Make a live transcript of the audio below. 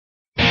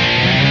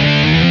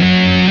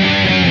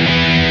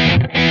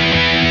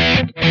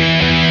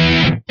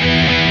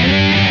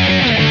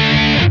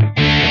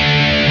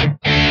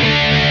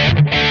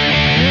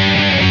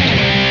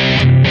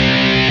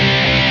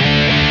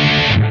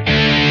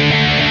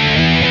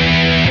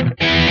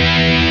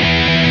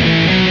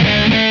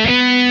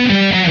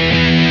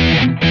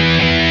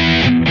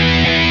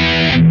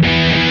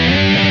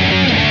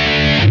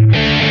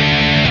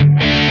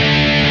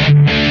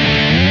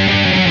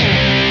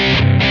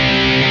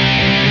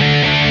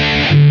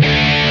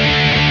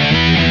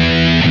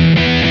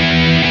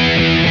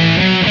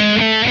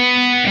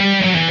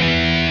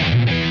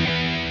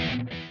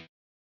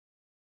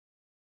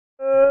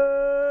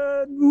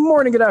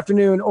morning, good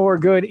afternoon, or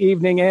good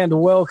evening,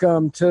 and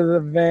welcome to the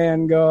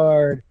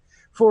Vanguard.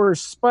 For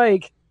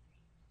Spike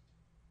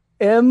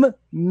M.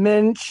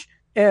 Mensch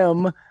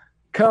M.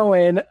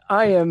 Cohen,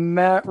 I am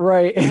Matt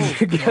Wright, and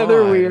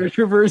together we are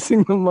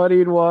traversing the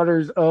muddied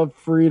waters of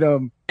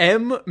freedom.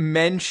 M.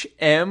 Mensch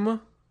M?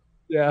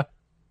 Yeah.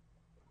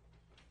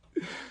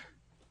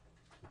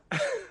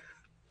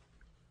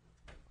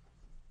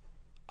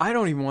 I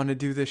don't even want to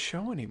do this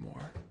show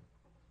anymore.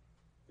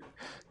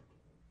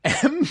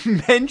 M.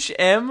 Mensch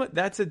M?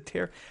 That's a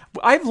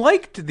I've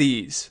liked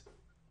these.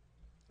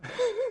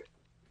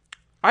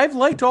 I've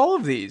liked all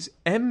of these.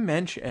 M.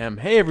 Mensch M.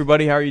 Hey,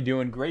 everybody. How are you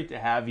doing? Great to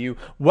have you.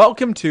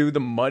 Welcome to the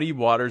Muddy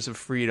Waters of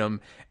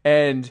Freedom.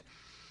 And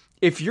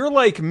if you're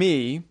like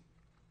me,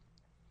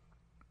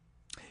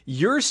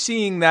 you're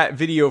seeing that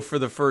video for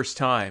the first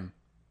time.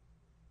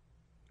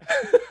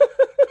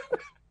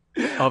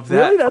 Of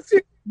that.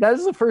 Really? That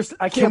is the first.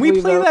 I can't. Can we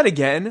play that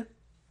again?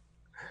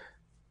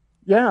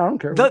 Yeah, I don't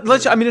care.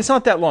 I mean, it's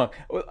not that long.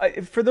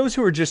 For those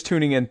who are just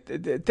tuning in,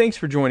 thanks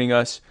for joining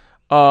us.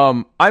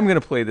 I'm going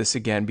to play this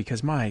again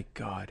because, my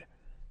God,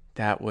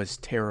 that was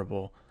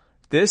terrible.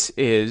 This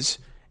is,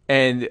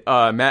 and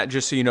Matt,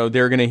 just so you know,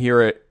 they're going to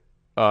hear it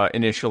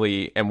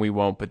initially, and we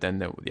won't, but then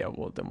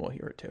we'll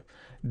hear it too.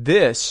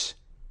 This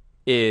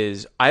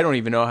is, I don't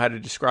even know how to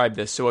describe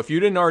this. So if you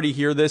didn't already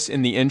hear this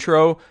in the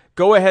intro,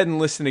 go ahead and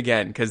listen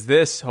again, because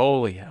this,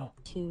 holy hell.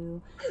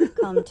 To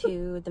come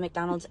to the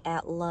McDonald's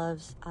at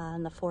Love's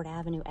on the Ford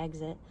Avenue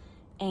exit,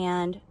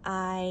 and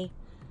I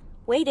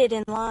waited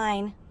in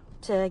line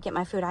to get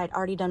my food. I had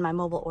already done my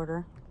mobile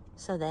order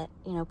so that,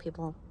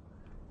 people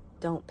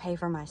don't pay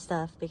for my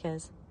stuff,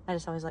 because I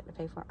just always like to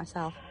pay for it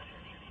myself.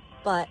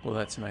 But well,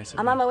 that's nice.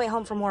 I'm on my way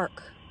home from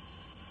work.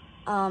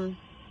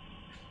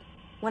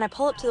 When I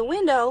pull up to the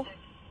window,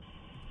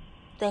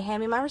 they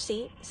hand me my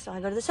receipt, so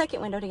I go to the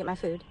second window to get my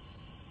food,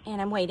 and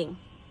I'm waiting,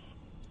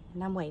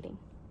 and I'm waiting,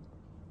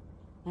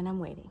 and I'm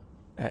waiting.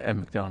 At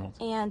McDonald's.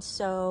 And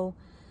so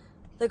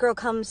the girl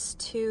comes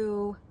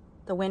to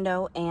the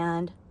window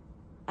and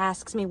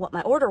asks me what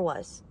my order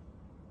was.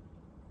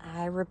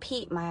 I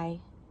repeat my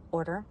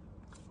order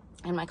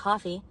and my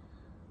coffee.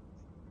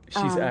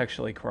 She's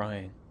actually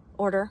crying.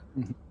 Order.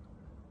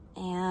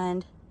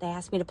 And they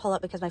asked me to pull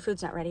up because my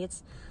food's not ready.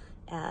 It's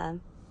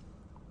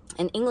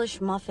an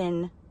English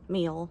muffin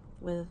meal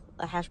with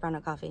a hash brown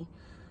and coffee.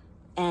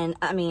 And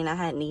I mean, I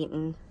hadn't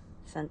eaten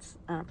since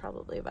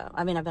probably about,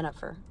 I've been up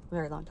for a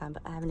very long time,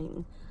 but I haven't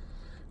eaten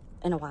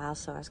in a while,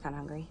 so I was kind of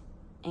hungry.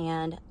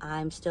 And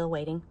I'm still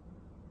waiting.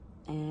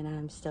 And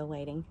I'm still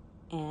waiting.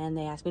 And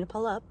they asked me to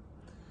pull up.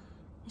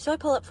 So I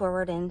pull up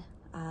forward, and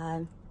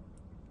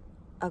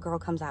a girl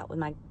comes out with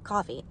my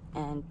coffee,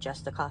 and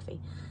just the coffee.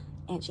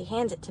 And she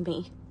hands it to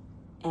me,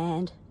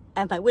 and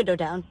I have my window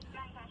down.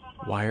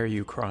 Why are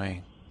you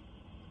crying?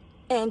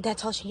 And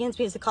that's all she hands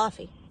me is the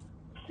coffee.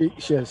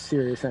 She has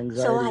serious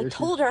anxiety. So I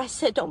told her, I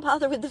said, don't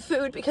bother with the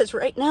food, because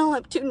right now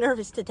I'm too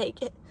nervous to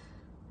take it.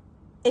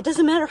 It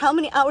doesn't matter how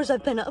many hours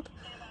I've been up.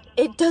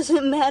 It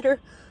doesn't matter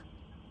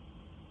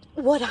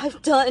what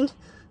I've done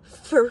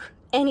for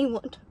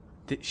anyone.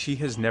 She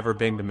has never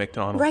been to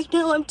McDonald's. Right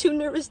now I'm too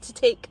nervous to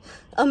take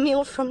a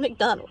meal from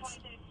McDonald's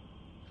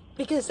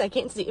because I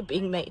can't see it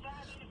being made.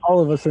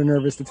 All of us are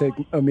nervous to take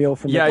a meal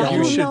from McDonald's. Yeah,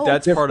 you should.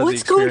 That's part of the experience.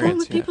 What's going on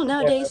with people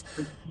nowadays?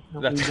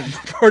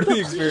 That's part of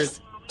the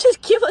experience.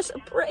 Just give us a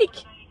break.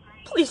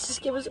 Please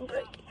just give us a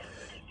break.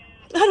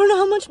 I don't know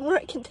how much more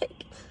I can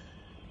take.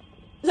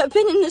 I've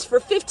been in this for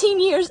 15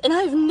 years, and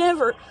I've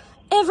never,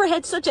 ever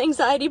had such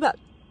anxiety about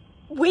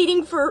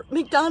waiting for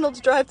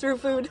McDonald's drive-thru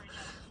food.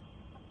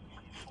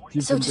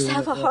 So just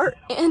have a heart,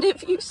 and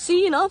if you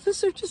see an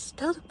officer, just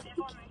tell them thank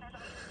you.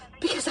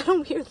 Because I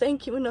don't hear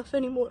thank you enough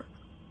anymore.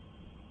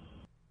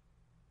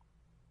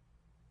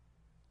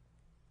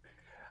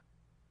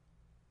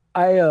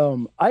 I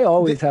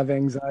always have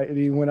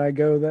anxiety when I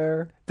go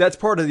there. That's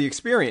part of the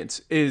experience,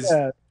 is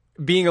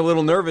being a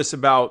little nervous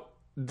about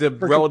the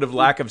relative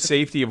lack of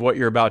safety of what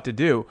you're about to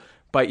do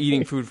by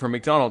eating food from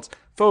McDonald's.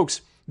 Folks,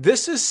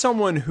 this is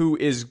someone who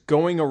is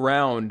going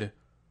around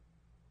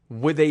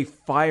with a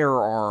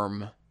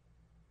firearm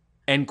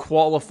and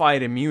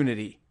qualified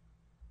immunity.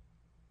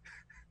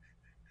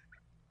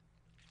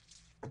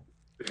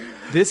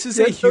 This is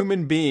a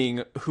human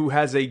being who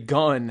has a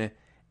gun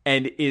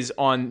and is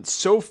on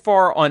so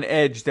far on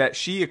edge that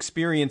she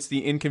experienced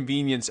the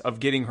inconvenience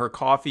of getting her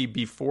coffee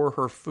before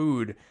her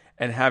food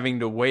and having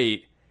to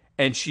wait.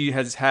 And she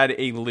has had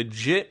a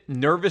legit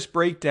nervous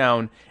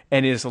breakdown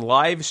and is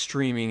live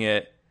streaming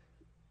it.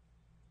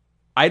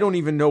 I don't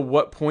even know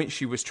what point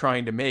she was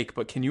trying to make,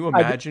 but can you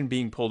imagine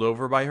being pulled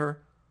over by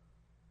her?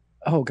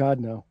 Oh, God,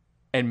 no.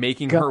 And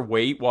making her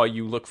wait while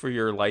you look for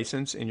your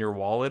license in your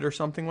wallet or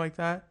something like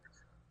that?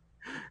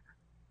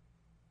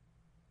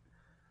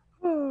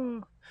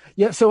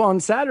 Yeah, so on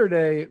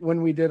Saturday,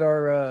 when we did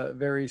our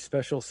very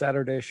special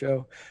Saturday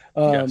show,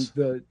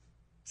 the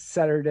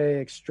Saturday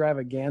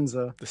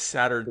extravaganza. The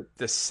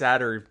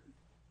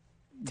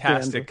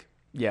Saturtastic.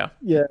 Yeah.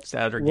 Yeah.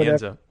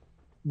 Satterganza.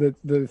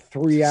 The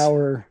 3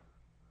 hour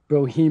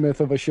behemoth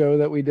of a show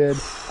that we did.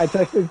 I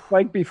texted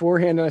Spike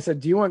beforehand and I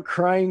said, "Do you want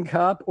Crying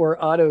Cop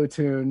or Auto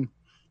Tune?"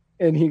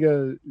 And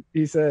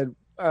he said,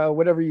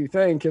 "Whatever you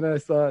think." And I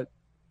thought,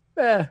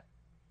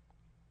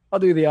 I'll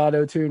do the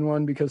Auto Tune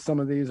one because some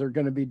of these are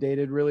going to be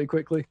dated really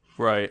quickly.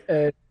 Right.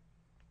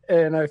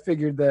 And I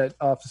figured that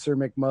Officer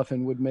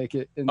McMuffin would make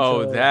it.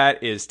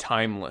 That is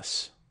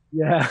timeless.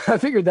 Yeah, I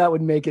figured that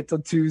would make it till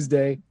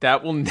Tuesday.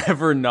 That will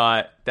never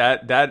not.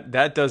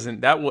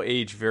 That will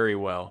age very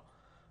well.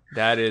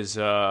 That is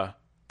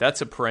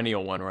that's a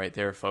perennial one right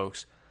there,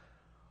 folks.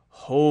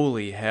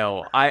 Holy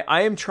hell.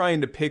 I am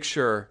trying to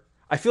picture.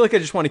 I feel like I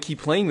just want to keep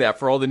playing that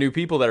for all the new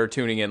people that are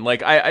tuning in.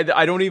 Like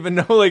I don't even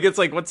know. Like it's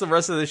like, what's the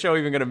rest of the show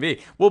even going to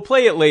be? We'll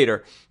play it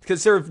later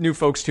because there are new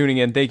folks tuning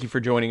in. Thank you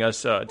for joining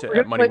us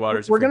at Muddy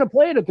Waters. We're going to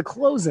play it at the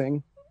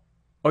closing.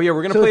 Oh yeah,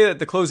 we're going to play it at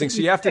the closing.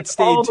 So you have to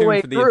stay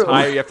tuned for the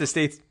entire. You have to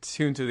stay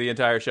tuned to the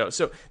entire show.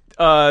 So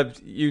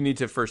you need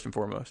to first and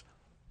foremost.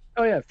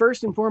 Oh yeah,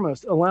 first and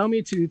foremost, allow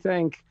me to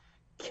thank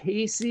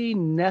Casey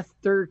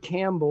Nether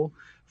Campbell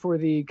for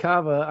the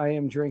kava I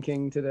am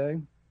drinking today.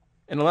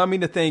 And allow me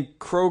to thank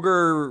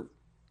Kroger.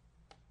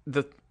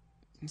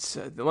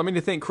 Allow me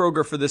to thank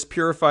Kroger for this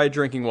purified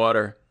drinking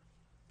water.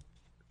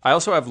 I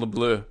also have Le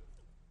Bleu,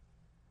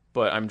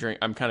 but I'm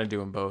kind of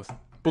doing both.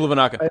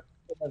 Bulavanaka. I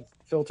have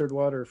filtered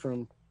water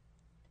from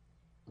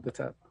the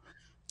tap.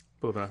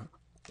 Bulavanaka.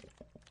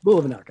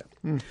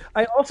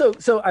 I also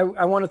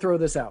I want to throw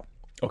this out.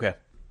 Okay.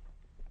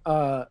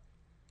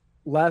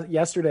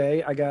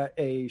 Yesterday I got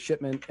a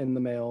shipment in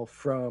the mail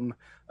from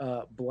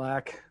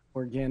Black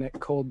Organic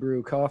Cold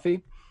Brew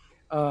Coffee.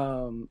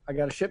 I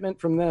got a shipment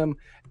from them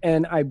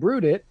and I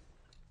brewed it,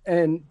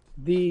 and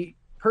the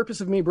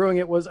purpose of me brewing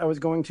it was I was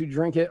going to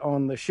drink it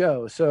on the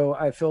show. So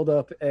I filled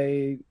up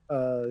a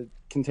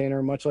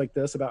container much like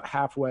this about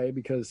halfway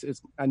because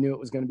I knew it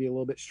was going to be a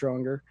little bit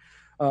stronger.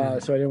 So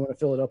I didn't want to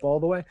fill it up all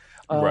the way.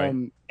 Right.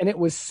 And it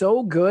was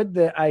so good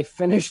that I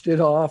finished it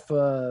off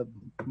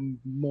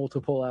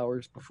multiple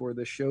hours before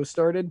the show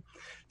started.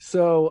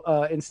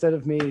 So instead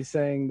of me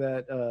saying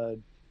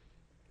that,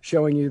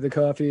 showing you the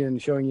coffee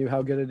and showing you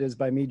how good it is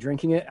by me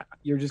drinking it,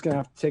 you're just going to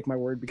have to take my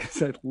word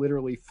because I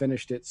literally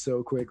finished it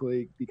so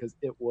quickly because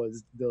it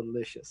was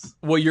delicious.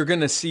 Well, you're going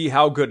to see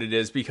how good it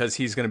is because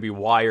he's going to be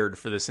wired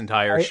for this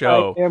entire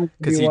show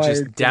because he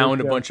just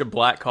downed a bunch of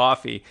black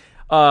coffee.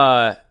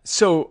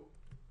 So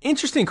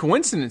interesting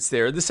coincidence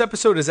there. This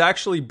episode is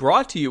actually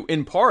brought to you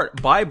in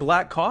part by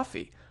Black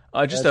Coffee.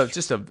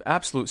 Just a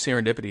absolute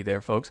serendipity there,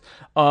 folks.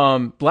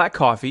 Black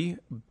coffee,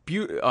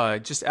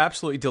 just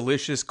absolutely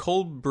delicious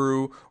cold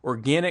brew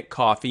organic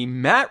coffee,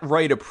 Matt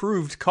Wright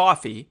approved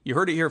coffee. You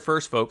heard it here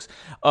first, folks.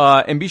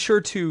 And be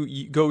sure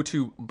to go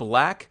to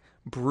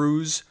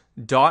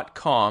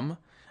blackbrews.com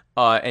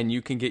and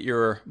you can get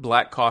your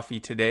black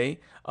coffee today.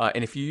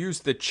 And if you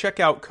use the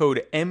checkout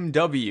code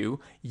MW,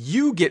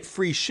 you get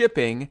free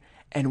shipping,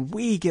 and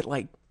we get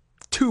like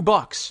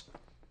 $2.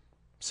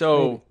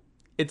 So.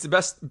 It's the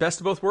best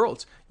of both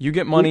worlds. You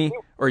get money,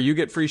 or you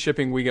get free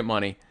shipping, we get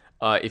money.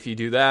 If you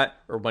do that,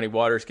 or Muddy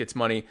Waters gets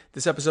money.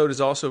 This episode is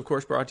also, of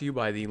course, brought to you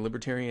by the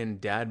Libertarian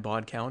Dad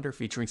Bod Calendar,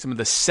 featuring some of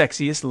the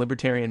sexiest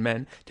libertarian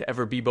men to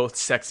ever be both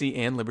sexy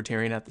and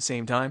libertarian at the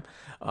same time.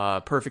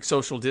 Perfect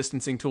social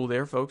distancing tool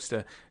there, folks,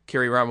 to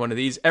carry around one of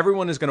these.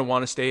 Everyone is going to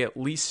want to stay at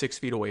least 6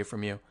 feet away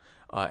from you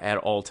at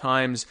all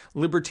times.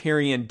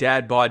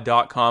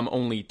 LibertarianDadBod.com,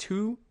 only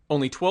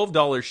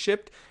 $12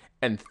 shipped,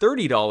 and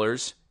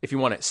 $30 if you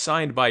want it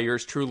signed by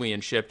yours truly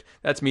and shipped.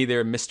 That's me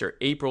there, Mr.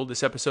 April.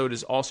 This episode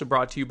is also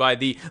brought to you by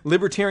the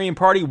Libertarian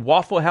Party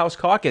Waffle House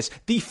Caucus,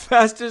 the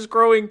fastest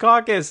growing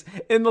caucus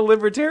in the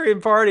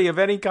Libertarian Party of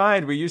any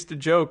kind. We used to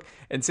joke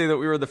and say that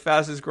we were the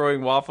fastest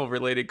growing waffle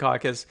related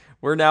caucus.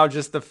 We're now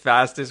just the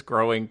fastest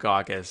growing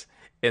caucus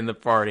in the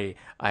party.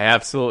 I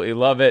absolutely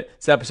love it.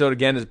 This episode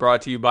again is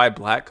brought to you by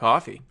Black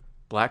Coffee.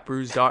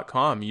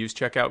 Blackbrews.com. Use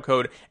checkout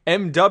code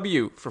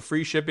MW for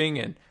free shipping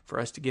and for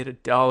us to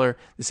get $1.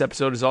 This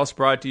episode is also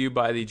brought to you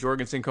by the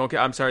Jorgensen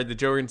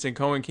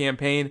Cohen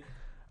campaign.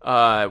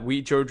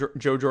 Joe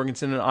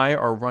Jorgensen and I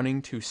are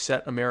running to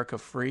set America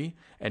free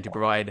and to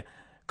provide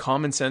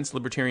common sense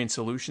libertarian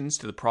solutions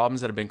to the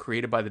problems that have been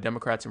created by the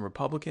Democrats and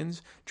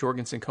Republicans.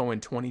 Jorgensen Cohen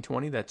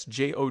 2020. That's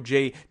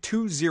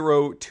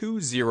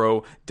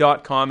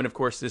JOJ2020.com. And of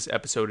course, this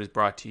episode is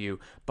brought to you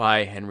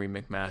by Henry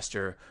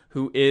McMaster,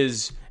 who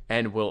is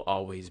and will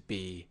always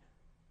be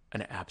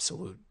an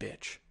absolute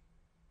bitch.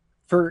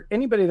 For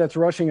anybody that's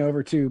rushing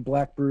over to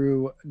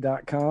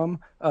blackbrew.com,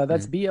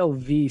 that's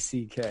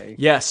BLVCK.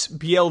 Yes,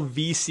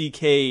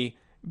 BLVCK,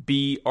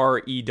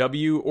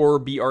 BREW or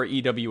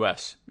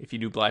BREWS. If you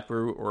do Black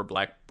Brew or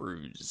Black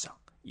Brews,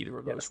 either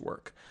of those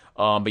work.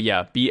 But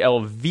yeah,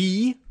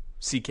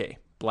 BLVCK,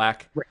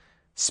 black, right,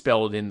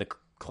 spelled in the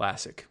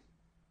classic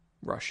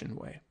Russian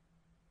way.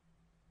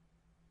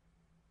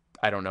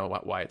 I don't know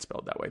why it's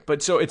spelled that way,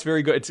 but so it's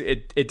very good.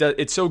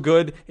 It's so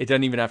good it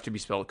doesn't even have to be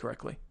spelled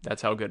correctly.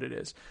 That's how good it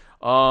is.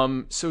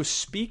 So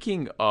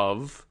speaking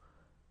of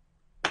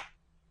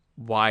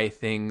why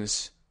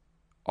things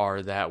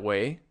are that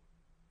way,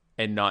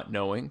 and not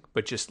knowing,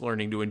 but just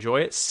learning to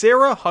enjoy it.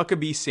 Sarah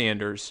Huckabee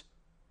Sanders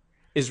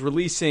is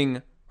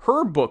releasing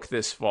her book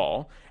this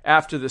fall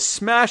after the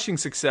smashing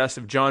success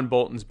of John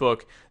Bolton's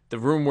book, The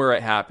Room Where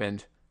It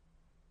Happened.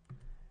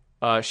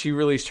 She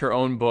released her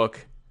own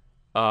book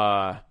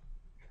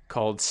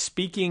called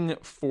Speaking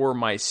for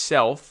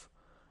Myself,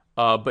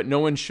 but no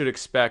one should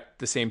expect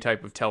the same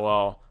type of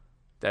tell-all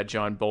that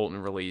John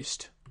Bolton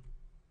released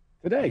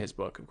today. In his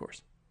book, of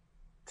course.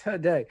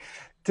 Today.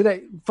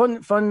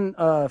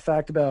 Fun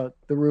fact about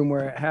The Room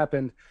Where It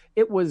Happened.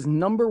 It was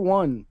number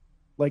one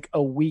like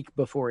a week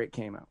before it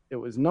came out. It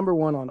was number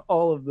one on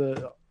all of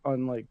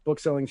on like book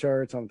selling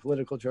charts, on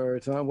political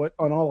charts, on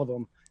all of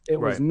them. It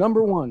was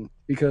number one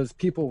because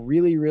people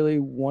really, really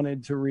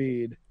wanted to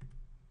read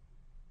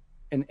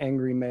an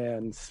angry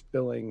man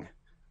spilling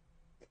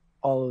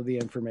all of the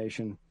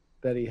information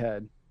that he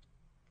had,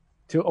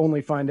 to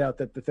only find out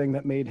that the thing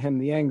that made him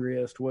the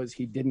angriest was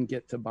he didn't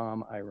get to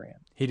bomb Iran.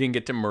 He didn't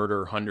get to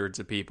murder hundreds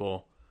of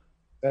people.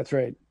 That's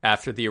right.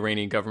 After the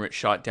Iranian government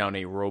shot down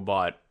a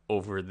robot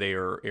over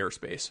their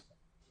airspace.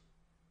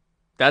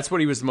 That's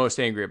what he was the most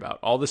angry about.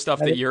 All the stuff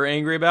that you're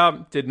angry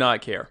about, did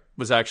not care.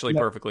 Was actually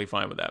perfectly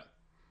fine with that.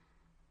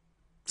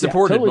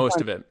 Supported most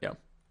of it, yeah.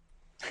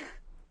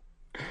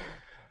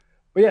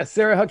 But yeah,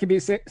 Sarah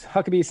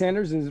Huckabee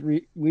Sanders is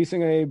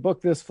releasing a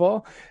book this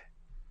fall.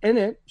 In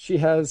it, she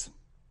has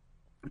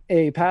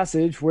a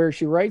passage where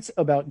she writes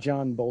about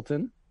John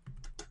Bolton.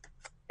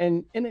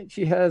 And in it,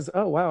 she has,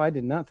 oh, wow, I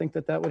did not think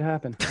that would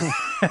happen.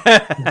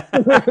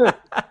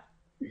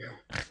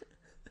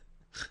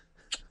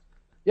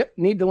 Yep,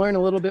 need to learn a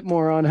little bit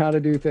more on how to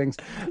do things.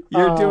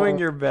 You're doing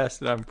your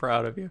best, and I'm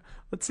proud of you.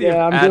 Let's see if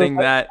adding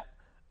that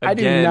again. I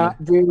do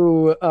not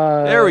do...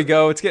 there we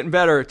go. It's getting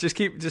better. Just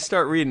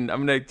start reading.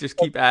 I'm going to just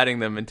keep adding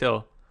them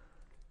until...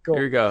 Cool.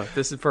 Here we go.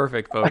 This is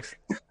perfect, folks.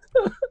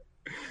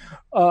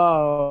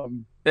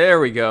 There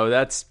we go.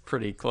 That's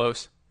pretty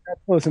close.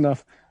 That's close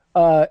enough.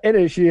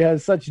 She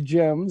has such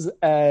gems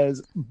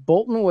as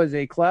Bolton was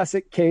a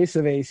classic case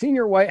of a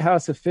senior White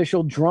House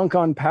official drunk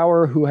on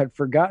power who had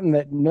forgotten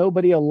that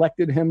nobody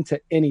elected him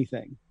to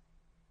anything.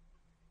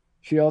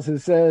 She also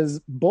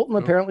says Bolton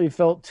apparently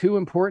felt too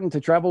important to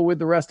travel with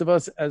the rest of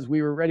us. As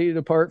we were ready to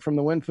depart from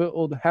the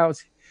Winfield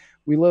house,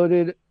 we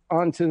loaded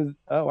onto,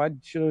 I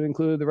should have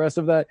included the rest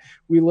of that.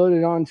 We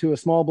loaded onto a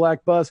small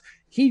black bus.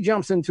 He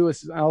jumps into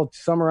I'll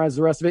summarize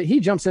the rest of it. He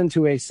jumps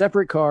into a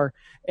separate car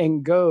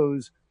and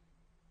goes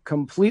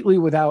completely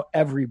without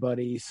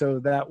everybody, so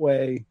that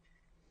way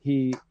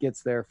he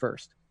gets there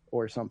first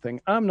or something.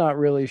 I'm not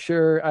really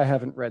sure. I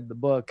haven't read the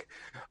book.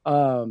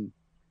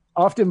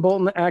 Often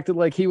Bolton acted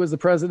like he was the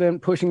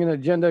president, pushing an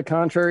agenda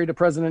contrary to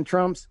President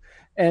Trump's.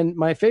 And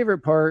my favorite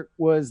part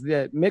was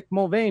that Mick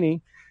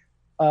Mulvaney,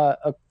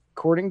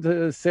 according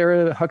to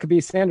Sarah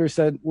Huckabee Sanders,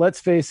 said, let's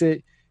face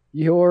it,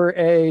 you're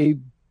a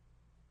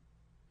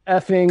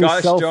effing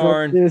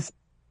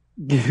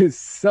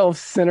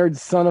self-centered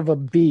son of a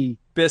bee.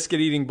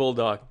 Biscuit-eating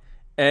bulldog.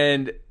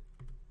 And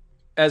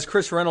as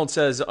Chris Reynolds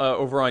says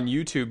over on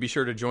YouTube, be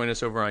sure to join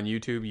us over on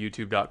YouTube,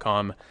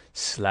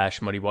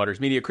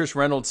 youtube.com/muddywatersmedia. Chris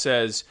Reynolds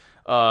says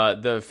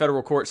the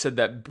federal court said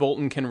that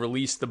Bolton can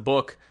release the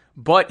book,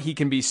 but he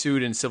can be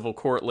sued in civil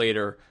court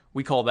later.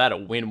 We call that a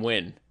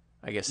win-win,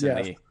 I guess,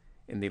 in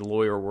the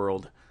lawyer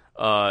world.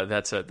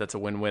 That's a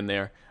win-win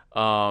there.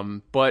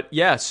 But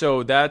yeah,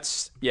 so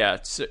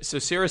so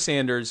Sarah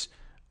Sanders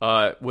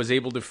was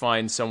able to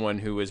find someone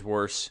who is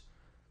worse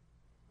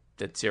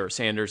than Sarah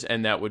Sanders,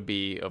 and that would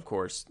be, of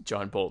course,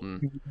 John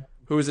Bolton,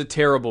 who is a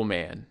terrible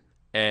man.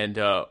 And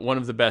one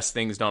of the best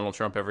things Donald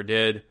Trump ever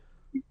did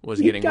was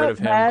getting rid of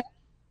him.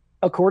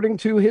 According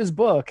to his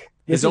book.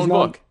 His own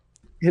book.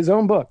 His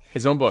own book.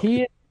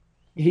 He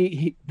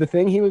the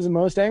thing he was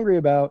most angry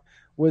about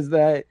was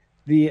that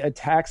the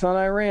attacks on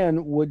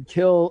Iran would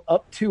kill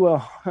up to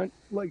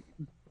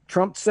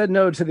Trump said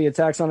no to the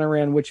attacks on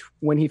Iran, which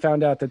when he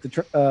found out that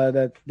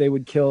that they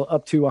would kill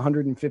up to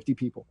 150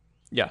 people.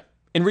 Yeah.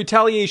 In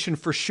retaliation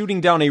for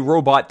shooting down a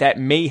robot that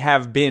may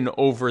have been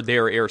over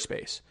their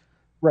airspace.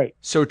 Right.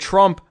 So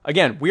Trump,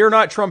 again, we are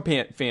not Trump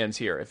fans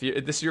here. If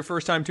this is your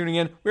first time tuning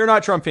in, we are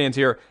not Trump fans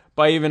here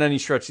by even any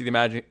stretch of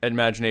the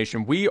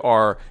imagination. We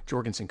are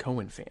Jorgensen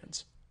Cohen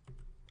fans.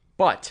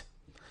 But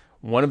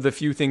one of the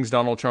few things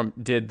Donald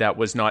Trump did that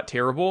was not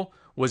terrible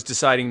was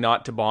deciding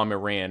not to bomb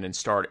Iran and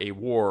start a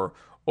war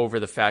over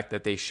the fact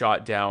that they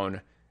shot down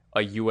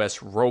a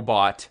U.S.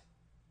 robot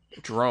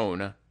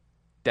drone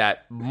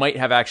that might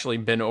have actually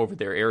been over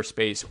their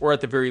airspace, or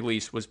at the very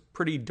least was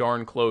pretty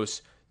darn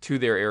close to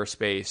their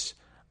airspace,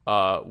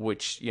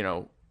 which,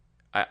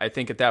 I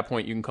think at that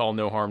point you can call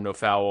no harm, no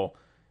foul.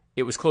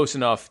 It was close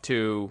enough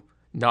to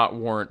not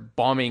warrant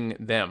bombing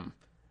them.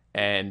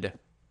 And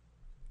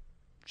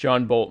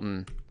John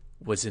Bolton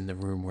was in the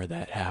room where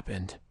that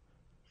happened.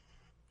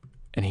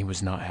 And he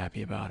was not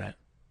happy about it.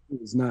 He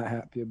was not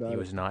happy about it. He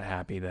was not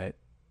happy that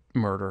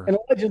murder... And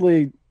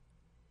allegedly...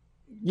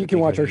 You can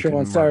watch our show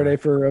on Saturday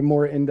for a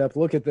more in-depth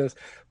look at this.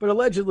 But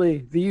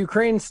allegedly, the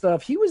Ukraine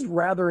stuff, he was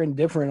rather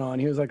indifferent on.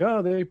 He was like,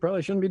 oh, they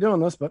probably shouldn't be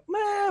doing this, but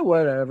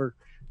whatever.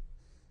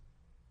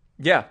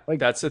 Yeah, Like,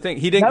 that's the thing.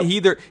 He didn't.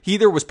 He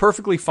either was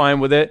perfectly fine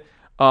with it,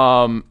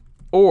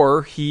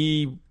 or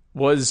he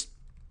was,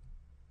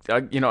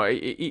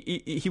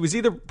 he was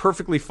either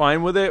perfectly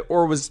fine with it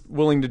or was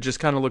willing to just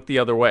kind of look the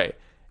other way.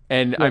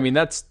 And I mean,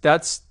 that's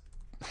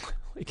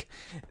like,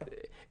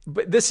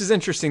 but this is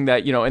interesting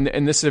that,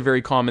 and this is a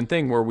very common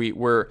thing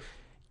where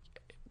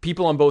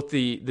people on both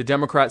the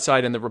Democrat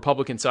side and the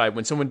Republican side,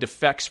 when someone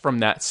defects from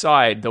that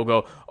side, they'll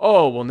go,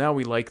 oh, well, now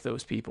we like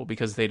those people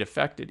because they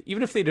defected.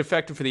 Even if they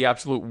defected for the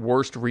absolute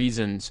worst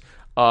reasons,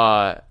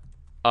 they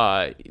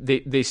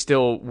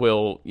still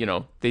will,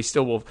 they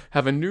still will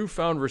have a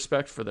newfound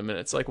respect for them. And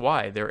it's like,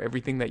 why? They're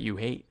everything that you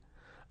hate.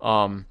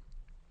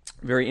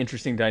 Very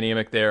interesting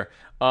dynamic there.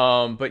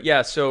 But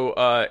yeah, so,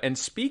 and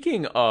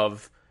speaking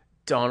of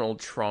Donald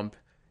Trump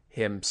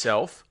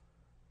himself,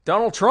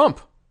 Donald Trump,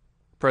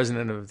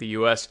 president of the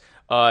U.S.,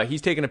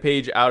 he's taken a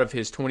page out of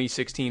his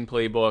 2016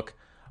 playbook.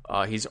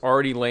 He's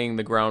already laying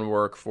the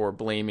groundwork for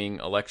blaming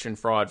election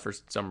fraud for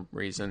some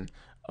reason.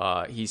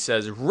 He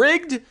says,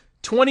 rigged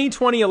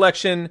 2020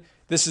 election.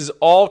 This is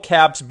all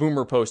caps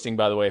boomer posting,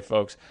 by the way,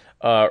 folks.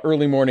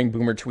 Early morning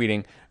boomer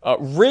tweeting.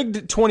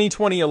 Rigged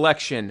 2020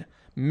 election.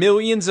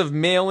 Millions of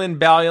mail-in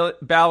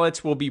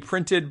ballots will be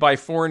printed by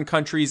foreign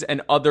countries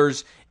and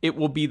others. It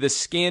will be the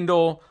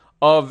scandal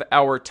of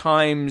our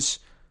times.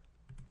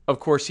 Of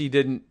course, he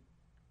didn't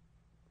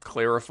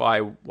clarify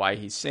why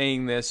he's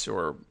saying this,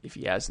 or if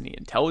he has any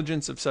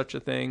intelligence of such a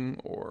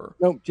thing, or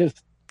nope,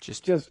 just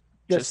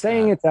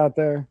saying it's out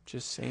there.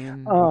 Just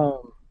saying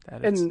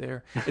that it's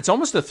there. It's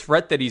almost a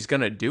threat that he's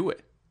going to do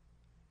it.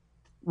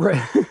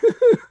 Right.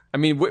 I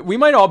mean, we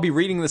might all be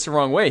reading this the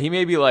wrong way. He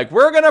may be like,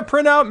 we're going to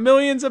print out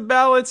millions of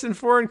ballots in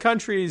foreign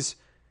countries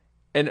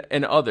and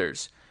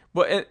others.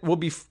 But it will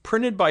be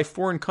printed by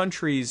foreign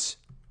countries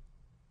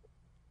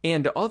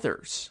and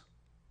others.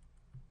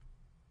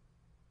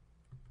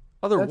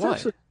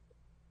 What?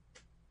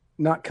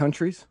 Not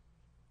countries.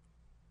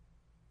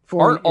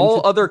 Aren't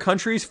all other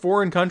countries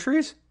foreign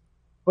countries?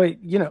 Wait,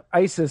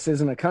 ISIS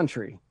isn't a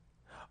country.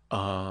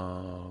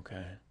 Oh,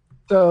 okay.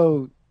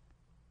 So,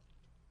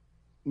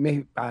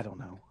 maybe, I don't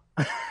know.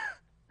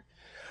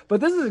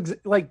 But this is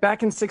like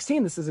back in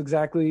 2016, this is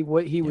exactly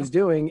what he was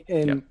doing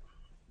in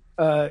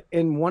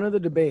one of the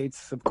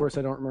debates. Of course,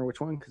 I don't remember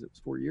which one because it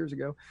was 4 years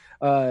ago.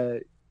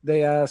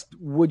 They asked,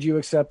 would you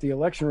accept the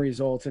election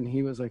results? And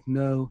he was like,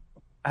 no,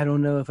 I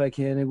don't know if I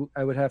can.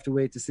 I would have to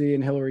wait to see.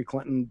 And Hillary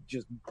Clinton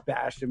just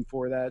bashed him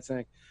for that,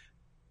 saying,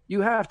 you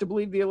have to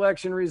believe the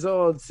election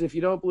results. If you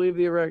don't believe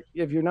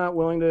if you're not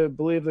willing to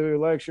believe the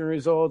election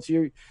results,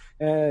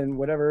 and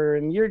whatever,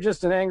 and you're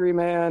just an angry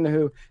man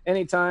who,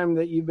 anytime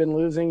that you've been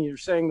losing, you're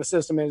saying the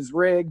system is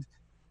rigged.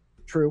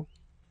 True.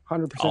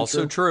 100%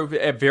 also true.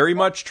 Very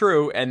much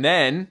true. And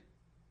then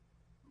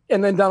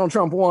Donald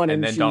Trump won.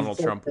 And then Donald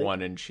Trump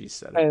won, and she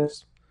said it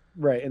was.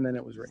 Right, and then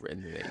it was rigged.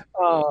 And they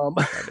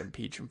tried to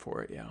impeach him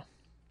for it, yeah.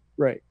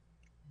 Right.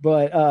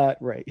 But,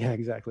 right, yeah,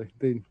 exactly.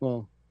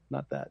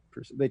 Not that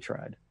person. They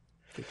tried.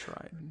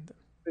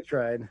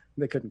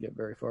 They couldn't get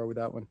very far with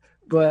that one.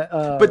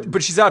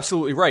 But she's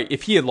absolutely right.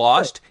 If he had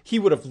lost, he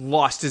would have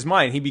lost his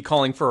mind. He'd be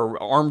calling for an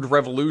armed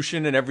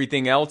revolution and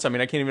everything else. I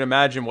mean, I can't even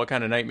imagine what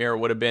kind of nightmare it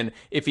would have been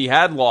if he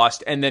had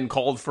lost and then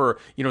called for,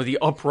 the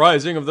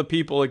uprising of the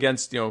people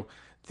against,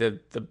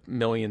 the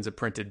millions of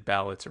printed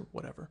ballots or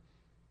whatever.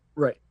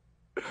 Right.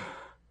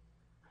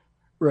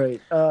 Right.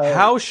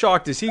 How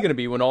shocked is he going to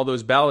be when all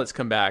those ballots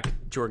come back?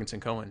 Jorgensen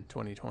Cohen,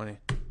 2020.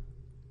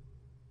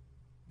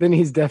 Then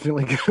he's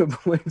definitely going to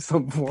blame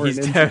some foreign.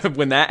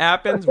 When that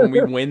happens, when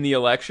we win the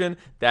election,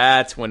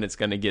 that's when it's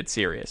going to get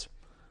serious.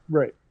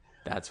 Right.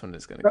 That's when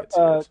it's going to get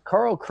serious.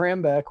 Carl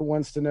Krambeck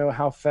wants to know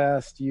how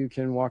fast you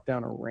can walk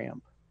down a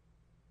ramp.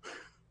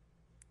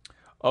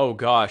 Oh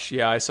gosh,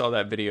 yeah, I saw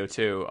that video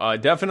too.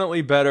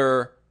 Definitely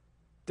better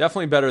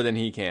than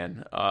he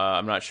can.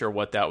 I'm not sure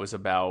what that was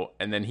about.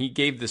 And then he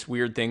gave this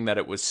weird thing that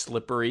it was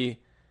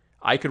slippery.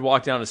 I could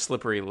walk down a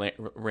slippery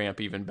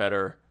ramp even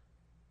better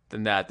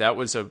than that.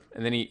 And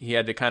then he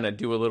had to kind of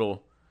do a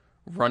little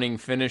running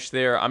finish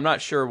there. I'm not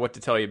sure what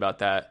to tell you about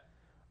that.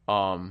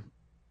 Yeah,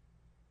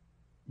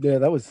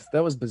 that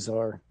was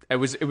bizarre. It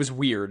was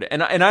weird.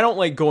 And I don't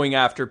like going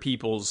after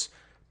people's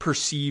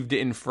perceived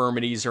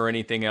infirmities or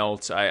anything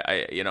else.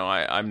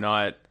 I'm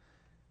not,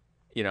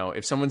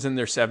 if someone's in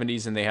their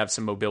 70s and they have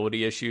some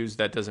mobility issues,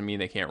 that doesn't mean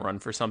they can't run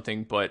for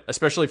something. But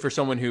especially for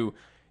someone who,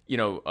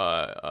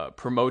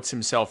 promotes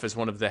himself as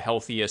one of the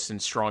healthiest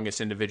and strongest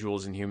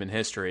individuals in human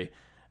history,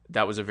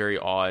 that was a very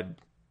odd.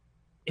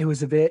 It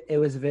was a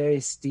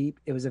very steep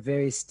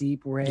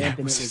ramp. Yeah,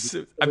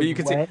 you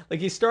could see, like,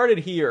 he started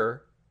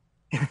here.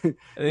 And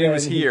then it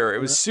was here. It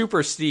was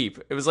super steep.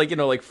 It was like,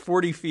 like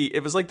 40 feet.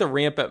 It was like the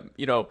ramp at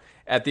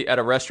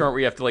a restaurant where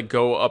you have to like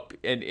go up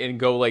and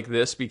go like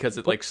this because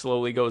it like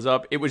slowly goes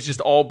up. It was just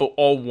all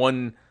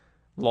one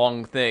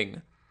long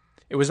thing.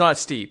 It was not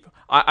steep.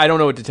 I don't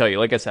know what to tell you.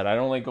 Like I said, I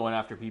don't like going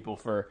after people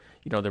for,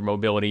 their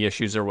mobility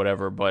issues or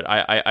whatever, but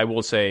I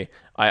will say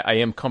I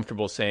am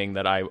comfortable saying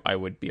that I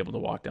would be able to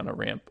walk down a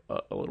ramp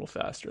a little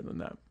faster than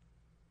that.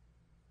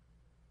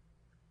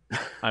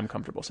 I'm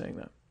comfortable saying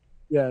that.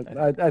 Yeah,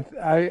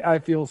 I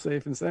feel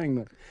safe in saying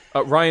that.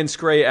 Ryan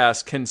Scray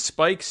asks, can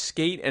Spike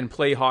skate and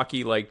play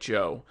hockey like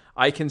Joe?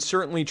 I can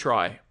certainly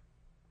try.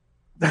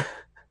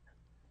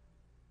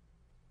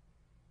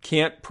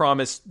 Can't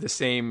promise the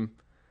same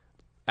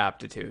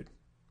aptitude.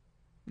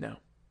 No.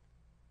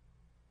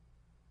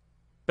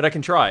 But I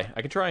can try.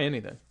 I can try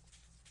anything.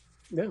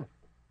 Yeah.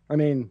 I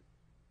mean,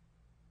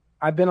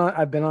 I've been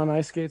on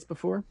ice skates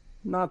before.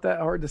 Not that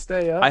hard to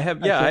stay up.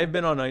 I've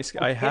been on ice.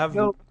 I have.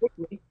 Go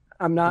quickly.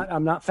 I'm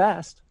not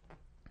fast,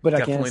 but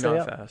I can't stay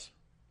up. Fast.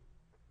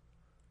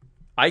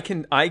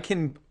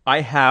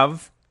 I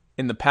have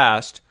in the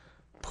past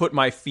put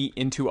my feet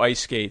into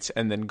ice skates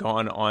and then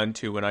gone on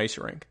to an ice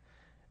rink.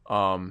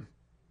 And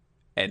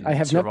I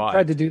have never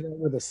tried to do that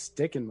with a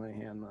stick in my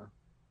hand though.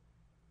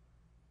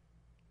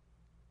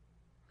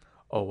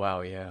 Oh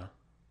wow, yeah.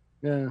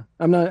 Yeah.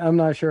 I'm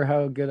not sure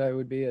how good I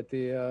would be at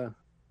the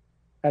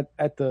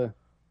at the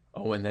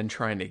Oh, and then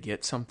trying to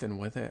get something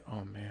with it.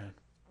 Oh man.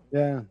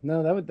 Yeah,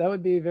 no, that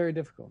would be very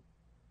difficult.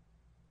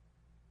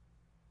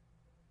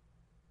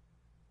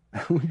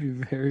 That would be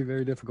very,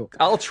 very difficult.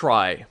 I'll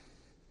try.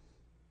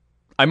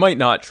 I might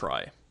not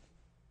try.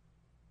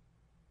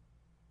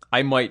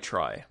 I might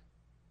try.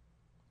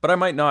 But I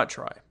might not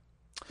try.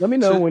 Let me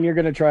know when you're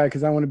going to try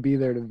because I want to be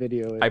there to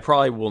video it. I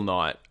probably will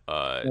not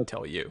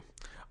tell you.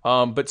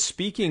 But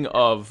speaking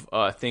of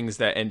things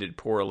that ended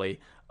poorly,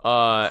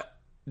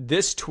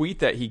 this tweet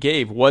that he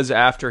gave was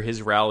after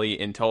his rally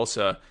in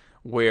Tulsa,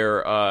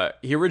 where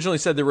he originally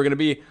said there were going to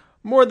be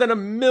more than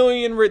 1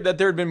 million, that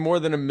there had been more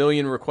than 1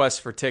 million requests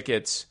for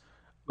tickets.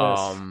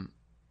 Yes.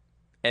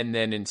 And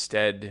then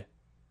instead,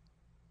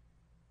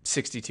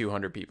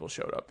 6,200 people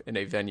showed up in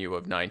a venue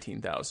of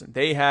 19,000.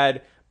 They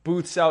had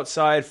booths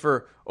outside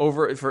for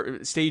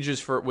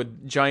stages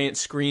with giant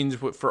screens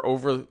for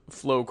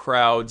overflow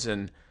crowds,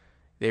 and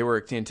they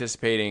were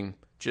anticipating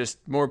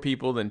just more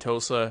people than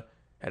Tulsa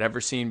had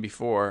ever seen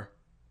before.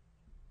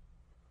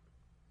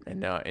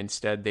 And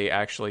instead, they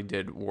actually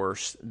did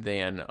worse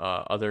than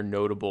other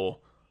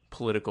notable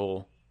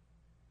political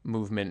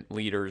movement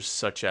leaders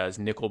such as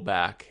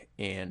Nickelback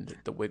and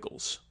the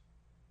Wiggles.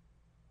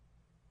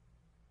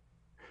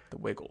 The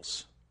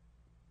Wiggles.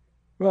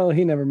 Well,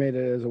 he never made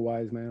it as a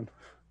wise man.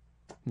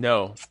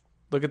 No.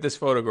 Look at this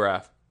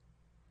photograph.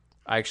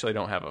 I actually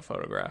don't have a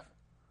photograph.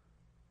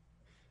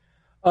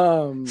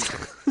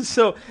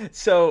 So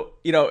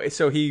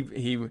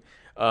he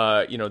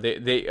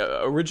they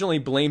originally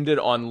blamed it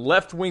on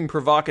left-wing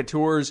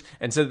provocateurs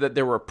and said that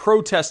there were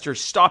protesters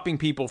stopping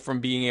people from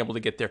being able to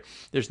get there.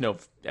 There's no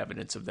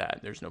evidence of that.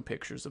 There's no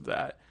pictures of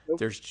that. Nope.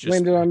 There's just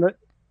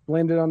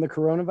blamed it on the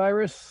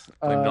coronavirus.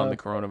 Blamed it on the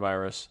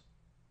coronavirus.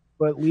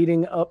 But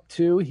leading up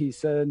to, he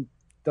said,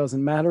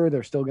 doesn't matter.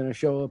 They're still going to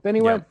show up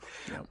anyway.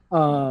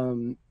 Yeah.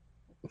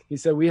 He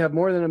said we have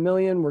more than 1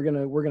 million.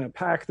 We're gonna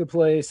pack the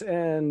place,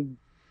 and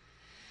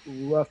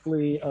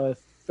roughly a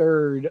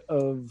third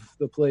of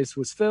the place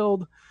was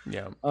filled.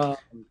 Yeah.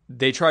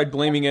 They tried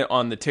blaming it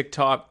on the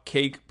TikTok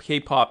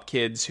K-pop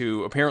kids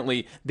who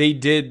apparently they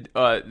did.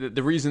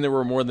 The reason there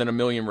were more than 1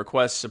 million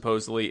requests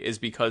supposedly is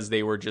because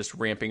they were just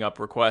ramping up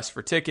requests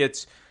for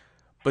tickets.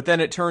 But then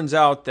it turns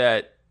out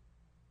that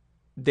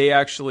they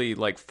actually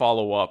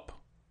follow up.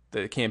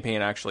 The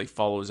campaign actually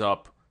follows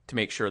up to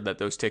make sure that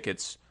those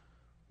tickets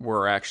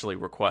were actually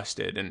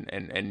requested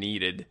and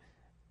needed.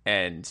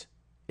 And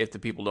if the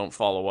people don't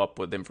follow up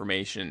with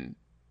information,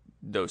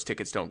 those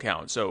tickets don't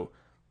count. So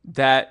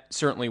that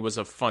certainly was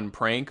a fun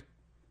prank,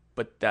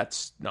 but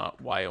that's not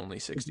why only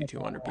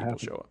 6,200 people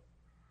show up.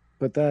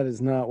 But that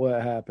is not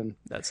what happened.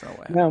 That's not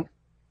what happened. Now,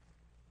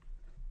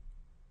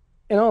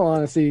 in all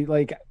honesty,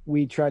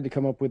 we tried to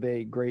come up with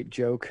a great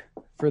joke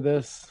for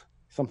this.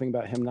 Something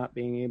about him not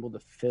being able to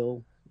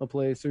fill a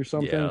place or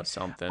something. Yeah,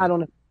 something. I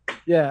don't know.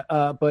 Yeah,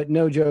 but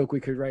no joke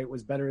we could write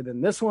was better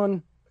than this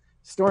one.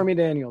 Stormy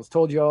Daniels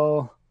told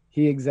y'all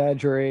he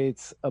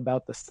exaggerates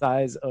about the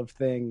size of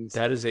things.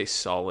 That is a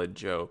solid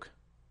joke.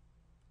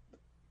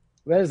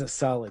 That is a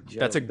solid joke.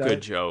 That's a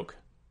good joke.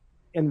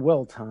 And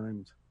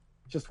well-timed.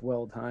 Just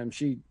well-timed.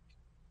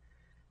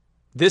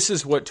 This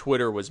is what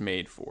Twitter was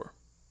made for.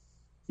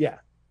 Yeah.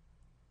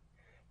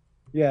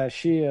 Yeah,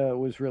 she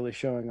was really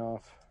showing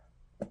off.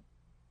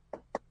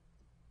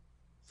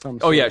 She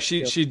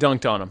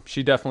dunked on him.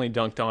 She definitely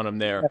dunked on him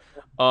there.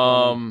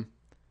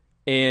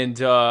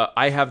 And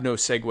I have no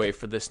segue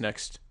for this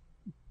next.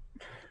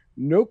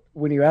 Nope.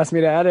 When you asked me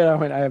to add it, I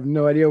went, I have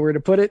no idea where to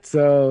put it,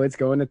 so it's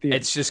going at the end.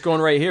 It's just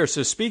going right here.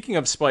 So speaking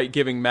of Spike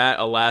giving Matt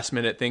a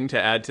last-minute thing to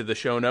add to the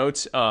show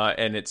notes,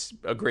 and it's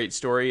a great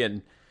story, and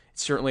it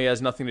certainly has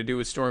nothing to do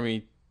with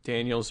Stormy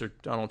Daniels or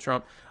Donald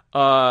Trump.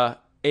 A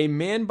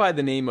man by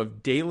the name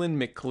of Dalen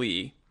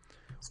McLee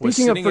was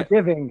Speaking of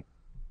forgiving.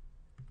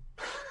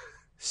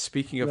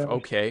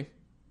 Okay.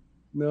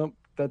 Nope,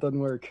 that doesn't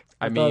work.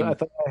 I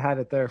thought I had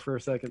it there for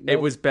a second. Nope. It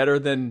was better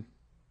than...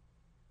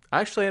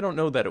 Actually, I don't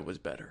know that it was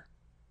better.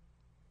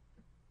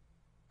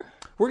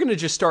 We're going to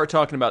just start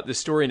talking about this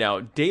story now.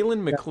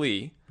 Dalen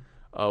McLee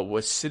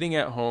was sitting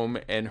at home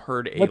and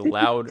heard a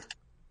loud...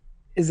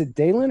 Is it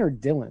Dalen or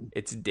Dylan?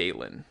 It's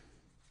Dalen.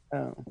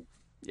 Oh,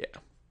 Yeah.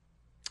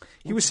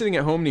 He was sitting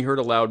at home and he heard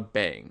a loud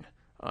bang.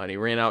 And he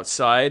ran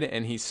outside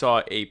and he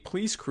saw a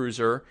police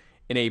cruiser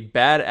in a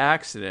bad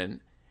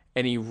accident,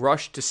 and he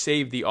rushed to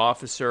save the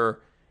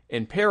officer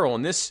in peril.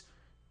 And this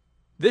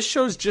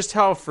shows just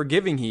how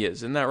forgiving he is.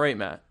 Isn't that right,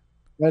 Matt?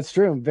 that's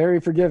true.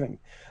 Very forgiving.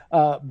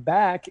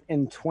 Back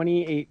in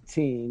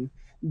 2018,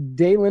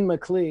 Dalen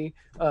McClee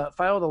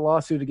filed a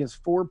lawsuit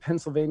against 4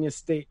 Pennsylvania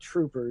state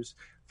troopers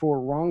for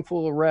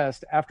wrongful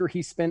arrest after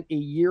he spent a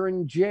year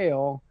in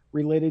jail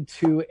related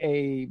to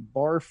a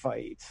bar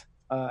fight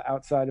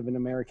outside of an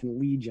American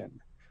Legion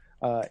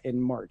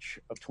in March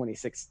of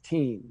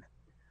 2016.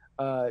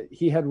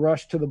 He had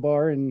rushed to the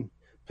bar in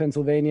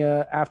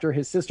Pennsylvania after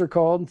his sister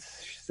called,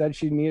 said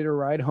she needed a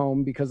ride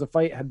home because a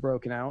fight had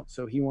broken out.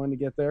 So he wanted to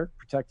get there,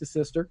 protect his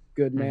sister.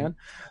 Good man.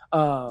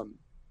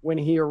 When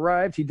he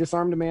arrived, he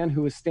disarmed a man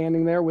who was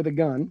standing there with a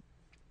gun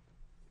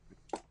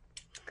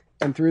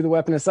and threw the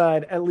weapon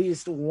aside. At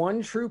least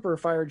one trooper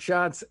fired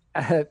shots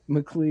at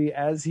McClee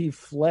as he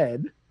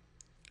fled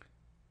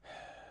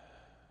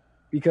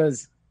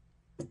because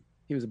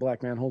he was a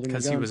black man holding a gun.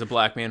 Because he was a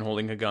black man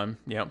holding a gun.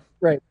 Yeah.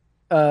 Right.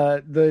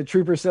 The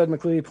trooper said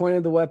McClee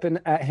pointed the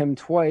weapon at him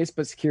twice,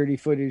 but security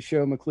footage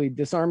showed McClee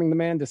disarming the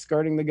man,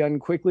 discarding the gun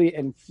quickly,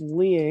 and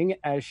fleeing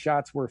as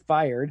shots were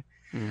fired.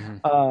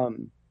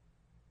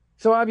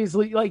 So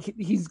obviously, like,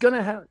 he's going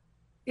to have...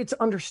 It's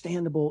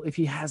understandable if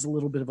he has a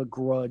little bit of a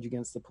grudge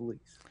against the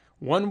police.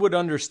 One would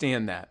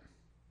understand that.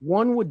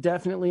 One would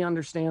definitely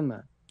understand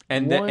that.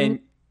 And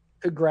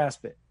could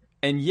grasp it.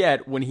 And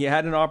yet, when he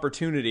had an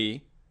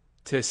opportunity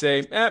to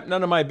say,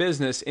 none of my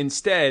business,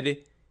 instead,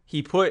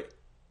 he put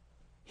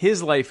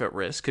his life at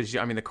risk, because,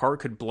 I mean, the car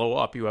could blow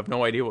up. You have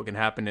no idea what can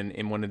happen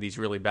in one of these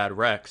really bad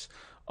wrecks.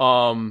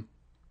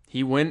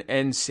 He went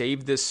and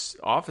saved this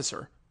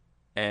officer.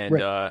 And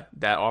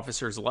that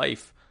officer's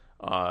life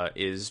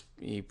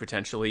he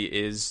potentially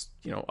is,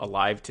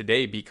 alive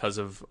today because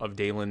of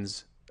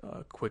Dalen's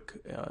quick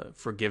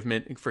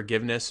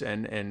forgiveness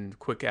and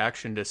quick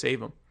action to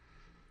save him.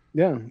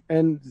 Yeah.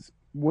 And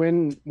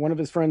when one of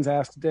his friends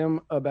asked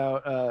him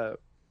about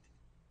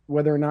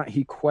whether or not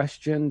he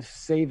questioned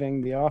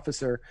saving the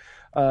officer,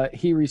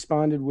 he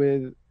responded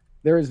with,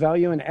 "There is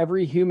value in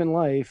every human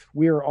life.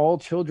 We are all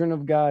children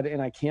of God,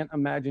 and I can't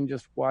imagine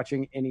just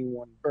watching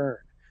anyone burn.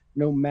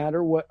 No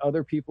matter what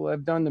other people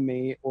have done to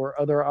me or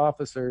other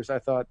officers, I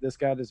thought this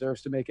guy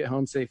deserves to make it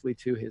home safely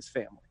to his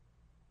family."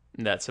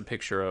 And that's a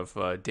picture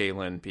of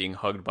Dalen being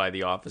hugged by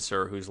the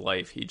officer whose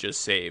life he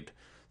just saved.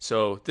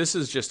 So this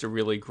is just a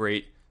really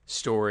great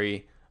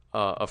story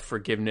of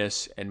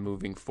forgiveness and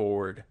moving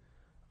forward.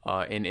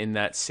 And in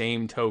that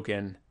same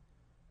token,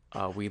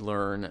 we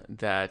learn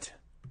that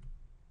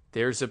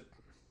there's a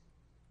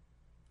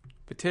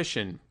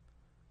petition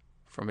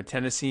from a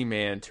Tennessee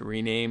man to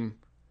rename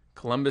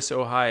Columbus,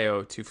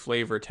 Ohio to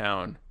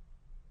Flavortown.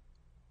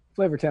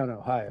 Flavortown,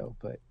 Ohio,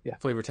 but yeah.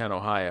 Flavortown,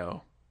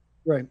 Ohio.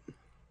 Right.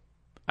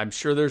 I'm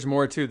sure there's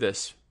more to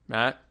this,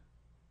 Matt.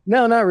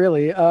 No, not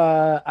really.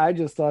 I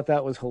just thought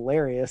that was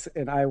hilarious,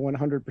 and I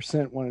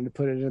 100% wanted to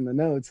put it in the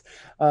notes.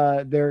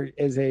 There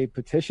is a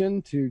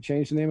petition to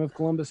change the name of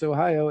Columbus,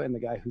 Ohio, and the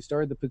guy who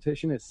started the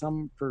petition is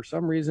for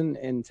some reason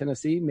in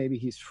Tennessee. Maybe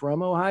he's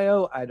from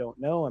Ohio. I don't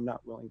know. I'm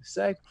not willing to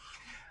say.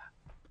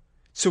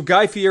 So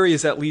Guy Fieri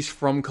is at least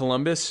from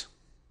Columbus?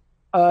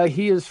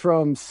 He is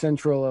from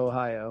Central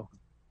Ohio.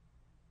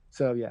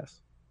 So,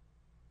 yes.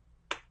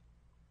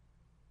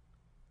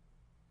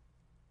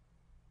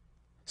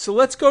 So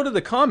let's go to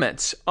the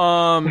comments.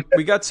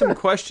 We got some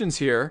questions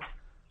here.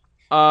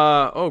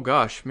 Oh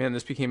gosh, man,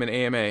 this became an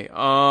AMA.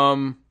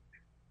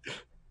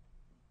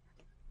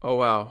 Oh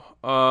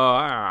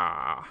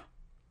wow.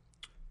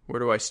 Where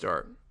do I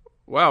start?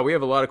 Wow, we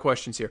have a lot of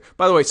questions here.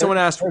 By the way, someone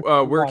asked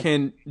where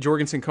can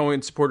Jorgensen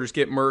Cohen supporters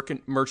get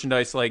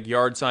merchandise like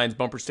yard signs,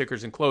 bumper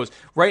stickers, and clothes.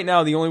 Right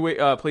now, the only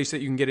place that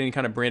you can get any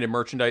kind of branded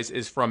merchandise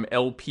is from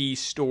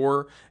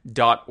lpstore.org.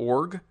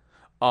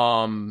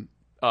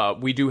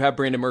 We do have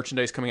branded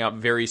merchandise coming out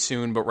very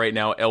soon, but right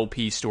now,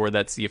 LP Store,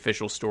 that's the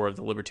official store of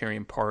the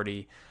Libertarian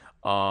Party.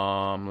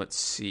 Let's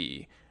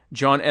see.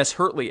 John S.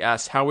 Hurtley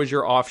asked, how is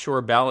your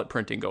offshore ballot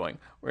printing going?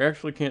 We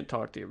actually can't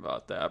talk to you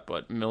about that,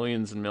 but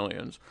millions and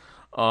millions.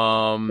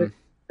 There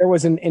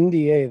was an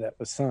NDA that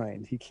was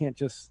signed. He can't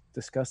just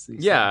discuss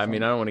these. Yeah, I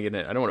mean, I don't want to get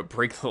in. I don't want to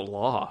break the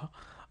law.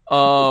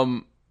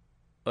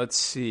 Let's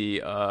see.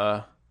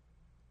 I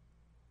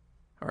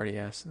already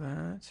asked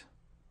that.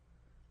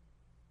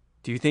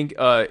 Do you think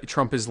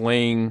Trump is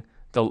laying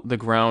the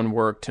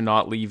groundwork to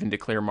not leave and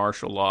declare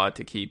martial law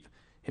to keep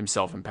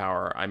himself in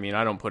power? I mean,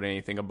 I don't put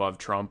anything above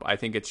Trump. I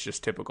think it's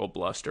just typical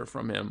bluster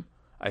from him.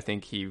 I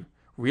think he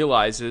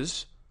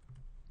realizes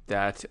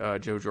that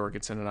Joe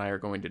Jorgensen and I are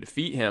going to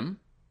defeat him.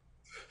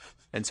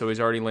 And so he's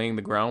already laying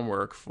the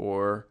groundwork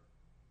for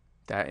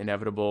that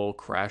inevitable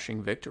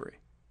crashing victory.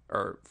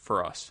 Or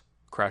for us.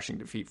 Crashing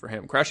defeat for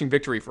him. Crashing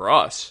victory for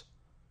us.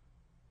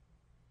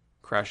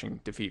 Crashing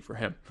defeat for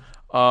him.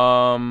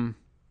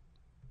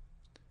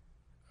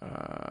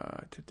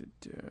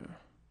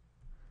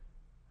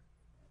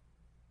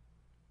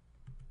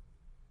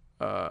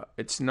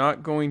 It's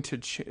not going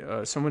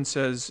to. Someone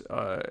says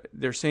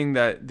they're saying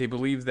that they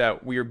believe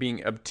that we are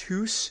being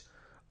obtuse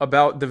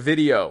about the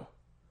video.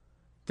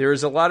 There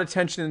is a lot of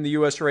tension in the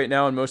U.S. right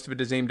now, and most of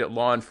it is aimed at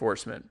law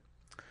enforcement.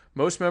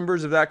 Most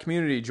members of that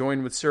community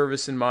join with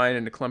service in mind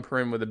and to clump her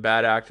in with the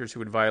bad actors who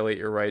would violate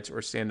your rights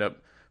or stand up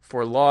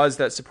for laws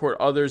that support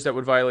others that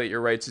would violate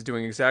your rights is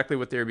doing exactly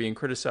what they're being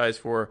criticized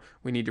for.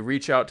 We need to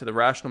reach out to the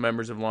rational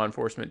members of law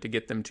enforcement to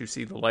get them to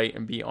see the light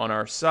and be on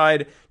our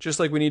side, just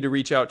like we need to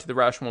reach out to the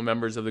rational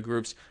members of the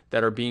groups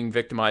that are being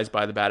victimized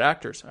by the bad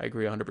actors. I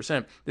agree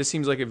 100%. This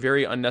seems like a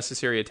very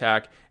unnecessary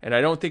attack, and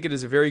I don't think it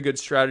is a very good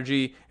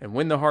strategy and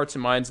win the hearts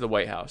and minds of the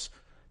White House.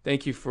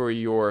 Thank you for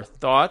your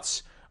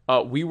thoughts.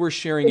 We were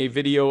sharing a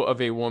video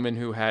of a woman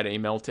who had a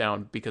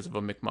meltdown because of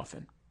a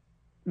McMuffin.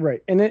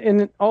 Right. And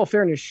in all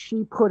fairness,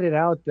 she put it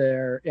out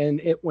there and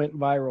it went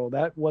viral.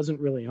 That wasn't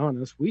really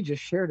on us. We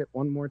just shared it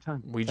one more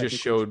time. We just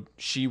showed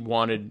she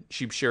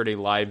shared a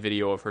live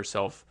video of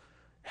herself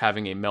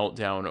having a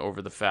meltdown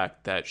over the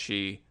fact that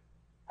she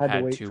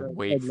had to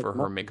wait for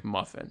her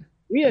McMuffin.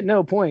 We at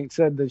no point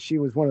said that she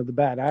was one of the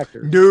bad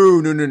actors.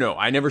 No.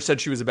 I never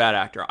said she was a bad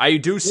actor. I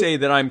do say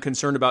that I'm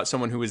concerned about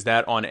someone who is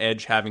that on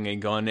edge having a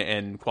gun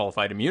and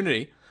qualified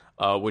immunity.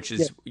 Which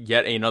is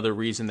yet another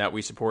reason that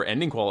we support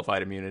ending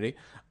qualified immunity.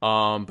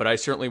 But I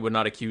certainly would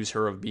not accuse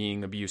her of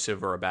being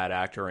abusive or a bad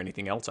actor or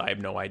anything else. I have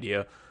no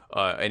idea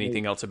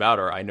anything else about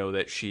her. I know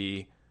that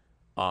she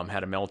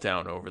had a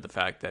meltdown over the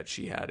fact that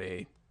she had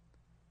a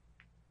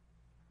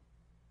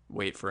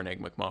wait for an Egg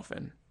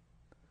McMuffin.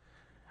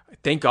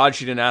 Thank God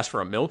she didn't ask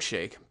for a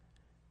milkshake.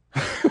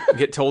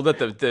 Get told that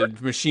the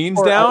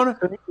machine's down?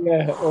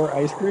 Or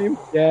ice cream.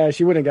 Yeah,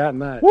 she wouldn't have gotten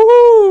that.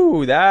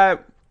 Woohoo!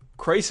 That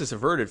crisis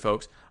averted,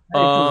 folks.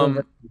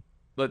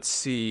 Let's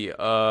see.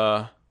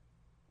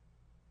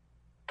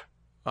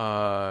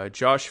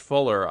 Josh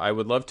Fuller, I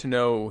would love to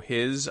know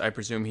his, I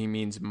presume he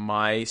means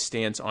my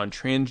stance on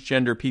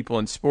transgender people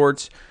in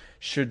sports.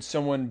 Should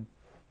someone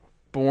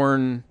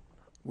born,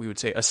 we would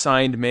say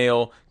assigned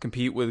male,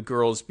 compete with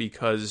girls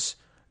because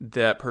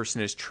that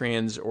person is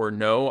trans or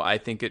no? I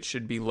think it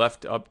should be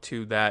left up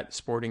to that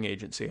sporting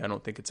agency. I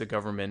don't think it's a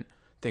government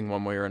thing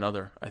one way or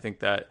another. I think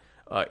that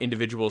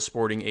individual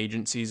sporting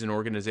agencies and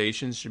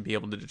organizations should be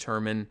able to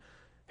determine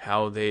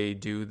how they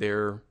do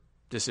their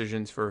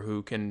decisions for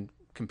who can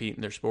compete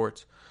in their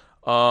sports.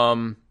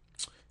 Carl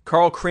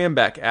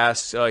Krambeck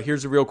asks,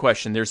 here's a real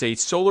question. There's a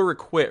solar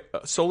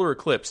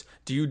eclipse.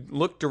 Do you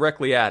look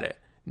directly at it?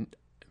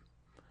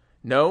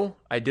 No,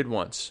 I did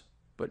once,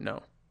 but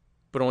no.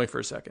 But only for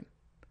a second.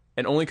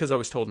 And only because I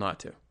was told not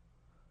to.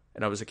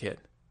 And I was a kid,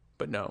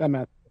 but no.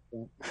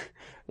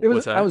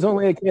 What's that? I was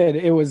only a kid.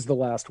 It was the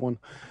last one.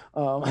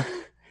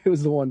 It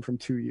was the one from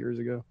 2 years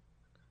ago.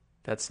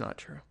 That's not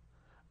true.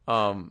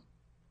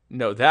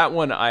 No, that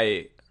one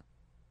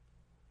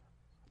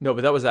No,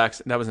 but that was an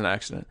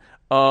accident.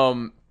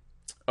 Ryan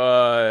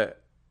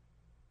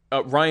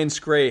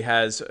Scray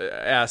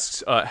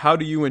asks, how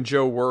do you and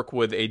Joe work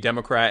with a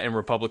Democrat and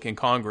Republican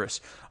Congress?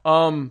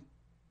 The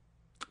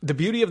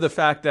beauty of the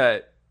fact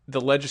that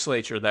the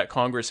legislature, that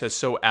Congress has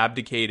so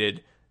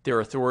abdicated their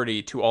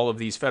authority to all of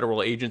these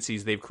federal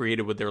agencies they've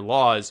created with their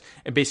laws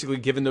and basically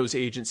given those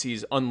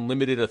agencies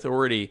unlimited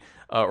authority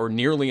or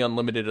nearly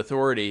unlimited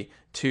authority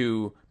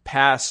to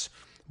pass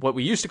what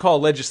we used to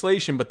call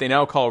legislation, but they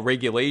now call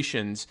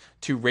regulations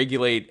to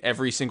regulate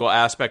every single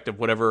aspect of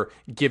whatever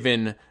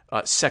given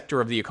sector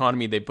of the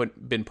economy they've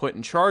been put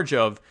in charge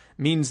of,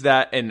 means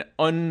that an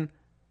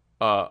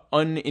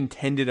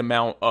unintended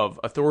amount of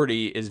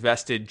authority is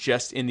vested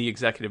just in the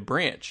executive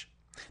branch.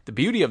 The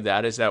beauty of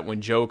that is that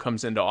when Joe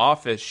comes into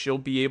office, she'll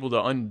be able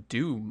to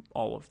undo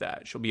all of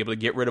that. She'll be able to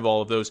get rid of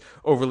all of those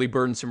overly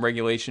burdensome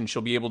regulations.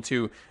 She'll be able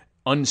to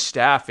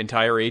unstaff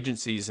entire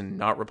agencies and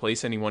not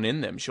replace anyone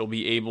in them. She'll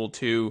be able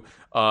to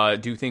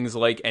do things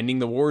like ending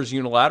the wars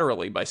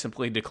unilaterally by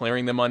simply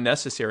declaring them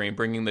unnecessary and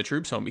bringing the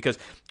troops home, because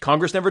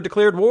Congress never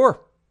declared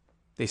war.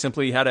 They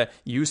simply had a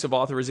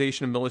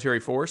authorization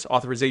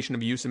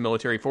of use of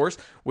military force,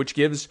 which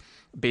gives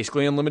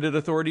basically unlimited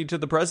authority to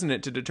the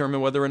president to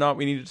determine whether or not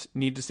we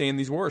need to stay in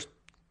these wars.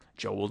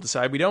 Joe will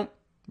decide we don't.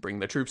 Bring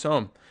the troops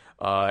home.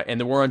 And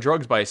the war on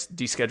drugs by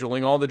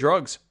descheduling all the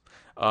drugs.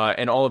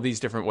 And all of these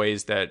different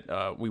ways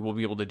that we will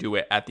be able to do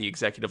it at the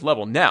executive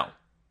level. Now,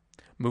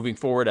 moving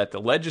forward at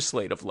the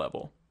legislative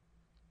level,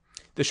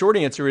 the short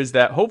answer is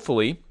that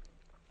hopefully,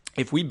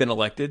 if we've been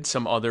elected,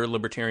 some other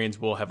libertarians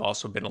will have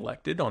also been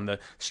elected on the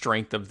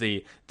strength of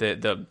the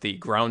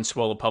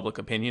groundswell of public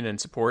opinion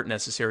and support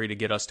necessary to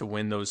get us to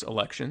win those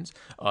elections.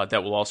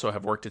 That will also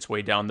have worked its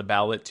way down the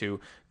ballot to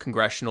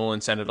congressional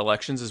and Senate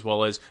elections, as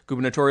well as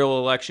gubernatorial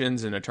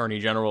elections and attorney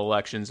general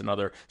elections and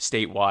other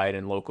statewide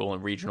and local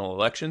and regional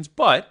elections.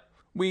 But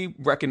we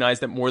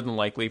recognize that more than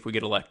likely, if we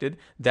get elected,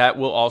 that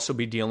will also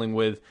be dealing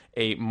with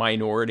a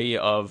minority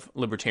of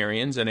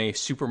libertarians and a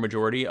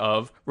supermajority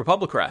of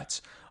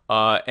Republicrats.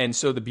 And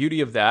so the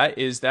beauty of that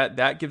is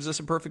that gives us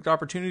a perfect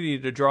opportunity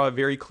to draw a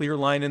very clear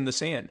line in the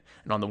sand.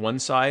 And on the one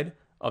side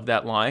of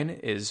that line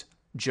is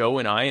Joe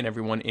and I and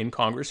everyone in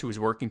Congress who is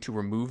working to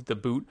remove the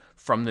boot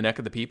from the neck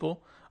of the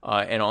people.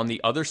 And on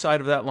the other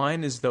side of that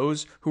line is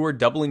those who are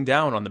doubling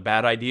down on the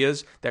bad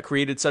ideas that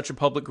created such a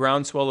public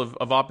groundswell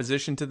of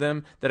opposition to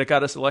them that it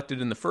got us elected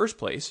in the first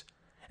place.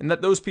 And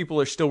that those people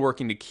are still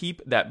working to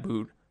keep that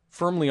boot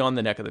firmly on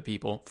the neck of the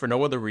people for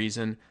no other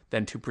reason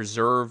than to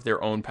preserve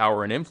their own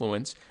power and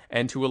influence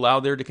and to allow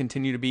there to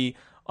continue to be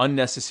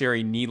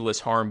unnecessary,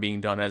 needless harm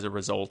being done as a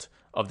result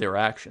of their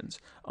actions.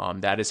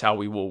 That is how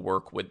we will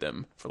work with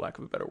them, for lack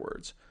of better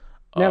words.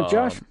 Now,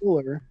 Josh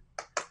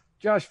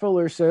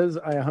Fuller says,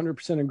 I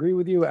 100% agree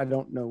with you. I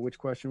don't know which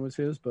question was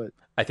his, but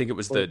I think it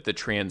was the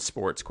trans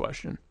sports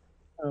question.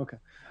 Okay.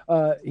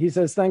 He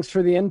says, thanks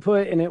for the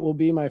input, and it will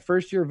be my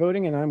first year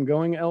voting, and I'm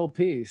going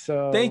LP.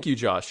 So thank you,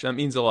 Josh. That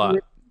means a lot.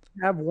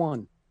 Have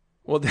one.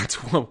 Well, that's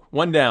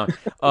one down.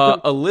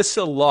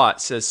 Alyssa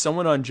Lott says,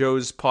 someone on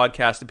Joe's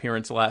podcast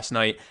appearance last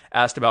night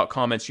asked about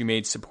comments you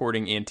made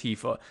supporting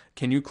Antifa.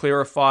 Can you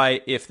clarify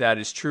if that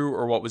is true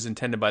or what was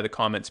intended by the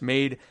comments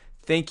made?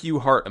 Thank you,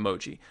 heart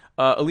emoji.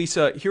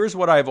 Elisa, here's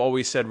what I've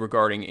always said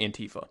regarding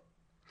Antifa.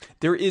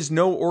 There is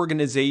no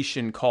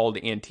organization called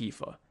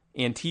Antifa.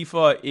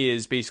 Antifa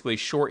is basically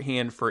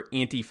shorthand for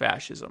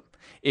anti-fascism.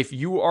 If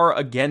you are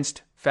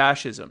against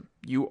fascism,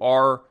 you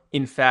are,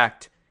 in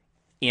fact,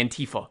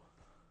 Antifa.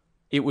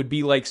 It would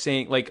be like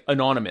saying, like,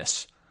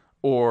 anonymous,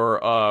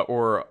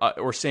 or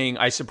saying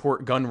I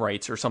support gun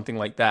rights or something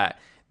like that.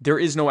 There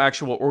is no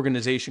actual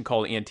organization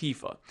called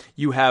Antifa.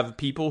 You have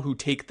people who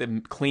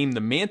claim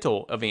the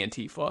mantle of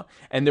Antifa,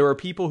 and there are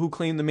people who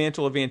claim the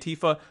mantle of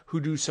Antifa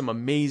who do some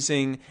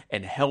amazing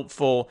and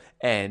helpful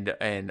and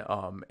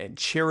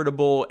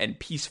charitable and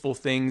peaceful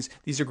things.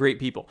 These are great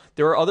people.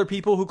 There are other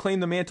people who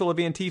claim the mantle of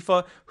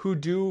Antifa who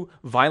do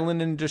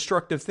violent and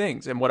destructive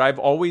things. And what I've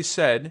always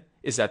said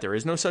is that there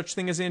is no such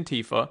thing as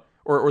Antifa,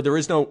 or there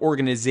is no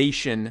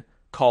organization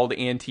called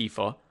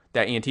Antifa,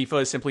 that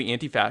Antifa is simply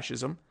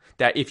anti-fascism.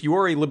 That if you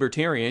are a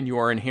libertarian, you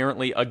are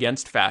inherently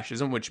against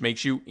fascism, which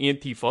makes you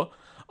Antifa,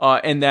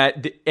 and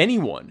that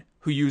anyone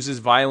who uses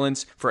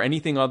violence for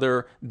anything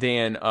other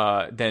than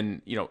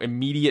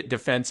immediate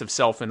defense of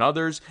self and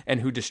others, and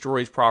who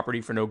destroys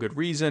property for no good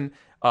reason,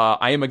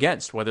 I am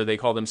against. Whether they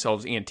call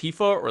themselves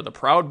Antifa or the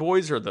Proud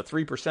Boys or the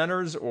Three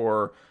Percenters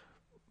or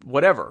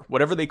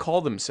whatever they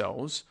call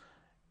themselves,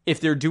 if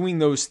they're doing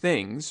those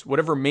things,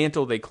 whatever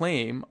mantle they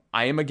claim,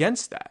 I am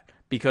against that.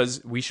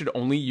 Because we should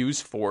only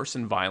use force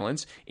and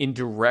violence in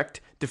direct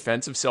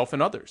defense of self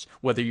and others.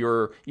 Whether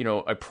you're,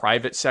 a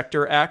private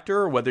sector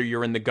actor, or whether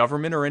you're in the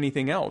government or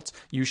anything else,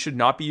 you should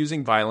not be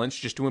using violence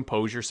just to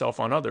impose yourself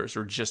on others,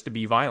 or just to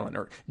be violent,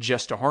 or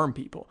just to harm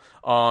people.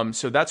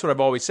 So that's what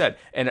I've always said.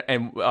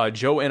 And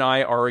Joe and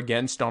I are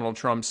against Donald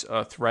Trump's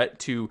threat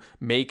to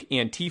make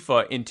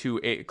Antifa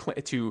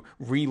to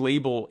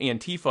relabel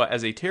Antifa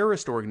as a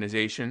terrorist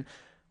organization.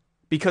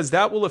 Because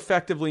that will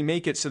effectively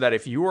make it so that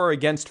if you are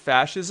against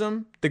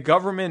fascism, the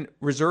government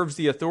reserves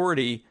the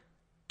authority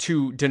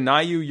to deny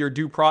you your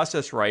due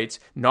process rights,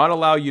 not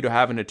allow you to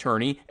have an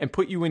attorney, and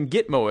put you in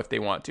Gitmo if they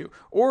want to.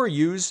 Or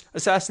use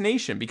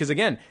assassination. Because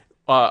again,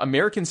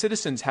 American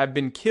citizens have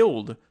been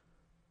killed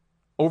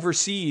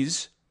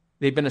overseas.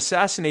 They've been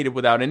assassinated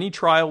without any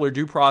trial or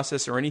due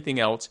process or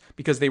anything else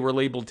because they were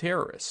labeled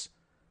terrorists.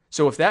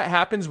 So if that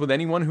happens with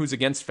anyone who's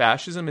against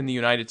fascism in the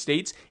United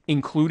States,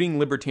 including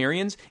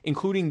libertarians,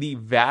 including the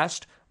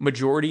vast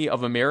majority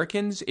of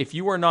Americans, if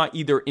you are not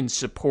either in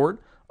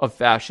support of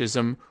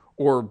fascism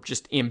or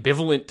just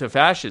ambivalent to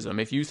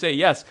fascism, if you say,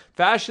 yes,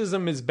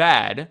 fascism is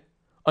bad,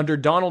 under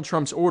Donald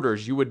Trump's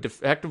orders, you would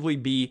effectively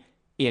be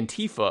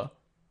Antifa,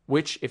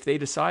 which, if they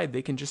decide,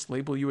 they can just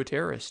label you a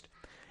terrorist.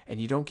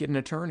 And you don't get an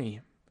attorney,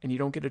 and you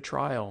don't get a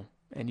trial,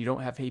 and you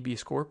don't have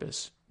habeas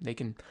corpus. They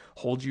can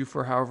hold you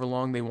for however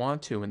long they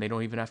want to, and they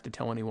don't even have to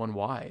tell anyone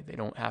why. They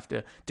don't have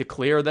to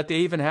declare that they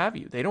even have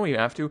you. They don't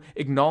even have to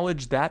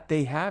acknowledge that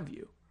they have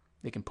you.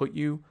 They can put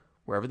you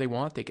wherever they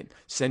want. They can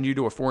send you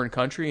to a foreign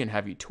country and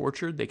have you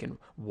tortured. They can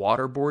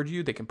waterboard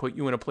you. They can put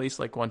you in a place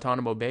like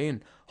Guantanamo Bay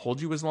and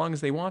hold you as long as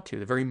they want to.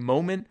 The very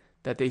moment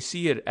that they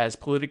see it as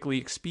politically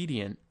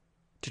expedient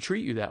to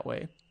treat you that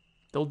way,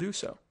 they'll do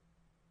so.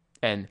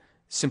 And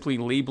simply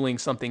labeling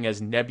something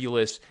as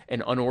nebulous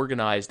and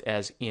unorganized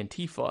as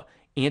Antifa,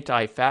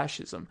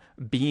 anti-fascism,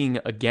 being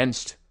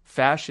against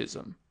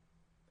fascism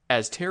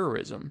as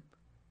terrorism,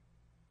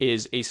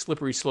 is a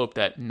slippery slope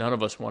that none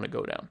of us want to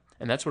go down.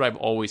 And that's what I've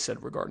always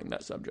said regarding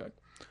that subject.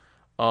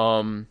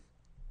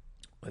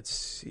 Let's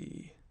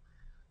see.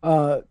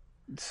 So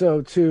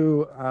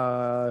to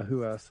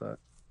who asked that?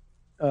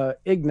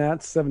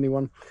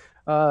 Ignatz71.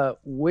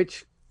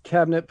 Which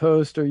cabinet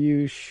post are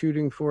you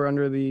shooting for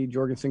under the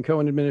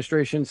Jorgensen-Cohen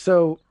administration?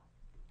 So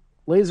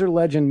laser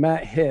legend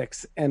Matt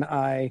Hicks and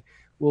I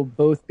will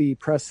both be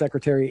press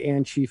secretary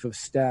and chief of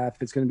staff.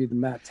 It's going to be the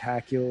Matt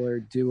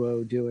Tacular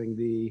duo doing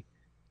the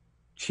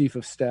chief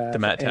of staff. The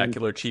Matt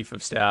Tacular chief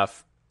of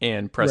staff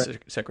and press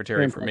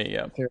secretary for me.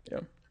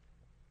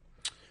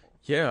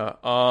 Yeah.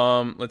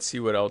 Let's see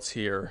what else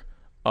here.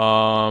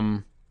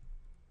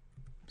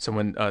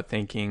 Someone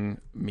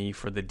thanking me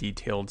for the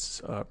detailed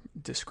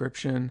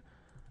description.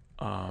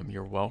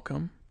 You're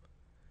welcome.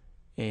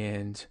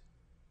 And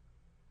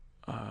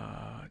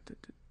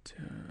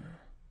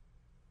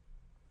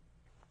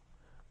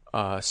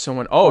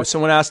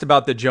someone asked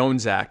about the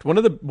Jones Act. One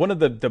of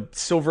the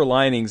silver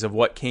linings of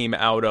what came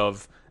out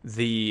of one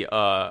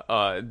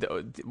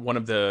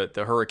of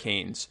the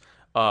hurricanes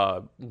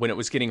when it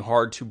was getting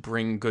hard to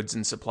bring goods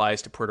and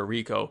supplies to Puerto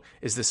Rico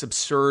is this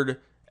absurd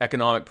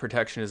economic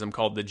protectionism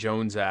called the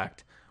Jones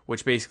Act,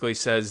 which basically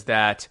says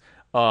that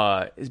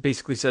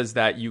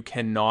you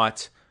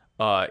cannot,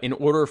 in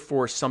order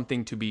for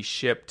something to be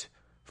shipped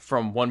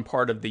from one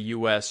part of the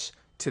U.S.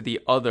 to the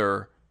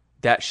other,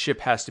 that ship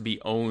has to be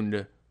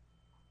owned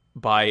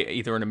by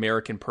either an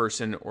American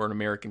person or an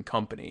American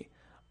company.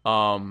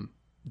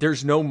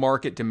 There's no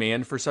market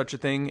demand for such a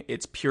thing.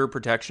 It's pure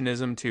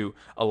protectionism to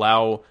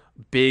allow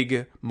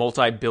big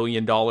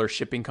multi-billion-dollar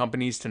shipping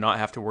companies to not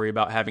have to worry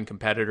about having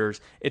competitors.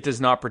 It does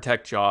not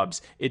protect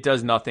jobs. It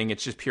does nothing.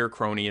 It's just pure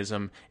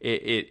cronyism.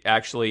 It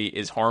actually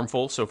is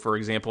harmful. So, for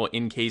example,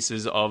 in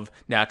cases of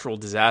natural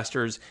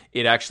disasters,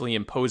 it actually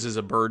imposes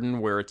a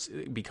burden where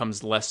it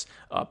becomes less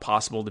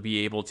possible to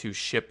be able to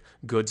ship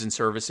goods and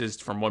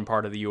services from one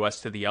part of the U.S.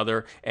 to the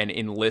other and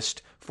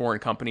enlist foreign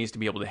companies to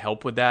be able to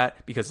help with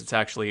that, because it's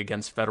actually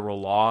against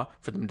federal law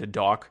for them to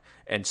dock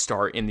and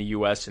start in the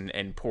U.S.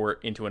 and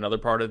port into another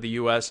part of the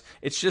U.S.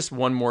 It's just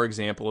one more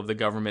example of the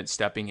government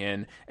stepping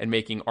in and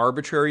making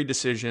arbitrary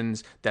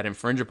decisions that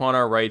infringe upon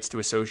our rights to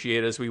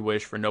associate as we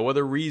wish for no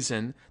other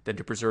reason than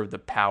to preserve the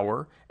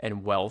power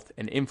and wealth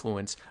and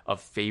influence of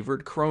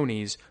favored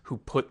cronies who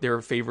put their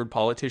favored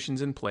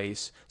politicians in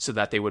place so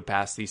that they would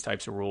pass these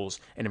types of rules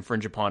and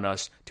infringe upon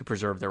us to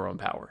preserve their own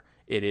power.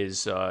 It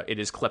is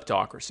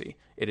kleptocracy.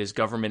 It is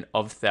government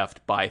of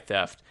theft by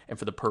theft and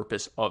for the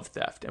purpose of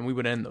theft. And we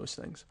would end those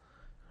things.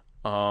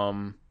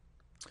 Brandon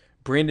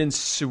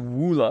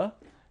Sewula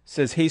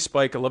says, "Hey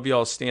Spike, I love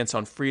y'all's stance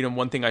on freedom.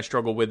 One thing I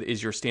struggle with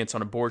is your stance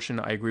on abortion.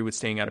 I agree with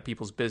staying out of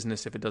people's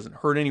business if it doesn't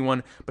hurt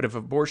anyone. But if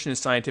abortion is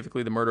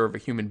scientifically the murder of a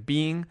human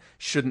being,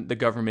 shouldn't the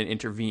government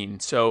intervene?"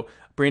 So,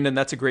 Brandon,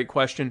 that's a great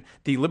question.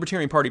 The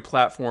Libertarian Party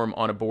platform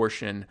on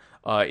abortion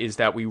is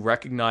that we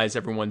recognize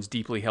everyone's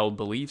deeply held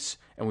beliefs,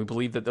 and we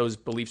believe that those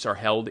beliefs are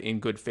held in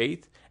good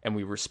faith, and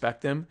we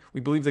respect them.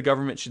 We believe the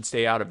government should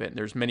stay out of it, and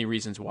there's many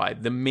reasons why.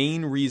 The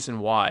main reason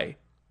why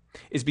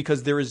is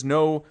because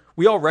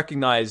we all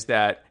recognize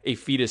that a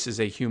fetus is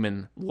a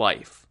human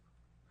life.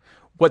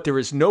 What there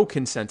is no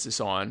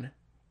consensus on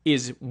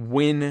is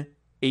when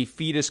a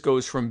fetus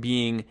goes from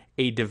being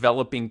a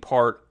developing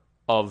part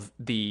of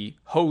the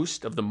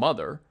host, of the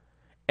mother,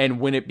 and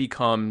when it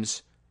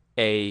becomes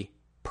a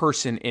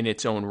person in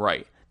its own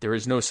right. There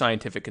is no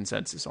scientific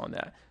consensus on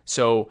that.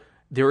 So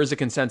there is a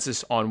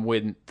consensus on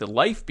when the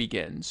life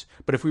begins,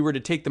 but if we were to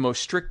take the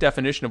most strict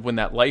definition of when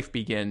that life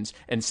begins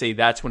and say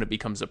that's when it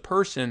becomes a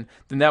person,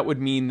 then that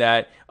would mean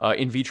that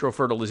in vitro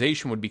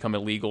fertilization would become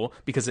illegal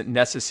because it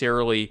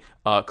necessarily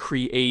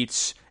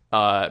creates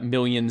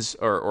millions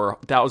or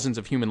thousands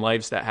of human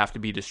lives that have to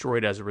be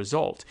destroyed as a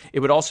result. It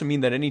would also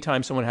mean that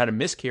anytime someone had a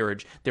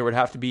miscarriage, there would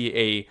have to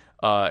be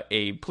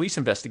a police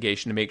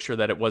investigation to make sure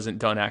that it wasn't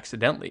done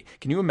accidentally.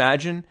 Can you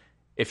imagine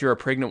if you're a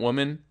pregnant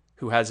woman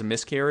who has a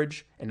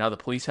miscarriage and now the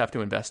police have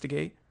to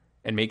investigate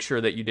and make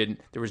sure that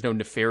there was no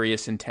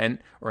nefarious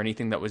intent or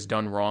anything that was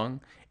done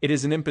wrong? It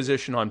is an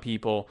imposition on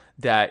people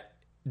that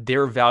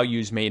their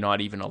values may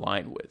not even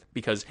align with,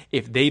 because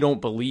if they don't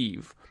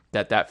believe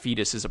that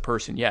fetus is a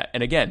person yet.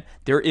 And again,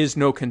 there is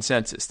no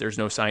consensus. There's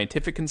no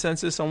scientific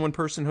consensus on when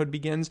personhood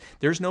begins.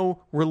 There's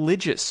no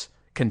religious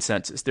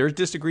consensus. There's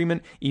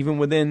disagreement even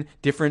within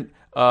different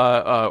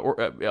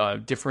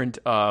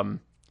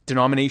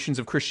denominations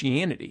of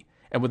Christianity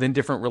and within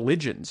different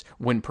religions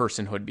when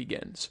personhood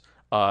begins.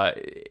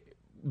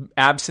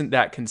 Absent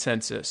that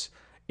consensus,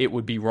 it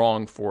would be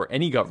wrong for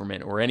any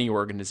government or any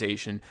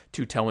organization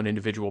to tell an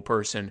individual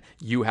person,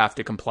 you have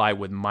to comply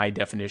with my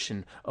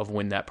definition of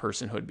when that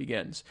personhood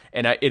begins.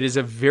 And it is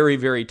a very,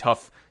 very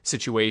tough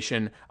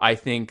situation. I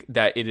think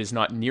that it is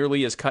not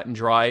nearly as cut and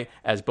dry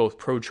as both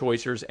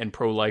pro-choicers and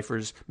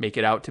pro-lifers make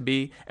it out to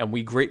be, and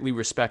we greatly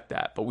respect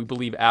that. But we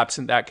believe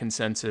absent that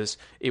consensus,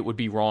 it would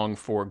be wrong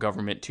for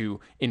government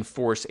to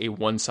enforce a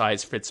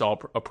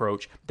one-size-fits-all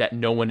approach that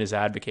no one is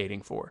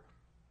advocating for.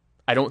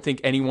 I don't think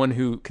anyone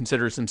who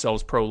considers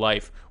themselves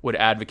pro-life would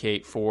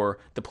advocate for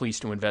the police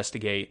to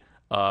investigate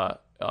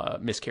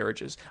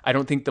miscarriages. I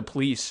don't think the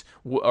police,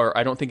 or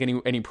I don't think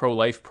any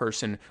pro-life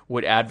person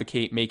would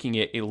advocate making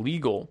it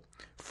illegal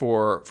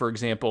for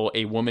example,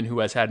 a woman who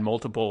has had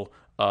multiple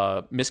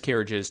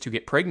miscarriages to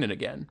get pregnant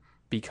again.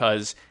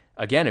 Because,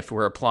 again, if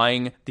we're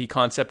applying the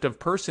concept of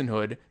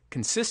personhood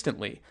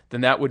consistently,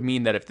 then that would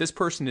mean that if this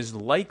person is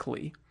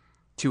likely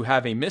to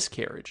have a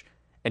miscarriage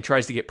and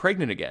tries to get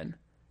pregnant again,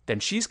 then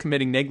she's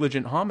committing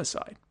negligent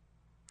homicide.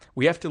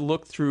 We have to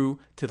look through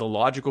to the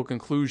logical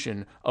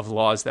conclusion of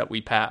laws that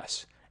we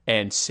pass.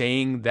 And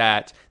saying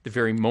that the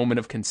very moment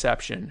of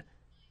conception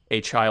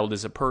a child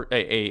is a zygote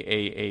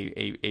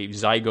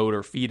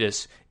or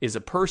fetus is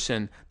a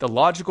person, the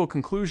logical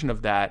conclusion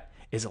of that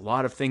is a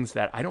lot of things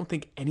that I don't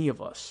think any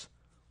of us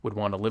would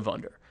want to live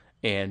under.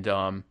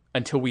 And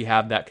until we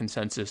have that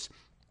consensus,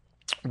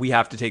 we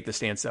have to take the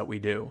stance that we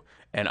do.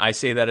 And I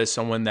say that as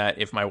someone that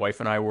if my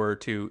wife and I were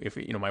to, if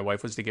my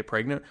wife was to get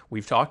pregnant,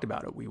 we've talked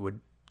about it. We would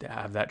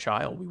have that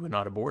child. We would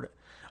not abort it.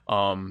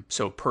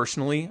 So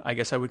personally, I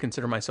guess I would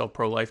consider myself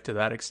pro-life to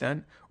that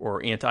extent,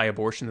 or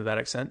anti-abortion to that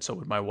extent. So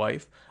would my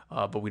wife.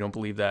 But we don't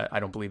believe that. I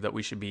don't believe that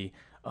we should be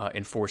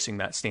enforcing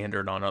that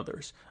standard on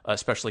others,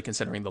 especially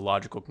considering the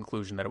logical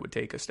conclusion that it would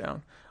take us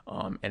down.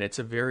 And it's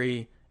a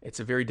very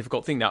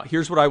difficult thing. Now,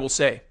 here's what I will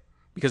say,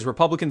 because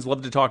Republicans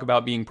love to talk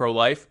about being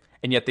pro-life,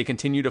 and yet they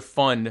continue to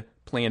fund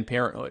Planned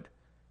Parenthood.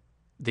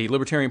 The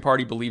Libertarian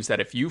Party believes that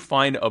if you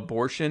find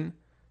abortion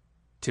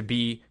to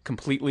be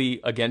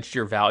completely against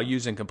your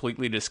values and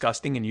completely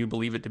disgusting and you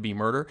believe it to be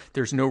murder,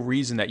 there's no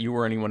reason that you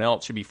or anyone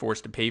else should be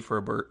forced to pay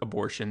for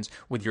abortions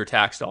with your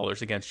tax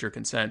dollars against your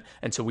consent.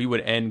 And so we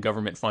would end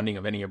government funding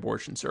of any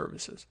abortion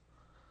services,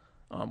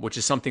 which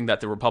is something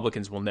that the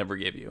Republicans will never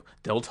give you.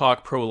 They'll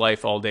talk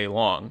pro-life all day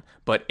long,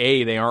 but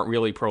A, they aren't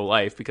really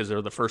pro-life because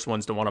they're the first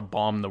ones to want to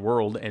bomb the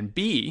world, and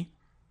B,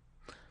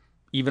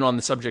 even on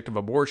the subject of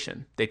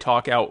abortion, they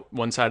talk out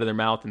one side of their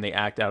mouth and they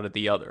act out at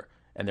the other.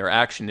 And their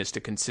action is to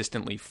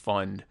consistently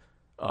fund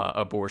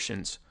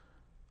abortions,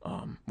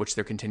 which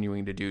they're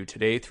continuing to do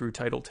today through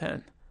Title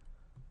X.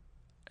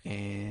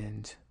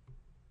 And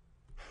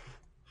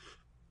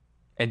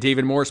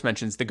David Morris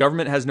mentions the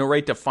government has no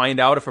right to find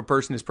out if a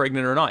person is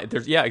pregnant or not.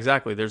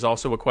 Exactly. There's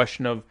also a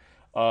question of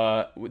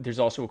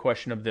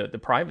the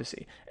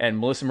privacy. And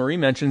Melissa Marie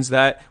mentions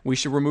that we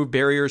should remove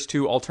barriers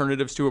to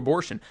alternatives to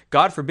abortion.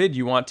 God forbid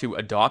you want to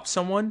adopt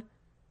someone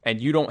and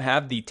you don't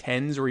have the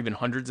tens or even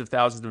hundreds of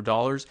thousands of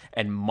dollars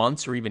and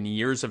months or even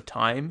years of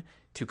time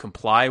to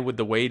comply with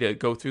the way to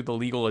go through the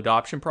legal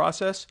adoption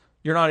process,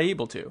 you're not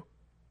able to.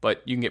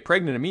 But you can get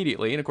pregnant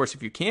immediately. And of course,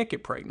 if you can't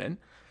get pregnant,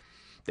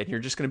 then you're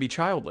just going to be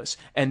childless.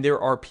 And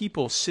there are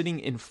people sitting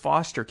in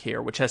foster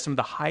care, which has some of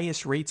the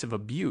highest rates of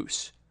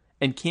abuse,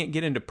 and can't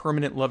get into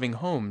permanent loving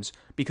homes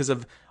because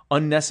of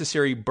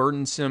unnecessary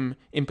burdensome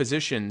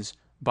impositions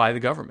by the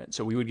government.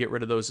 So we would get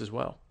rid of those as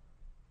well.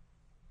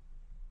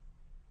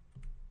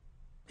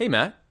 Hey,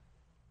 Matt.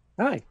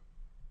 Hi.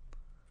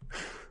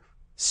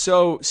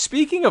 So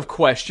speaking of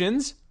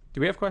questions, do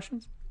we have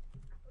questions?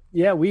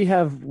 Yeah, we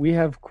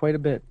have quite a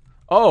bit.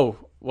 Oh,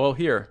 well,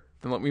 here.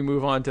 Then let me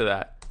move on to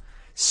that.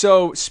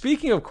 So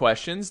speaking of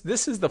questions,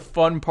 this is the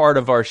fun part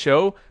of our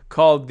show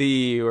called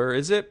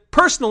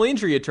Personal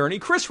Injury Attorney,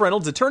 Chris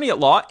Reynolds, Attorney at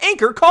Law,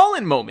 Anchor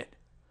Call-In Moment.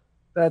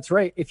 That's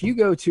right. If you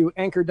go to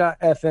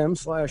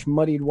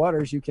anchor.fm/muddied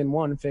waters, you can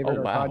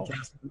favorite our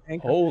podcast on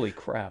Anchor. Holy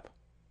crap.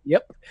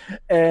 Yep.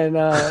 And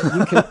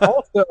you can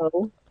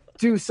also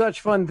do such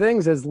fun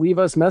things as leave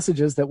us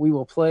messages that we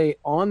will play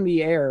on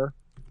the air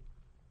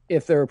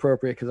if they're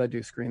appropriate, because I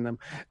do screen them,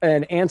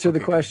 and answer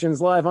the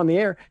questions live on the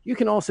air. You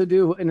can also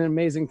do an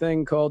amazing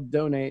thing called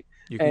donate.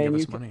 You can give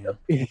us money.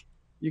 Yeah.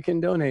 You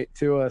can donate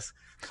to us.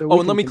 And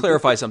let me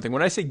clarify something.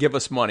 When I say give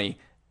us money,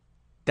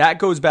 that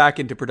goes back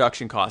into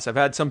production costs. I've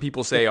had some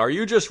people say, are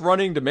you just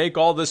running to make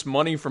all this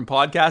money from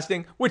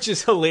podcasting? Which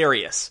is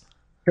hilarious.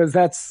 Because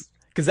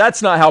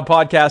that's not how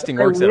podcasting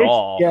works at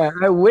all. Yeah,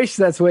 I wish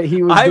that's what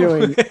he was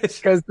doing.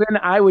 Because then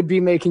I would be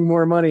making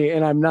more money,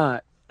 and I'm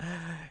not.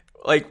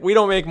 Like, we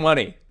don't make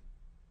money.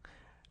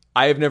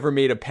 I have never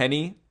made a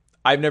penny.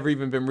 I've never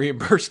even been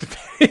reimbursed a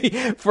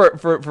penny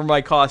for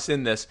my costs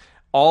in this.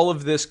 All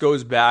of this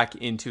goes back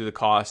into the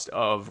cost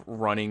of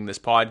running this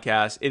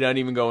podcast. It doesn't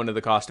even go into the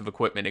cost of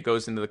equipment. It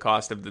goes into the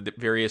cost of the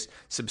various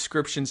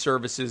subscription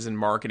services and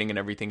marketing and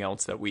everything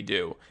else that we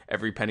do.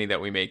 Every penny that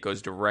we make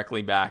goes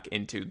directly back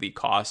into the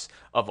costs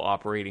of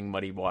operating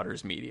Muddy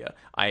Waters Media.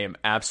 I am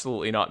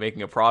absolutely not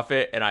making a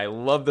profit, and I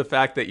love the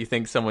fact that you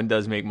think someone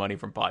does make money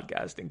from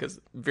podcasting, because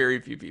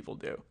very few people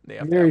do.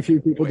 Very few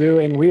people do,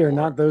 and we are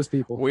not those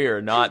people. We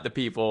are not the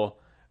people.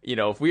 You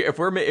know, if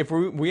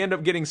we end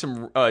up getting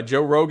some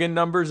Joe Rogan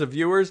numbers of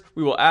viewers,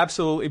 we will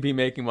absolutely be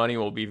making money.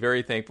 We'll be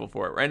very thankful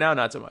for it. Right now,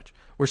 not so much.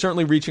 We're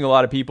certainly reaching a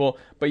lot of people,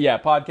 but yeah,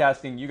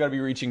 podcasting, you got to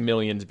be reaching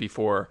millions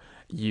before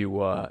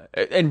you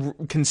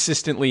and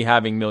consistently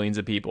having millions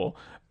of people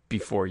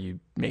before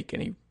you make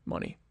any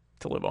money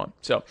to live on.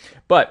 So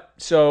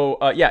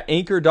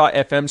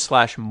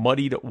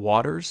anchor.fm/muddied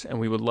waters, and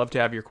we would love to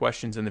have your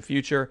questions in the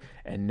future.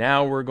 And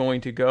now we're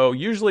going to go.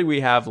 Usually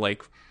we have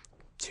like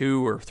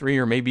 2 or 3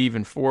 or maybe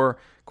even 4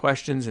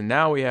 questions, and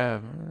now we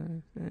have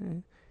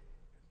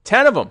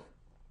 10 of them.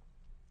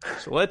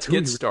 So let's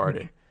get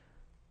started.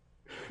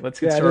 Let's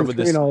get started with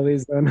this. All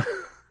these then.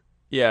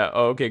 Yeah.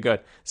 Oh, okay.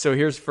 Good. So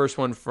here's the first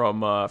one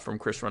from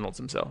Chris Reynolds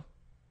himself.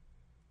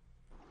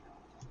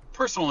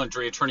 Personal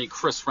injury attorney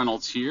Chris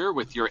Reynolds here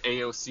with your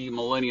AOC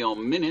Millennial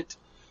Minute.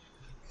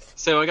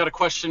 So I got a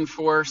question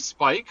for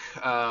Spike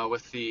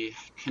with the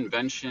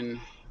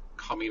convention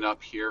coming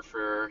up here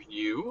for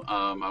you.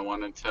 I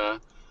wanted to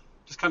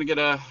just kind of get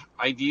an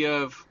idea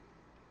of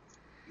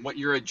what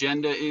your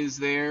agenda is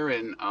there,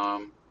 and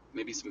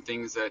maybe some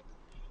things that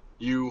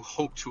you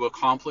hope to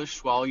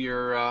accomplish while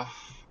you're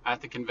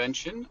at the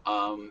convention,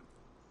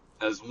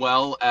 as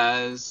well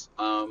as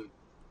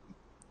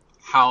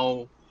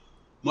how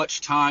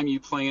much time you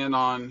plan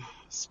on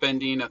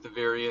spending at the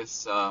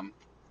various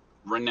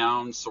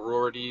renowned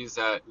sororities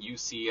at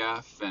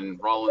UCF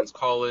and Rollins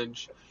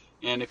College,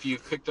 and if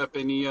you've picked up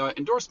any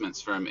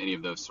endorsements from any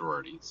of those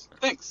sororities.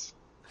 Thanks.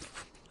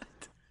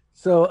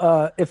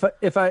 So,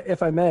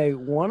 if I may,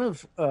 one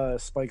of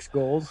Spike's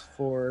goals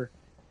for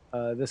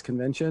this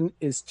convention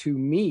is to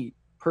meet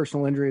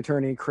personal injury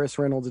attorney Chris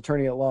Reynolds,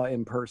 attorney at law,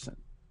 in person.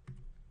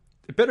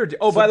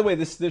 By the way,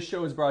 this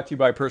show is brought to you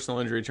by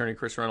personal injury attorney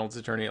Chris Reynolds,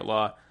 attorney at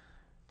law.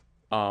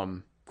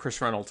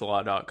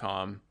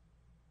 ChrisReynoldsLaw.com.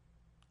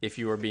 If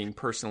you are being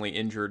personally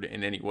injured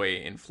in any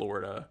way in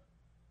Florida,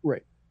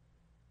 right.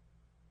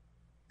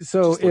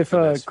 So if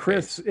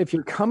Chris, if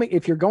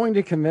you're going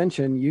to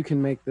convention, you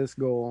can make this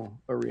goal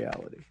a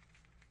reality.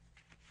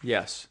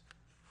 Yes.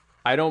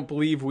 I don't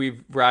believe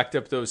we've racked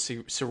up those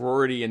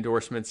sorority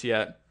endorsements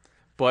yet,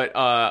 but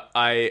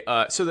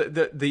so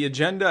the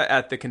agenda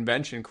at the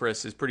convention,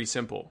 Chris, is pretty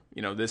simple.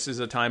 You know, this is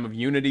a time of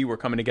unity. We're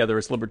coming together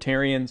as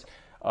libertarians.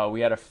 We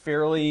had a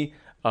fairly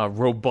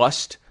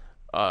robust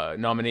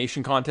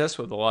nomination contest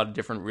with a lot of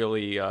different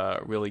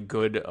really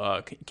good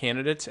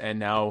candidates, and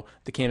now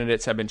the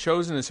candidates have been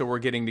chosen, and so we're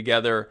getting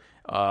together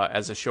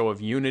as a show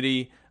of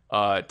unity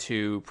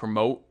to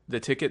promote the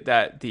ticket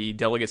that the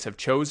delegates have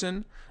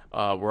chosen.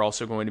 We're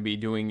also going to be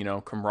doing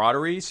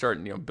camaraderie,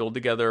 starting build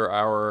together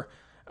our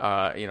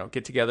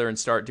get together and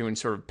start doing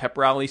sort of pep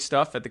rally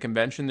stuff at the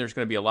convention. There's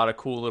going to be a lot of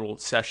cool little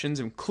sessions,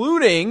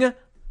 including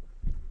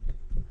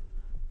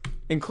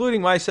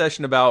my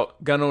session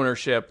about gun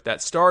ownership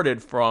that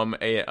started from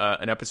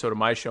an episode of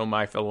my show,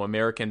 My Fellow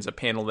Americans, a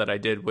panel that I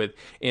did with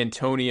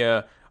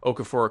Antonia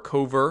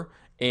Okafor-Cover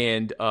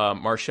and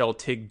Marshall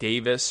Tig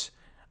Davis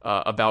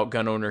about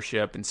gun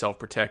ownership and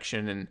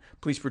self-protection and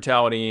police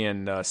brutality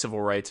and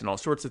civil rights and all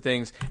sorts of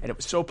things. And it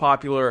was so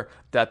popular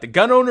that the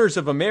Gun Owners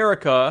of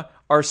America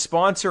are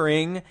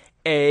sponsoring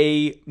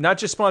not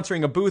just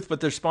sponsoring a booth, but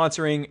they're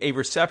sponsoring a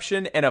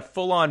reception and a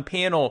full-on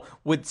panel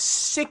with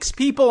 6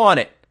 people on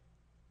it,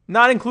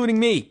 not including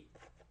me,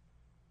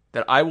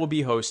 that I will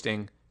be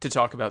hosting to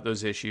talk about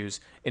those issues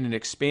in an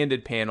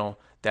expanded panel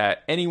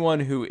that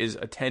anyone who is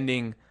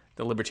attending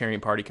the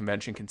Libertarian Party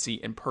convention can see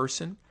in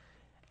person.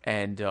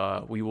 And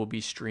we will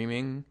be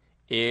streaming,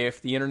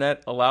 if the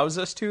internet allows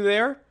us to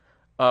there,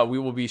 we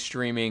will be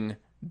streaming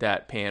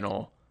that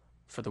panel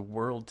for the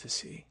world to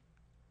see.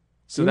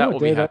 So that will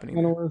be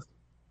happening.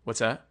 What's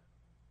that?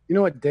 You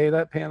know what day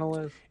that panel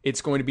is?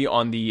 It's going to be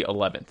on the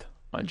 11th,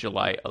 on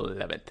July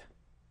 11th.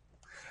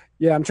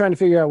 Yeah, I'm trying to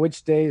figure out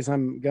which days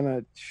I'm going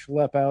to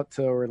schlep out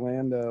to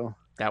Orlando.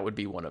 That would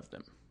be one of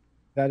them.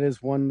 That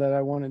is one that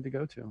I wanted to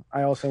go to.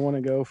 I also want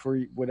to go for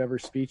whatever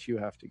speech you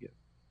have to give.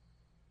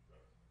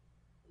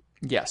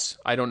 Yes.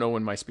 I don't know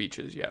when my speech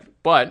is yet,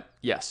 but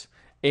yes.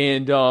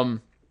 And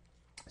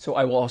so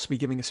I will also be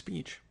giving a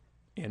speech,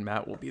 and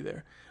Matt will be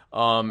there.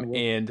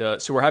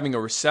 So we're having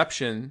a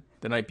reception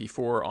the night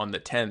before on the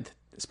 10th,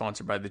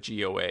 sponsored by the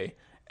GOA,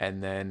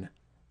 and then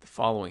the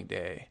following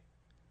day,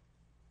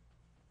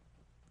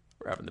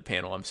 we're having the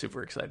panel. I'm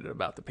super excited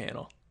about the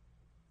panel.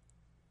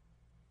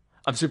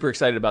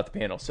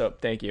 So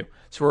thank you.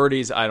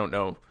 Sororities, I don't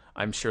know.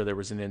 I'm sure there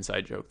was an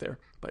inside joke there,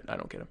 but I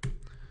don't get them.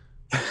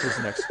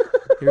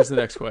 Here's the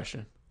next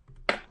question.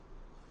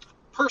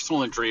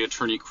 Personal injury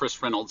attorney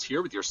Chris Reynolds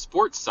here with your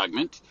sports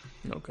segment.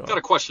 Oh, God. Got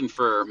a question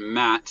for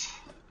Matt.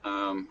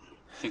 I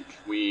think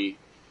we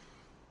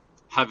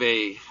have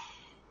a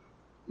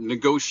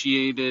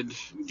negotiated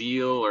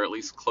deal, or at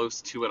least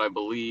close to it, I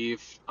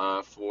believe,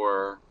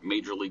 for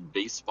Major League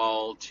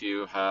Baseball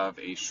to have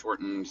a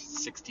shortened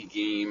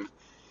 60-game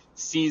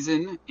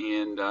season.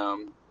 And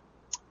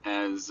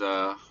as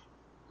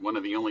one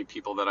of the only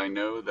people that I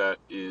know that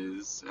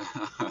is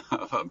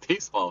a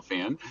baseball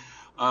fan,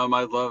 I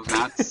love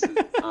Matt's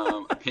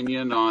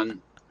opinion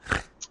on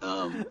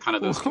kind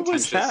of those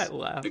contentious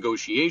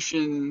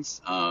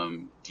negotiations.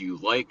 Do you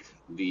like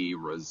the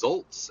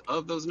results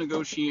of those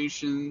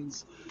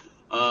negotiations?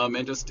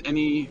 And just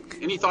any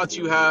thoughts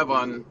you have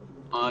on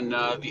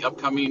the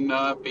upcoming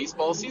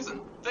baseball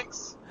season?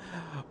 Thanks.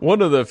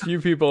 One of the few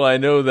people I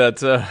know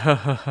that's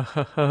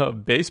a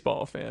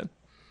baseball fan.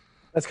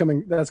 That's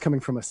coming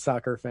from a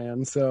soccer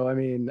fan, so I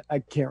mean, I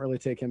can't really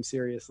take him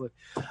seriously.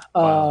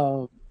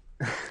 Wow.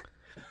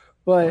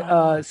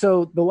 But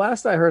so the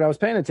last I heard, I was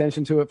paying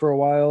attention to it for a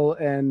while,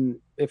 and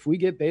if we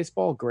get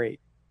baseball, great.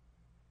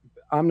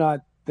 I'm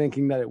not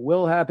thinking that it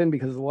will happen,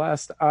 because the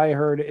last I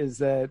heard is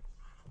that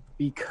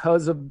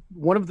because of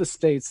one of the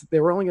states,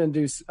 they were only going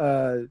to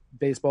do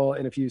baseball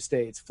in a few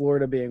states,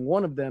 Florida being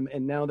one of them,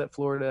 and now that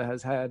Florida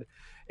has had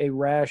a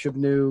rash of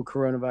new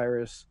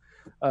coronavirus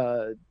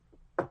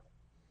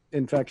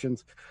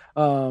infections,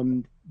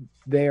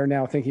 they are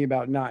now thinking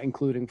about not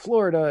including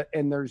Florida,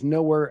 and there's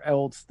nowhere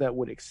else that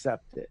would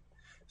accept it.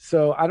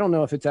 So I don't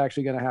know if it's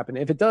actually going to happen.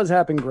 If it does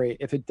happen, great.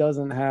 If it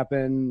doesn't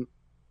happen,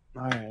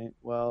 all right,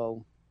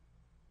 well,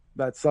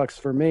 that sucks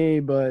for me.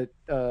 But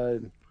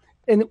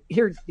and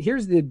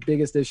here's the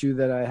biggest issue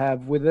that I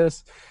have with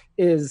this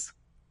is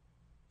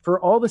for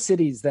all the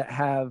cities that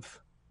have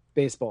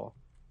baseball.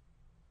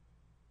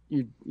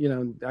 You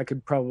know, I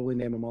could probably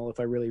name them all if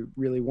I really,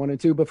 really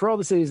wanted to. But for all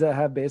the cities that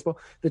have baseball,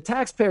 the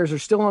taxpayers are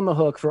still on the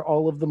hook for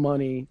all of the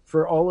money,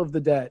 for all of the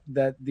debt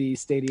that the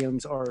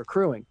stadiums are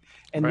accruing.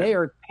 And Right. they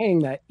are paying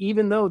that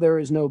even though there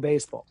is no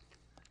baseball.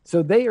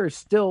 So they are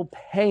still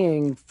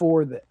paying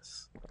for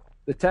this.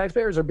 The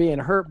taxpayers are being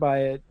hurt by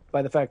it,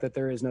 by the fact that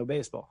there is no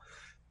baseball.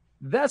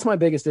 That's my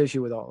biggest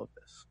issue with all of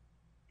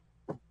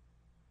this.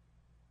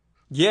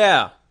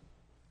 Yeah.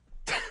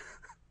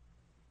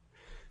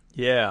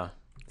 Yeah.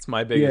 It's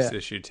my biggest Yeah.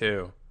 issue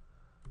too.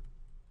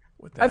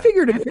 With that. I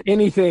figured if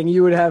anything,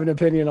 you would have an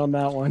opinion on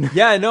that one.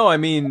 Yeah, no, I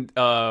mean,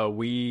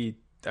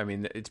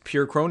 it's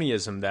pure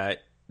cronyism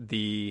that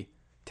the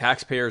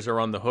taxpayers are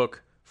on the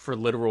hook for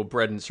literal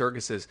bread and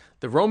circuses.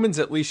 The Romans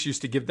at least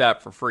used to give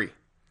that for free.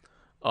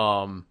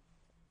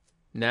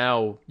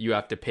 Now you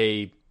have to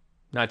pay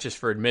not just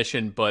for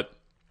admission, but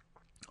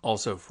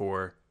also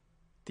for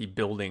the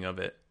building of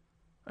it.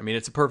 I mean,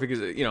 it's a perfect,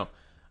 you know,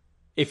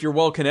 if you're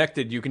well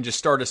connected, you can just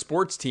start a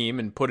sports team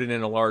and put it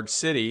in a large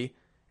city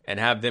and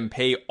have them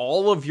pay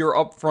all of your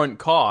upfront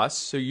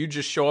costs. So you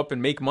just show up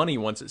and make money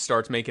once it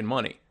starts making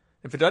money.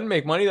 If it doesn't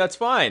make money, that's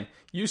fine.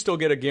 You still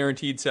get a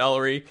guaranteed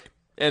salary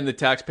and the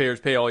taxpayers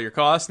pay all your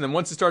costs. And then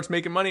once it starts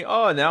making money,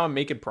 oh, now I'm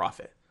making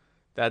profit.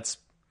 That's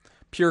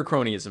pure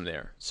cronyism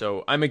there.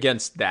 So I'm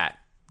against that.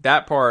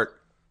 That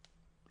part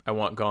I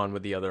want gone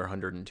with the other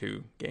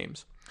 102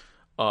 games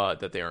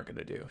that they aren't going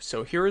to do.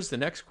 So here is the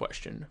next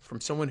question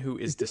from someone who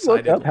is Look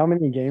decidedly... up how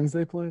many games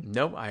they played.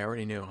 Nope, I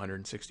already knew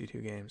 162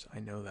 games. I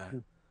know that.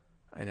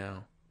 I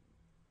know.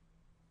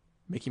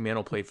 Mickey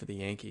Mantle played for the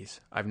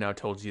Yankees. I've now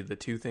told you the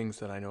two things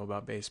that I know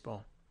about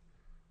baseball.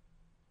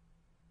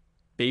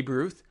 Babe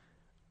Ruth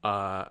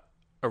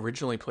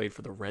originally played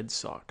for the Red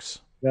Sox.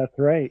 That's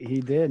right, he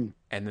did.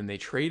 And then they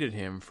traded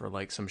him for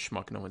like some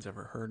schmuck no one's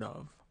ever heard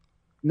of.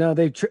 No,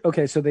 they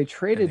so they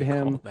traded And they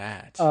him called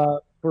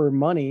that for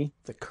money,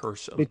 the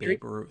curse of they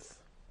Babe Ruth.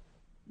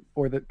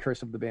 or the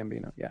curse of the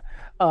Bambino. Yeah,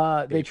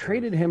 they Babe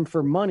traded him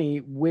for money,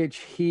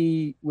 which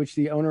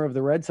the owner of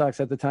the Red Sox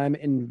at the time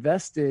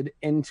invested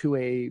into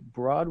a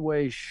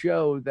Broadway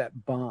show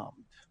that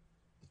bombed.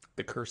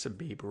 The curse of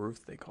Babe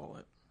Ruth, they call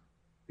it.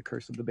 The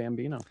curse of the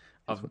Bambino.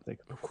 That's what they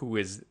call it. Who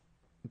is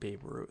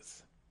Babe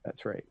Ruth?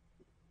 That's right.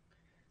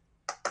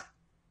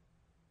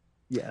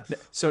 Yes.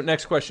 So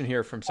next question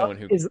here from someone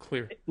who Is-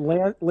 clear.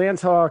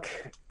 Lance Hawk,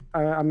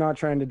 I'm not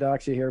trying to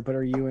dox you here, but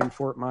are you in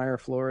Fort Myer,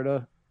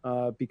 Florida?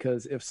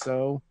 Because if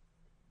so,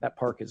 that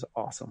park is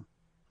awesome.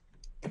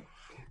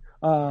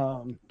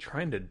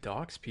 Trying to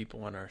dox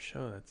people on our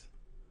show. That's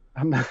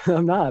I'm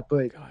not,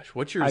 but gosh.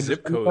 What's your I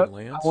zip just- code,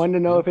 Lance? I wanted to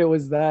know if it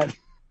was that.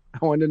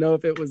 I wanted to know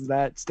if it was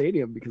that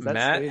stadium because that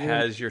Matt stadium,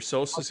 has your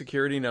social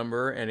security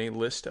number and a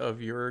list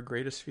of your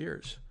greatest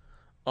fears.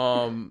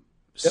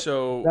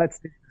 So that's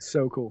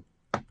so cool.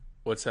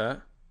 what's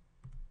that?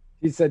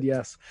 He said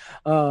yes.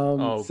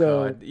 Oh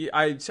so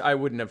God, I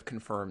wouldn't have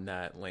confirmed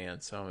that,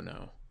 Lance. Oh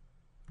no.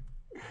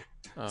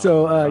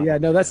 yeah,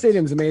 no, that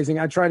stadium's amazing.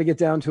 I try to get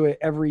down to it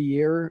every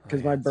year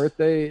because my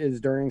birthday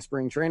is during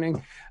spring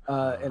training,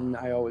 and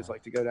I always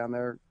like to go down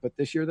there. But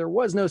this year there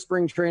was no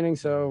spring training,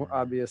 so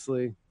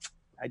obviously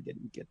I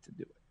didn't get to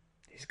do it.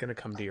 He's gonna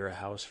come to your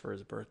house for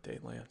his birthday,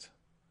 Lance.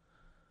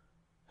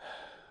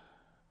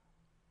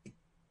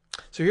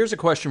 So here's a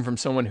question from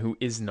someone who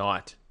is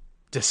not,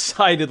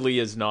 decidedly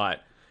is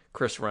not,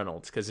 Chris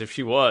Reynolds. Because if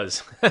she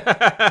was,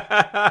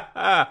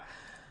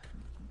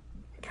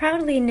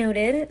 Proudly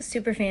noted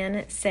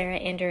superfan Sarah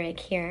Anderegg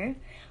here.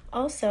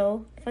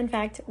 Also, fun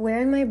fact,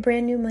 wearing my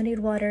brand new Muddied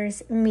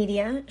Waters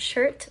media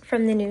shirt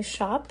from the new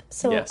shop.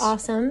 So Yes.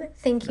 awesome.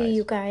 Thank you, Nice.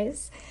 you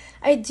guys.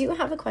 I do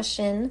have a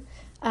question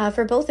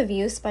for both of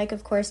you. Spike,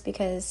 of course,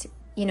 because,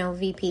 you know,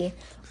 VP.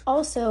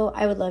 Also,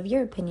 I would love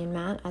your opinion,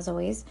 Matt, as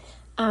always.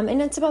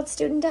 And it's about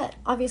student debt.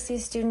 Obviously,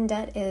 student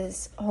debt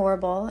is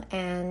horrible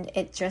and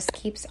it just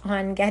keeps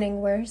on getting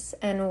worse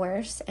and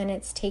worse. And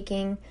it's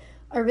taking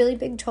a really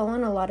big toll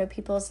on a lot of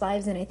people's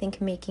lives and I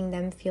think making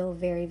them feel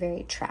very,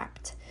 very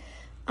trapped.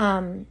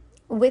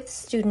 With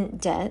student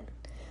debt,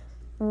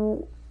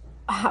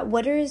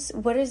 what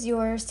is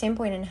your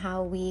standpoint on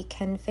how we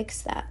can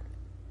fix that?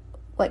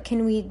 What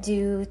can we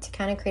do to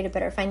kind of create a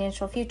better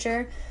financial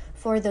future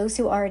for those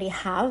who already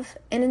have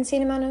an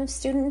insane amount of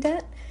student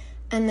debt?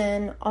 And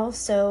then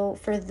also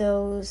for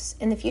those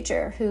in the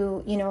future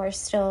who, you know, are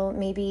still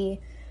maybe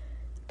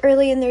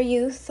early in their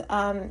youth,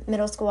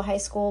 middle school, high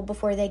school,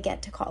 before they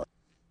get to college.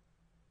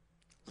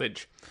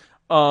 Lidge.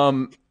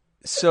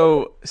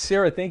 So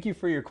Sarah, thank you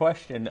for your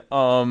question.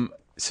 So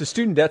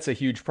student debt's a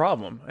huge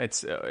problem.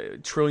 It's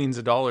trillions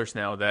of dollars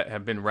now that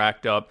have been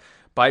racked up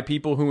by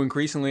people who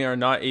increasingly are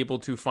not able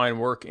to find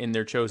work in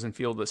their chosen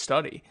field of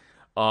study.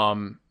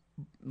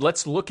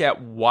 Let's look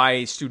at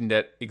why student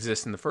debt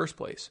exists in the first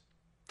place.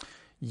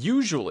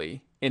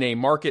 Usually, in a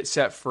market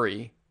set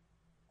free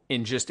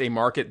in just a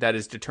market that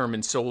is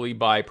determined solely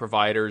by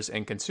providers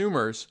and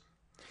consumers,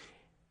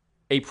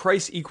 a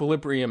price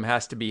equilibrium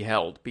has to be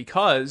held,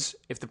 because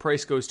if the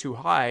price goes too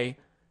high,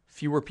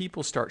 fewer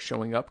people start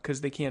showing up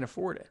because they can't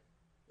afford it.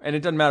 And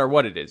it doesn't matter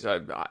what it is,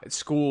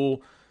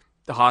 school,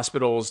 the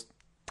hospitals,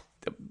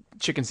 the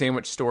chicken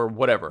sandwich store,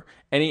 whatever.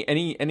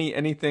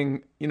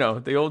 Anything,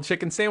 the old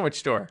chicken sandwich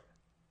store.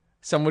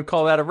 Some would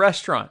call that a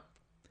restaurant.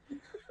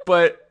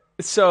 But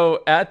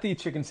so at the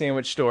chicken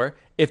sandwich store,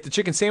 if the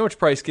chicken sandwich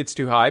price gets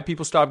too high,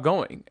 people stop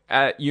going.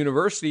 At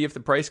university, if the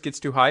price gets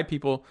too high,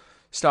 people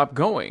stop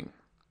going.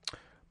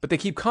 But they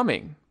keep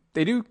coming.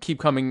 They do keep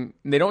coming.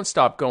 They don't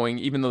stop going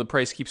even though the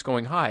price keeps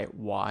going high.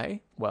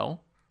 Why?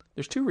 Well,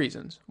 there's two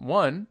reasons.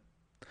 One,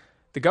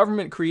 the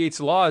government creates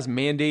laws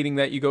mandating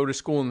that you go to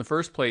school in the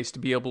first place to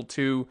be able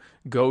to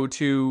go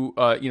to,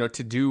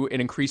 to do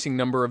an increasing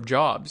number of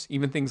jobs.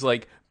 Even things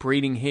like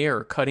braiding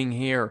hair, cutting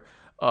hair,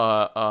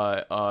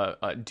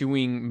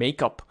 doing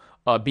makeup,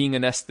 being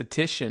an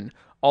esthetician.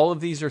 All of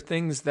these are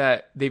things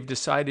that they've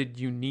decided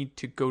you need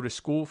to go to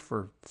school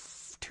for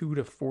 2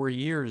 to 4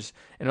 years,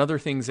 and other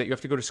things that you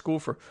have to go to school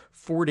for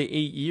 4 to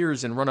 8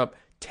 years and run up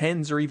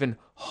tens or even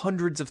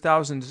hundreds of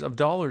thousands of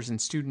dollars in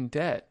student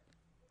debt.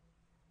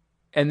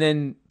 And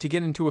then to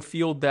get into a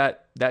field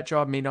that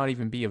job may not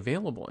even be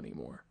available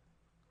anymore.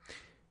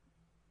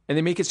 And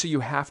they make it so you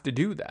have to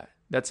do that.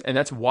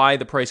 That's why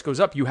the price goes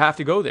up. You have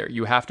to go there.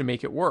 You have to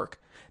make it work.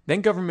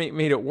 Then government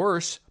made it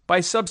worse by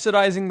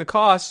subsidizing the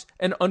costs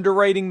and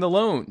underwriting the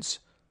loans.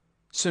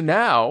 So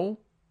now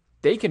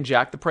they can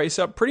jack the price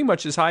up pretty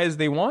much as high as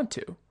they want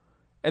to.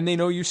 And they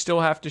know you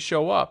still have to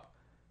show up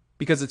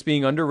because it's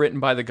being underwritten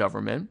by the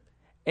government.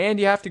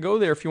 And you have to go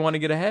there if you want to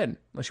get ahead,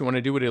 unless you want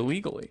to do it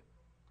illegally.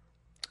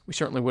 We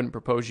certainly wouldn't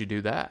propose you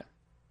do that.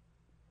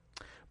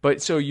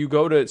 But so you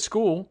go to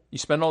school, you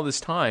spend all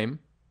this time,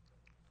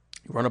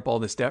 you run up all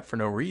this debt for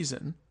no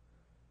reason,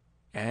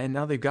 and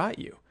now they've got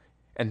you.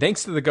 And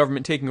thanks to the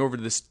government taking over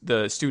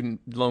the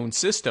student loan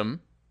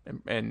system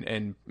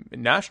and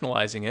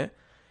nationalizing it,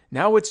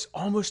 now it's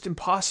almost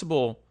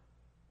impossible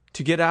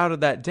to get out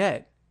of that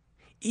debt.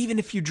 Even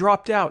if you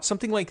dropped out,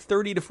 something like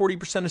 30 to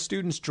 40% of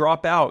students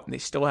drop out and they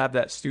still have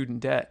that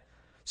student debt.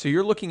 So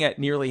you're looking at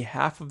nearly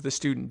half of the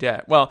student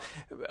debt. Well,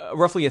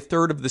 roughly a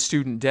third of the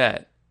student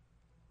debt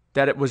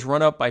that it was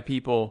run up by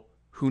people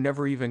who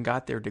never even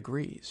got their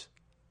degrees.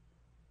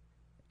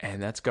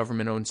 And that's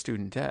government-owned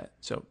student debt.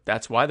 So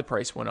that's why the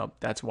price went up.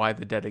 That's why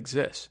the debt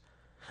exists.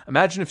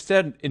 Imagine if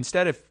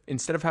instead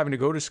of having to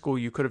go to school,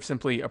 you could have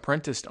simply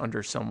apprenticed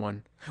under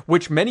someone,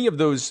 which many of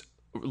those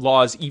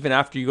laws, even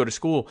after you go to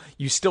school,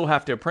 you still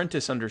have to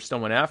apprentice under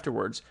someone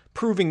afterwards,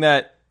 proving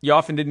that you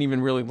often didn't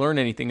even really learn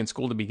anything in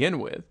school to begin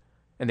with.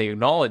 And they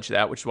acknowledge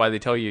that, which is why they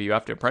tell you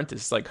have to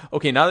apprentice. It's like,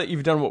 okay, now that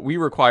you've done what we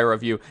require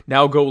of you,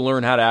 now go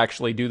learn how to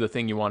actually do the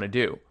thing you want to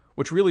do,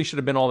 which really should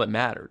have been all that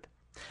mattered.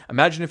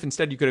 Imagine if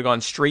instead you could have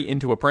gone straight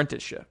into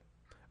apprenticeship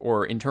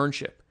or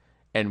internship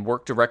and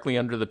worked directly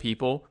under the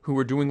people who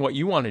were doing what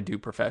you want to do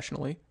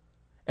professionally.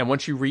 And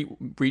once you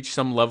reach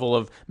some level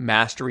of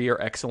mastery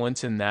or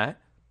excellence in that,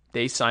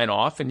 they sign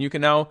off and you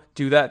can now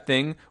do that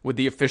thing with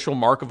the official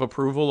mark of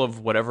approval of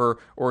whatever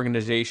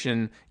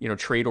organization,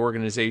 trade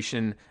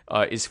organization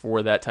is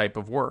for that type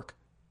of work.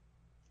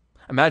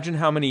 Imagine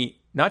how many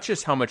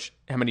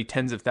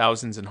tens of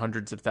thousands and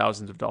hundreds of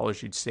thousands of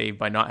dollars you'd save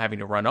by not having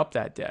to run up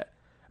that debt.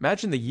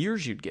 Imagine the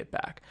years you'd get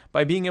back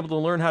by being able to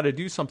learn how to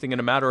do something in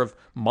a matter of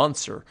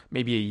months or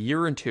maybe a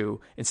year or two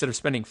instead of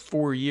spending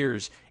 4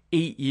 years,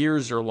 8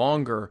 years or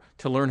longer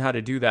to learn how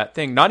to do that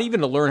thing. Not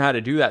even to learn how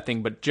to do that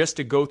thing, but just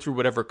to go through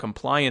whatever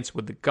compliance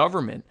with the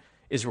government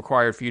is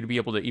required for you to be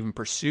able to even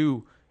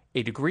pursue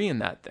a degree in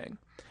that thing.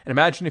 And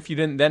imagine if you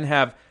didn't then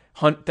have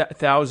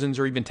thousands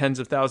or even tens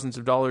of thousands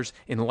of dollars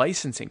in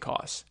licensing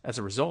costs as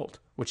a result,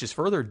 which is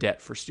further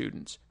debt for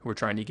students who are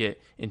trying to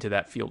get into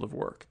that field of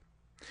work.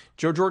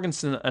 Jo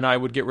Jorgensen and I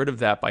would get rid of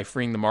that by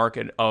freeing the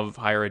market of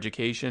higher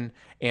education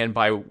and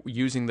by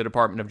using the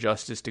Department of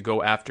Justice to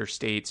go after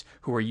states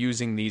who are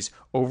using these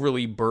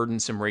overly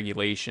burdensome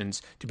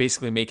regulations to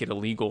basically make it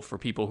illegal for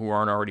people who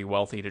aren't already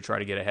wealthy to try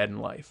to get ahead in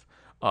life.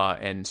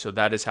 And so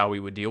that is how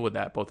we would deal with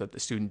that, both at the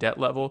student debt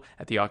level,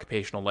 at the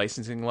occupational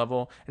licensing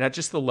level, and at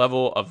just the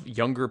level of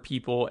younger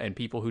people and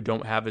people who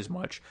don't have as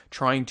much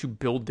trying to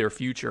build their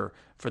future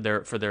for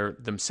their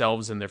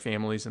themselves and their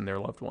families and their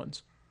loved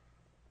ones.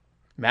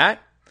 Matt?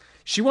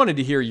 She wanted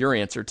to hear your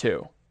answer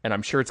too, and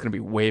I'm sure it's going to be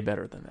way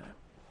better than that.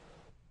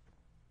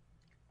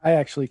 I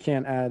actually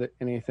can't add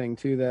anything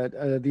to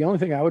that. The only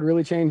thing I would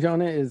really change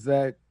on it is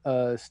that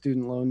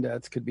student loan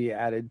debts could be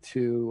added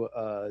to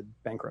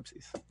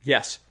bankruptcies.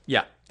 Yes.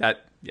 Yeah.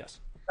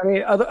 Yes. I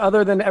mean,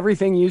 other than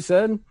everything you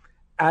said,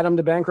 add them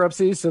to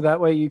bankruptcies so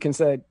that way you can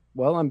say,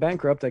 well, I'm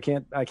bankrupt. I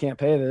can't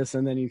pay this,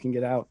 and then you can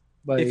get out.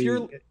 But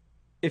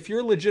if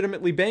you're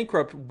legitimately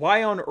bankrupt,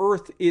 why on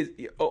earth is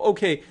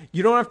okay?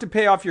 You don't have to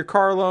pay off your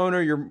car loan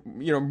or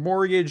your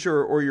mortgage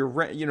or your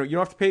rent. You don't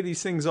have to pay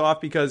these things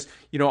off because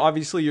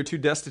obviously you're too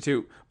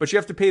destitute. But you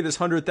have to pay this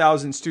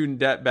 100,000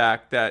 student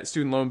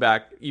loan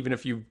back, even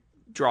if you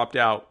dropped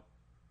out.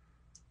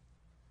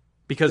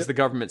 because the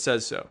government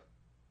says so.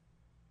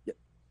 Yep.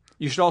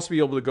 You should also be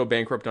able to go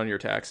bankrupt on your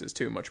taxes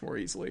too, much more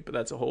easily, but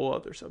that's a whole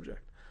other subject.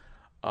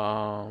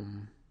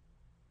 Here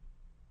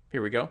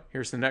we go.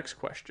 Here's the next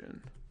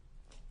question.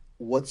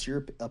 What's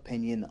your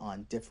opinion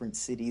on different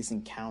cities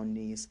and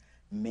counties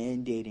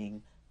mandating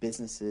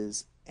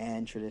businesses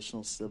and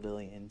traditional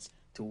civilians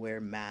to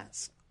wear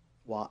masks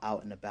while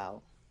out and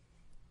about?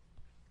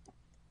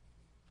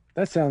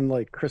 That sounds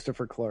like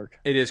Christopher Clark.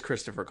 It is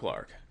Christopher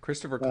Clark.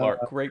 Christopher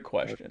Clark, great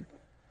question.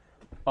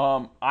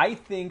 I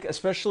think,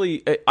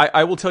 especially,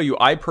 I will tell you,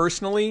 I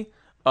personally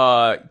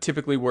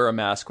typically wear a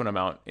mask when I'm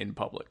out in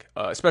public,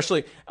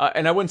 especially,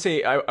 and I wouldn't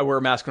say I wear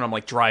a mask when I'm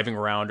like driving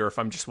around or if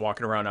I'm just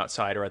walking around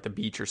outside or at the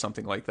beach or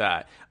something like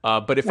that.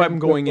 But if I'm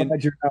going in,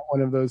 you're not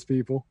one of those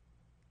people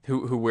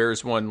who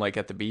wears one like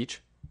at the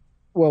beach.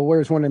 Well,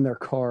 wears one in their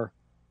car.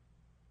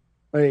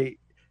 I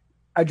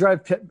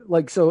drive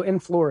so in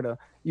Florida,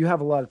 you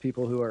have a lot of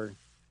people who are,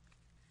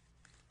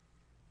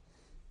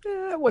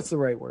 what's the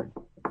right word?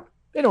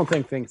 They don't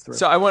think things through.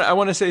 So I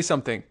want to say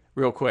something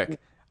real quick.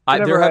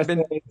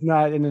 It's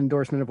not an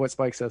endorsement of what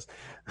Spike says.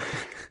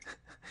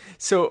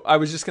 So I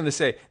was just going to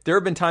say, there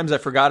have been times I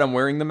forgot I'm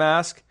wearing the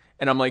mask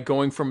and I'm like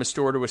going from a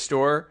store to a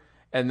store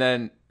and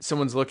then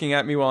someone's looking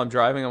at me while I'm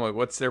driving. I'm like,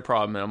 what's their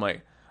problem? And I'm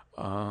like,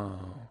 oh,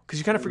 because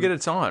you kind of forget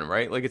it's on,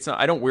 right? Like it's not,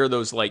 I don't wear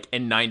those like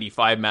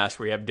N95 masks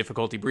where you have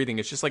difficulty breathing.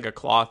 It's just like a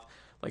cloth,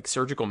 like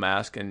surgical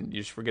mask and you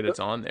just forget it's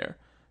on there.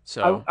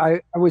 So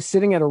I was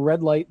sitting at a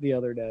red light the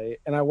other day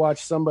and I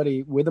watched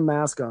somebody with a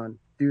mask on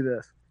do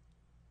this.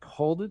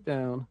 Hold it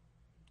down.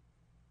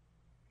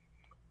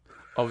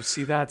 Oh,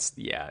 see, that's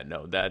pulled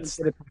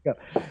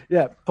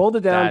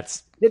it down,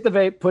 hit the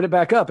vape, put it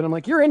back up. And I'm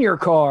like, you're in your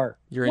car.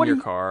 You're in your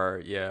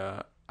car.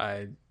 Yeah.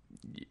 Yeah.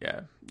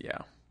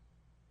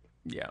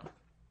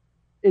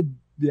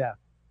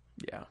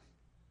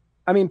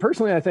 I mean,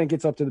 personally, I think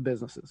it's up to the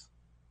businesses.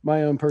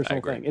 My own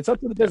personal thing. It's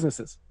up to the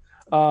businesses.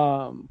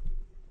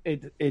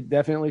 It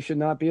definitely should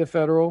not be a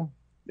federal,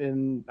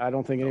 and I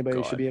don't think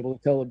anybody should be able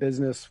to tell a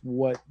business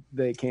what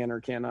they can or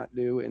cannot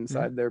do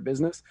inside their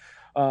business.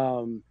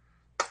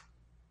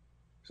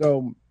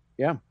 So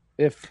yeah,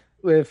 if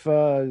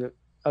a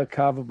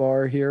kava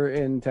bar here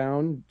in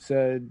town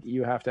said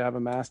you have to have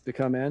a mask to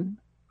come in,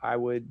 I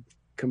would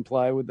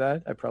comply with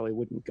that. I probably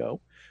wouldn't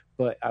go,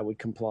 but I would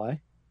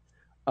comply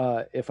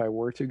if I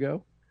were to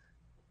go.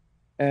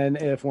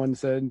 And if one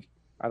said,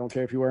 I don't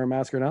care if you wear a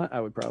mask or not, I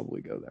would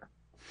probably go there.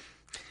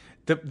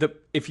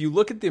 If you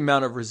look at the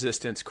amount of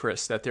resistance,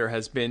 Chris, that there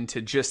has been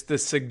to just the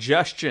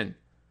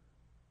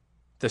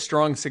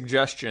strong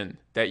suggestion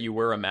that you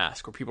wear a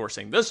mask, where people are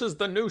saying, this is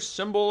the new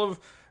symbol of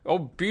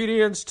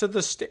obedience to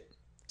the state.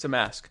 It's a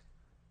mask.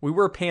 We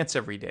wear pants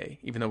every day,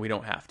 even though we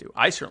don't have to.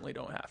 I certainly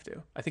don't have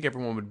to. I think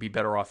everyone would be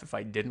better off if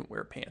I didn't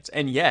wear pants.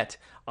 And yet,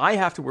 I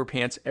have to wear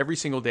pants every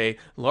single day,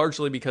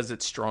 largely because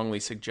it's strongly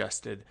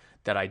suggested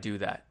that I do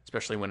that,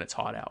 especially when it's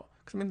hot out.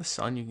 Because, I mean, the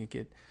sun, you can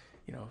get,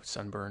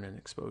 sunburn and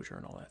exposure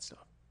and all that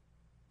stuff.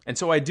 And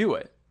so I do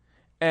it.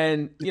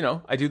 And,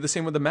 I do the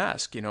same with the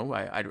mask.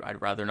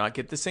 I'd rather not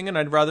get this thing and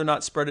I'd rather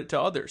not spread it to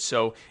others.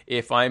 So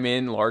if I'm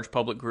in large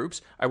public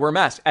groups, I wear a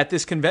mask. At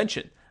this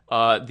convention,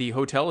 the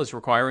hotel is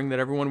requiring that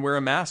everyone wear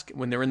a mask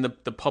when they're in the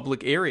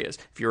public areas.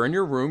 If you're in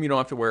your room, you don't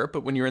have to wear it.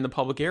 But when you're in the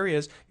public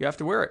areas, you have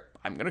to wear it.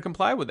 I'm going to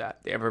comply with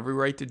that. They have every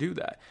right to do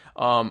that.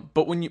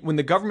 But when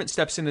the government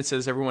steps in and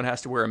says everyone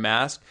has to wear a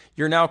mask,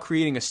 you're now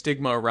creating a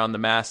stigma around the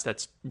mask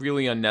that's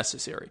really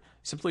unnecessary.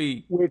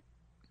 Simply...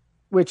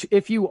 Which,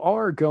 if you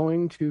are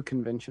going to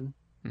convention,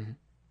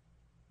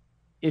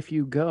 if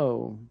you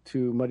go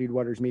to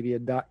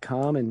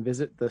muddiedwatersmedia.com and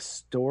visit the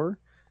store,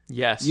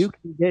 yes, you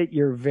can get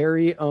your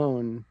very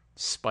own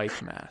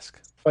Spike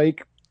mask.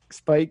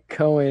 Spike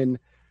Cohen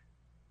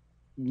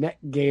neck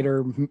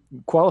gaiter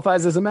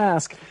qualifies as a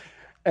mask,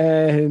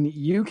 and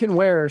you can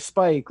wear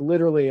Spike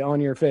literally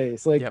on your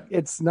face. Like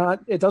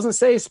it doesn't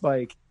say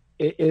Spike.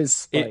 It is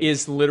Spike. It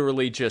is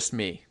literally just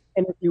me.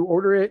 And if you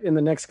order it in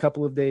the next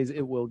couple of days,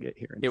 it will get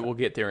here. It will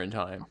get there in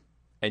time.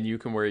 And you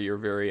can wear your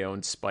very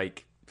own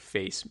Spike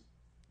face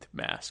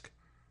mask.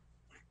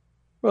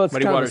 Well, it's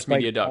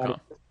MuddyWatersMedia.com.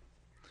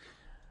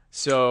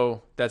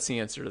 So that's the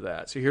answer to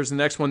that. So here's the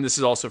next one. This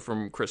is also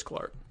from Chris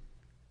Clark.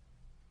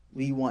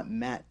 We want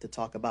Matt to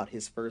talk about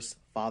his first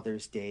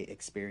Father's Day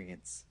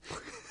experience.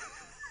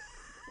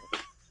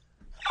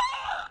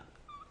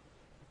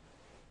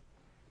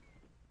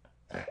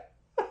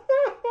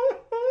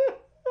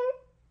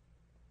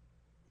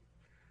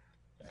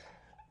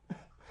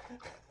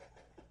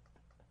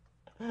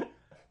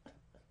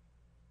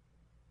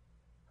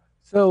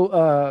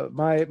 So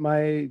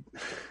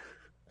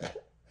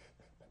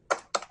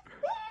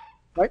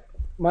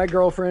my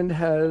girlfriend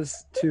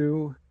has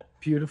two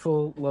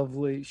beautiful,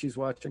 lovely. She's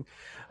watching.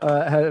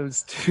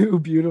 Has two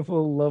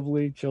beautiful,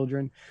 lovely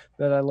children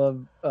that I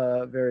love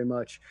very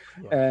much,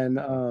 and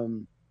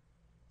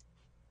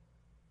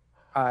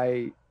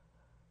I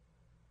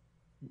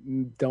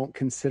don't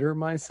consider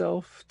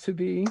myself to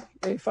be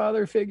a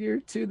father figure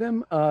to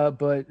them,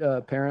 but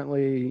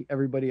apparently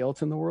everybody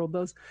else in the world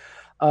does.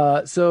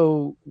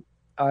 So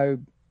I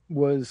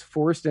was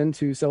forced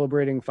into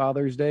celebrating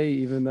Father's Day,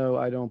 even though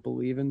I don't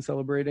believe in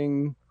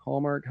celebrating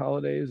Hallmark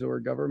holidays or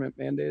government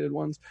mandated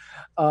ones.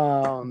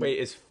 Wait,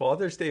 is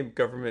Father's Day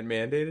government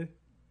mandated?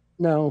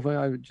 No, but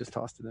I just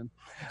tossed it in.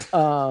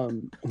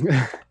 Um,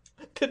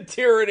 The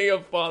tyranny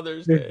of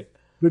Father's Day.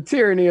 the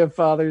tyranny of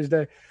Father's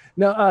Day.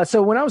 No,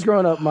 so when I was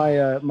growing up,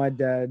 my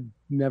dad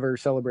never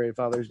celebrated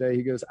Father's Day.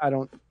 He goes, "I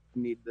don't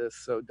need this,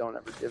 so don't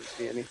ever give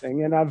me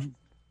anything." And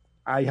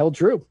I held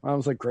true. I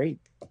was like, great.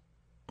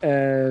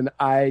 And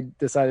I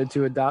decided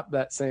to adopt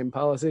that same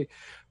policy.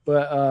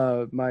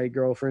 But my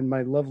girlfriend,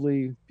 my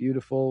lovely,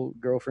 beautiful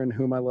girlfriend,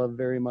 whom I love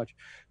very much,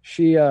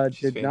 she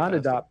did not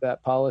adopt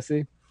that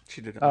policy.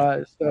 She did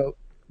not. So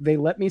they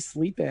let me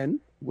sleep in,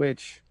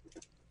 which,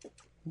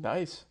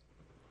 Nice.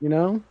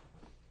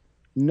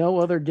 no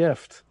other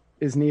gift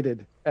is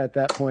needed at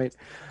that point.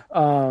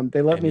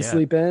 They let me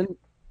sleep in.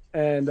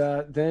 And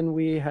then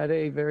we had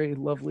a very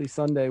lovely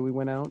Sunday. We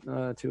went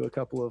out to a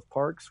couple of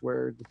parks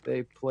where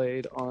they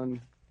played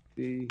on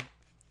the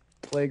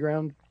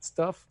playground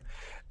stuff.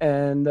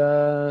 And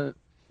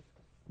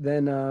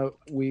then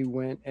we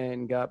went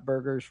and got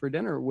burgers for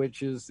dinner,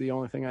 which is the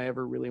only thing I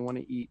ever really want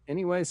to eat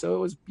anyway. So it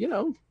was,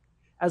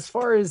 as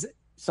far as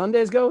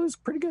Sundays go, it was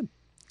pretty good.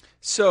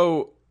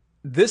 So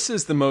this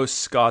is the most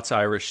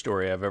Scots-Irish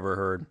story I've ever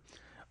heard.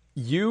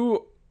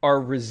 You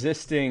are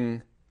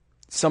resisting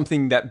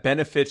something that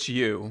benefits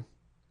you.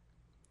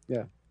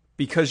 Yeah.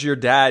 Because your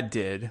dad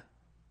did.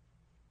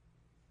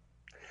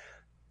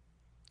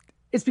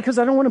 It's because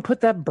I don't want to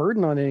put that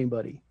burden on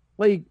anybody.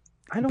 Like,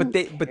 I don't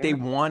But they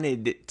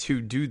wanted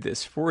to do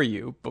this for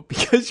you, but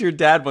because your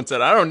dad once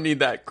said, "I don't need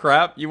that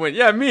crap," you went,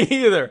 "Yeah, me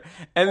either."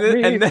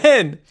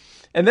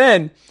 And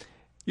then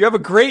you have a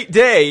great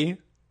day.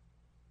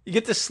 You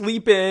get to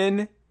sleep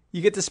in,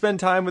 you get to spend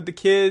time with the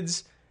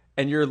kids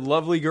and your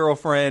lovely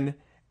girlfriend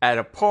at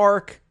a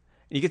park.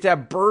 You get to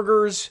have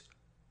burgers.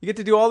 You get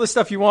to do all the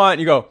stuff you want.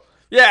 And you go,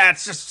 "Yeah,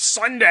 it's just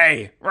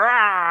Sunday.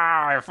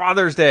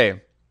 Father's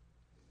Day."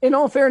 In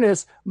all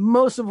fairness,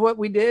 most of what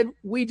we did,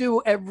 we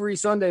do every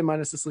Sunday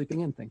minus the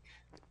sleeping in thing.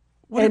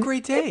 What a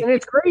great day. And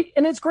it's great.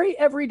 And it's great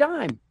every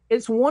time.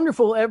 It's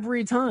wonderful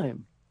every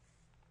time.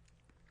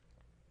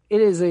 It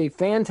is a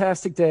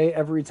fantastic day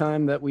every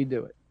time that we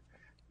do it.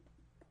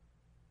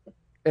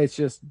 It's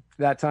just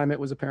that time it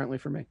was apparently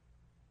for me.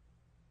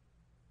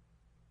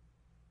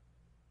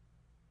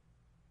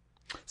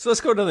 So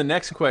let's go to the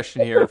next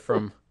question here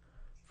from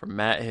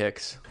Matt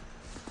Hicks.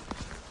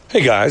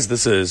 Hey guys,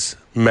 this is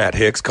Matt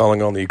Hicks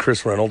calling on the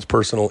Chris Reynolds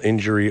personal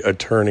injury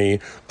attorney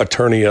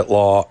at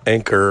law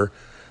anchor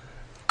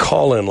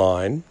call-in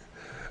line.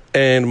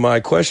 And my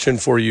question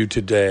for you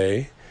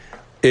today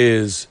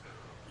is,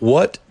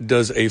 what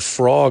does a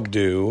frog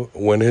do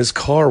when his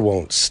car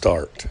won't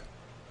start?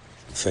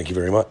 Thank you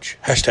very much.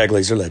 Hashtag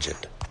Laser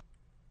Legend.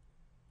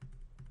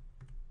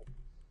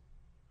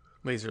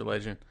 Laser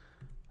Legend.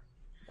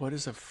 What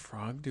does a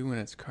frog do when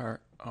its car?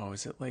 Oh,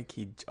 is it like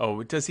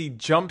does he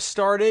jump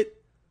start it?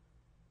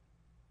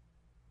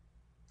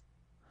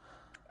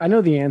 I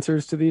know the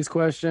answers to these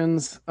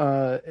questions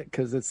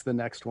because it's the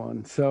next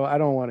one. So I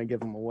don't want to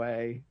give them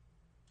away.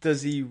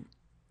 Does he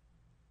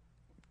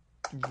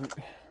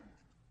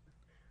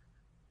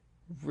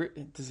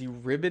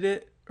ribbit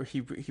it, or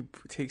he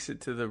takes it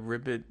to the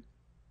ribbit?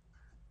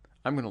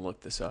 I'm gonna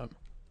look this up.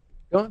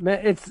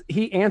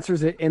 He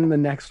answers it in the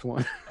next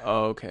one.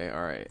 Oh, okay,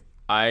 all right.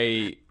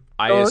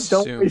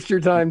 Don't waste your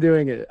time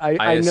doing it.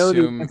 I know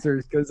the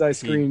answers because I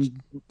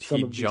screened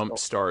some of these. He jump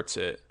starts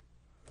it.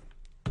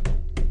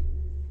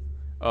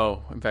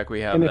 Oh, in fact,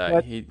 we have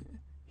that.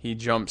 He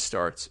jump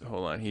starts.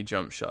 Hold on. He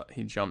jump starts it.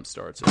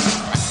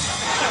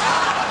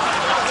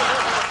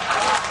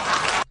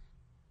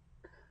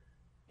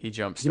 He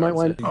jump starts. You might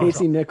want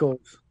Casey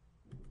Nichols.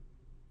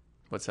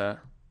 What's that?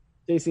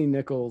 Casey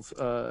Nichols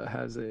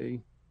has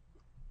a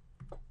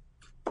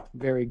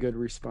very good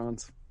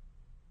response.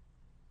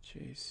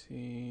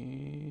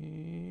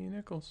 Casey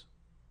Nichols.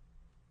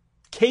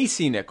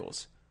 Casey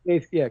Nichols.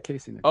 Yeah,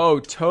 Casey Nichols. Oh,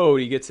 Toad.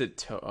 He gets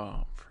it.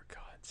 Oh, for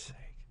God's sake.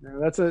 No,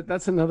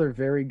 that's another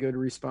very good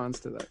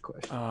response to that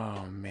question.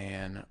 Oh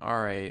man. All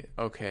right.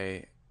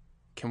 Okay.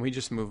 Can we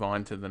just move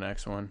on to the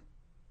next one?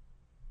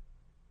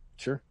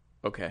 Sure.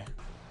 Okay.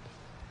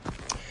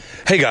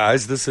 Hey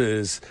guys, this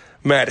is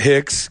Matt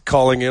Hicks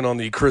calling in on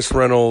the Chris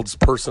Reynolds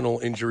personal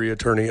injury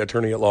attorney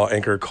at law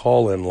anchor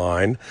call-in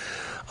line.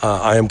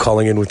 I am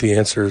calling in with the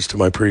answers to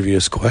my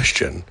previous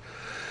question.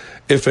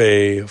 If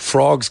a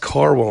frog's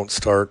car won't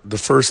start, the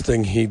first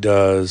thing he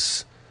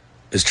does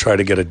is try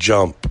to get a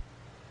jump.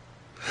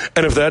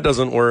 And if that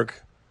doesn't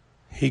work,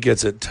 he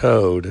gets it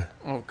towed.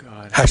 Oh,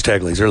 God.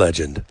 Hashtag Laser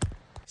Legend.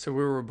 So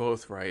we were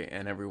both right,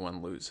 and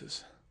everyone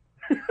loses.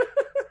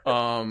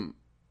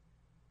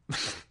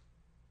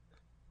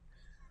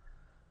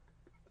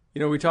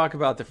 We talk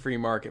about the free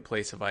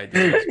marketplace of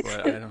ideas,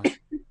 but I don't...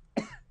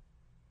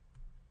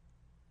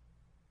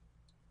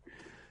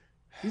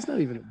 He's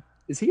not even...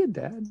 Is he a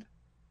dad?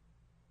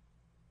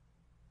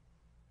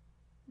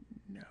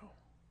 No.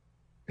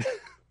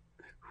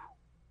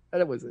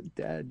 That was a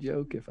dad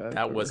joke.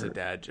 That was a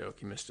dad joke.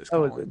 He missed his That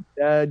calling. was a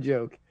dad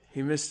joke.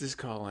 He missed his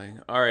calling.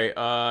 All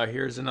right.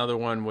 Here's another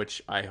one,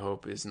 which I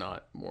hope is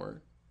not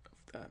more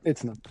of that.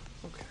 It's not.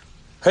 Okay.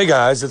 Hey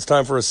guys, it's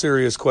time for a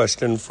serious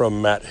question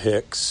from Matt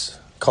Hicks,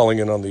 calling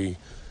in on the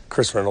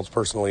Chris Reynolds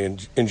personal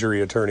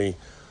injury attorney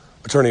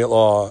at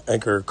law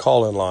anchor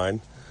call-in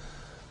line.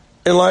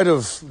 In light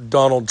of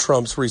Donald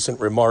Trump's recent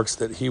remarks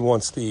that he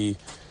wants the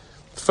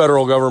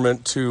federal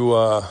government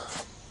to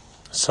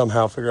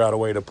somehow figure out a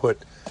way to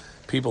put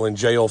people in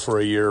jail for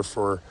a year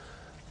for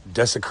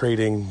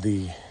desecrating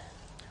the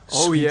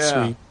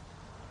sweet,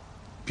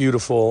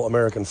 beautiful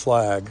American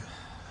flag.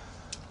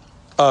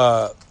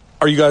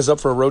 Are you guys up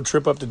for a road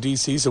trip up to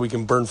D.C. so we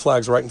can burn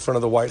flags right in front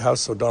of the White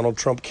House so Donald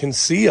Trump can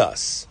see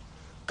us?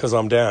 Because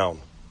I'm down.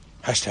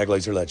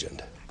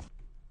 #LaserLegend.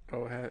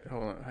 Oh,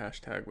 hold on.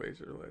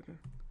 #LaserLegend.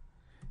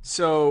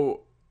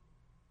 So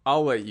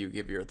I'll let you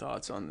give your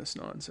thoughts on this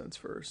nonsense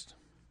first.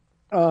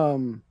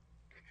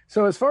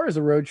 So as far as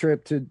a road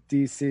trip to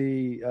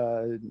DC,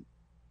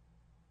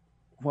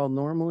 well,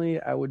 normally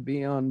I would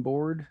be on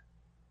board.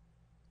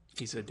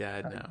 He's a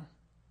dad now.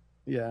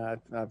 Yeah,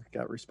 I've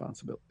got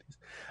responsibilities.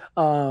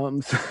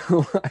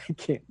 So I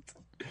can't.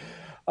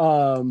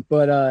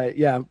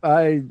 Yeah,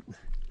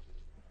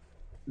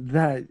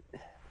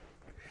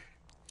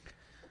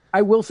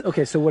 I will.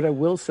 Okay, so what I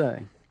will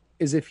say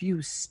is, if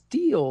you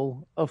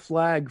steal a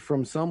flag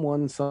from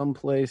someone,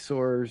 someplace,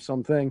 or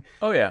something,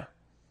 oh yeah,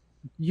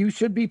 you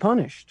should be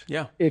punished.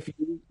 Yeah. If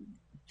you,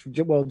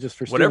 well, just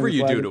for whatever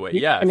you do to it,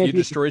 yeah. And if you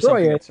destroy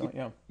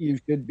something, you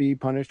should be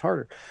punished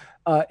harder.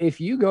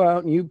 If you go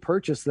out and you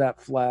purchase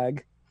that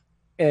flag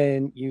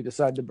and you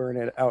decide to burn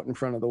it out in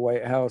front of the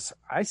White House,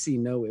 I see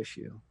no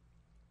issue.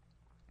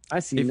 I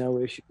see no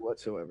issue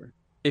whatsoever.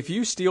 If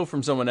you steal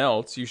from someone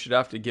else, you should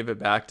have to give it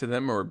back to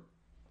them or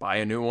buy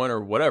a new one or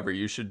whatever.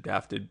 You should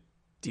have to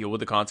deal with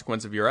the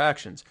consequence of your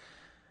actions.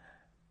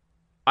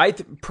 I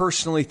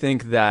personally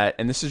think that,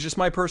 and this is just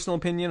my personal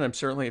opinion, I'm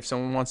certainly, if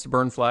someone wants to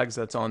burn flags,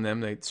 that's on them.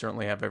 They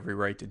certainly have every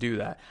right to do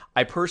that.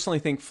 I personally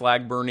think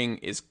flag burning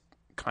is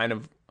kind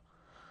of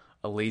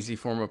a lazy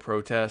form of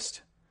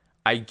protest.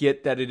 I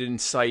get that it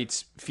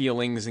incites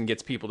feelings and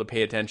gets people to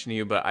pay attention to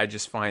you, but I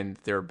just find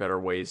there are better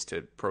ways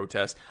to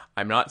protest.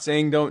 I'm not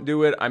saying don't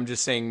do it. I'm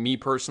just saying, me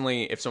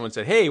personally, if someone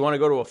said, hey, you want to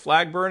go to a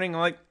flag burning?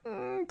 I'm like,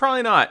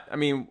 probably not. I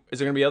mean, is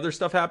there going to be other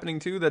stuff happening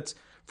too that's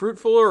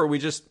fruitful, or are we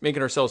just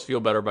making ourselves feel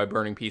better by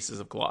burning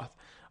pieces of cloth?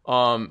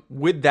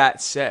 With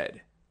that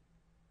said,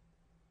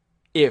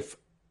 if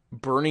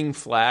burning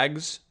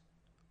flags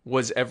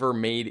was ever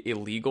made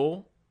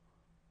illegal,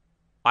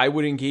 I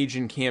would engage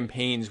in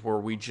campaigns where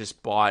we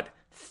just bought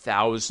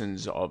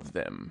thousands of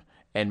them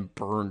and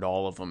burned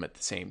all of them at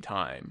the same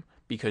time,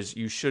 because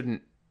you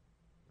shouldn't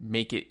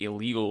make it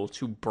illegal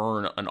to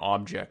burn an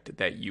object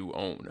that you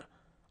own,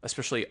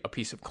 especially a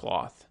piece of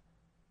cloth.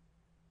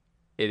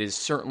 It is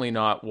certainly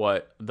not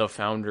what the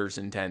founders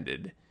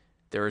intended.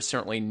 There is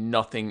certainly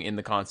nothing in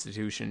the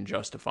Constitution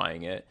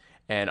justifying it.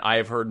 And I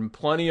have heard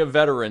plenty of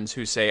veterans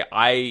who say,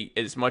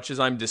 as much as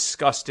I'm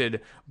disgusted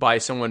by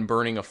someone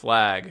burning a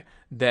flag,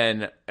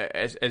 then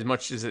as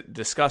much as it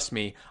disgusts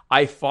me,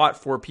 I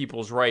fought for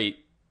people's right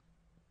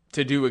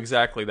to do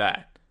exactly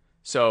that.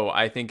 So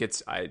I think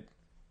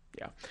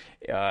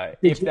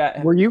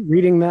were you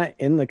reading that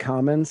in the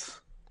comments?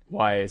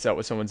 Why? Is that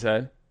what someone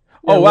said?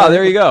 Yeah, wow,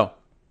 there you go.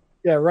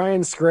 Yeah,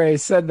 Ryan Scray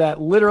said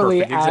that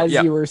literally as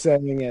you were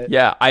saying it.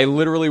 Yeah, I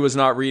literally was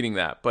not reading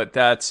that, but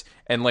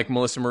and like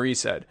Melissa Marie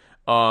said,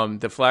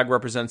 the flag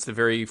represents the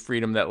very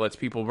freedom that lets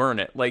people burn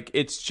it. Like,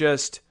 it's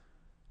just,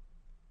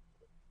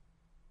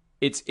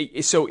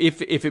 so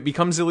if it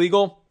becomes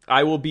illegal,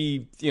 I will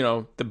be,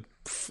 the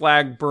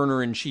flag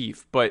burner in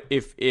chief. But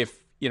if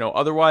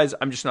otherwise,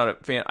 I'm just not a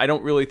fan. I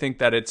don't really think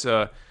that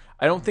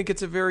I don't think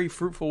it's a very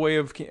fruitful way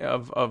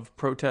of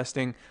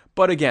protesting.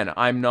 But again,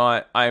 I'm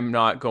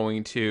not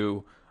going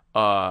to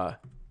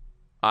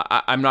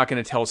I'm not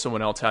going to tell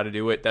someone else how to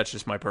do it. That's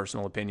just my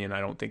personal opinion.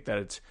 I think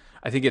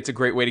it's a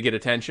great way to get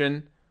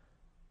attention,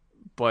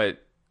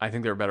 but I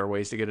think there are better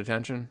ways to get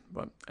attention.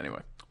 But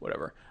anyway,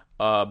 whatever.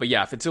 But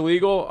yeah, if it's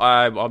illegal,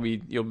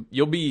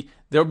 there'll be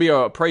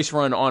a price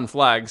run on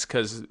flags,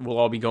 because we'll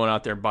all be going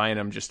out there buying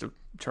them just to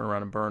turn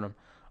around and burn them.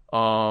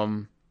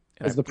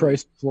 As the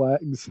price of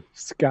flags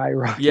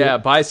skyrocket. Yeah,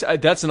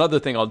 that's another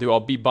thing I'll do. I'll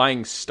be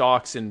buying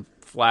stocks in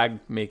flag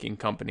making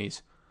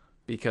companies,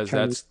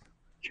 because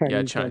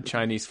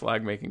Chinese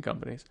flag making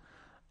companies.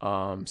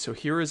 So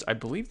I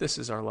believe this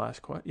is our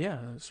last question. Yeah,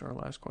 this is our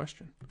last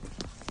question.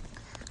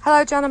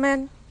 Hello,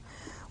 gentlemen.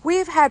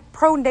 We've had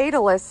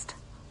pronatalist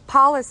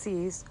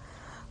policies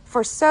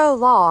for so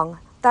long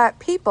that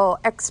people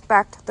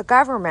expect the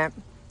government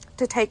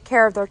to take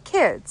care of their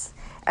kids.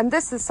 And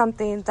this is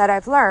something that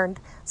I've learned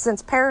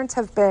since parents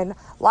have been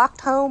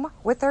locked home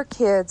with their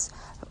kids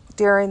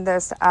during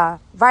this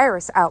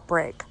virus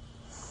outbreak.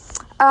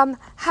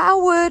 How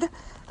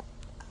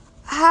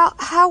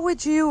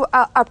would you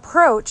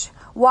approach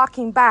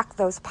walking back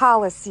those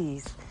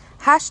policies?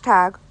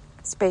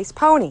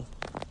 #SpacePony.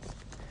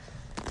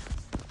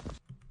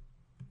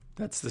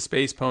 That's the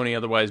Space Pony,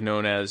 otherwise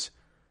known as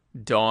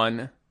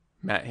Dawn,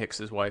 Matt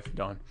Hicks's wife,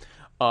 Dawn.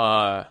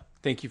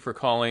 Thank you for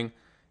calling.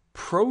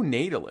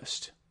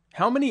 Pronatalist.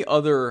 How many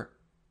other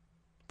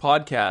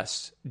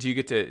podcasts do you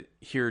get to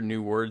hear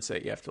new words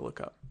that you have to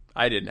look up?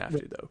 I didn't have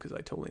to, though, because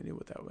I totally knew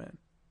what that meant.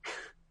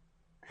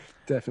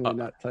 Definitely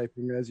not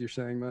typing as you're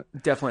saying that.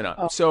 Definitely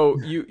not. So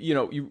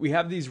we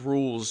have these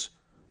rules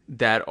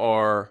that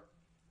are,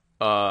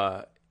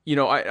 I'd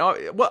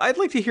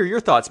like to hear your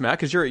thoughts, Matt,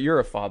 because you're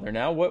a father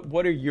now.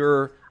 What are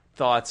your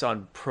thoughts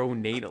on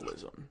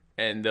pronatalism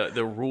and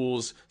the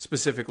rules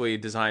specifically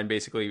designed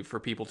basically for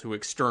people to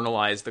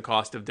externalize the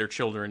cost of their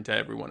children to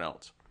everyone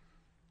else?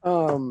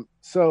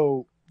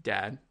 So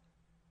Dad.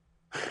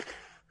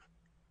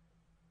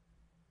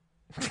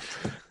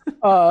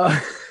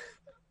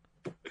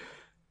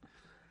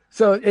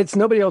 So it's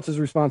nobody else's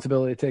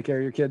responsibility to take care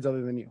of your kids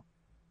other than you.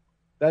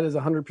 That is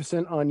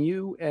 100% on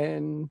you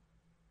and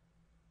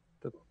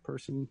the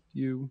person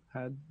you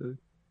had the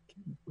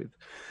kid with.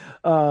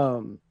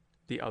 The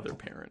other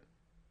parent.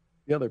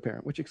 The other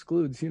parent, which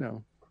excludes, me.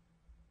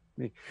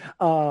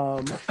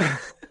 But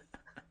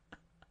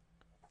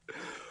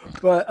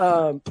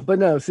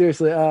no,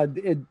 seriously, I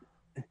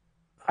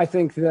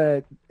think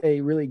that a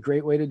really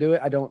great way to do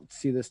it, I don't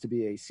see this to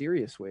be a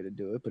serious way to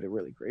do it, but a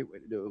really great way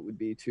to do it would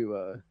be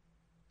to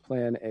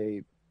plan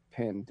a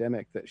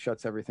pandemic that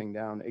shuts everything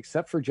down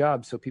except for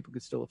jobs so people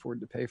could still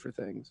afford to pay for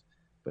things,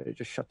 but it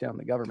just shut down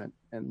the government,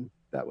 and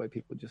that way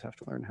people just have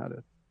to learn how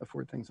to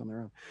afford things on their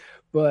own.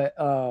 But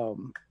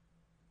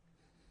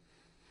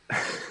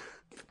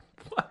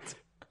what?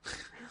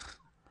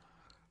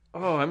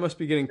 Oh, I must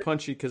be getting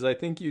punchy because I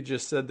think you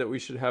just said that we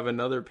should have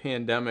another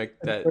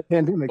pandemic that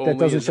only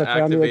doesn't is shut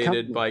down the activated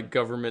economy. by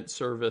government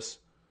service.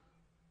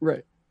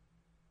 Right.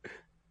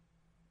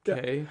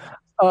 Okay.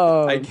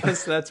 I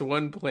guess that's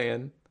one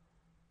plan.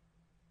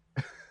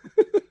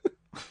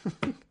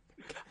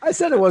 I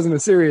said it wasn't a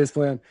serious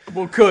plan.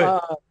 Well, good.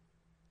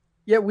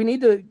 Yeah,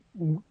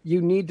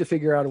 you need to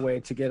figure out a way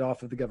to get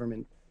off of the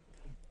government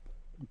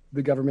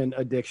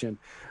addiction.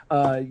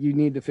 You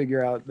need to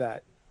figure out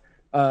that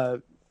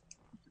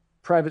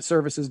private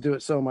services do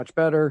it so much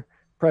better.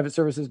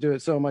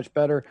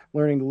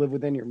 Learning to live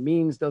within your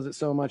means does it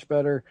so much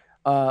better.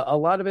 A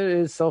lot of it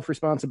is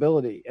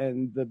self-responsibility.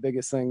 And the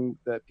biggest thing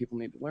that people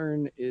need to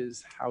learn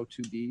is how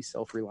to be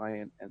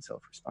self-reliant and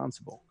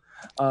self-responsible.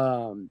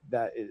 I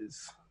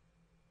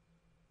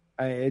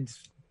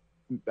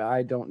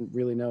don't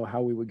really know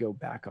how we would go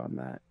back on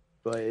that,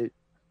 but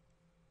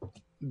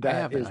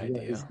that is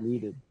what is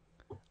needed.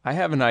 I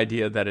have an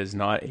idea that is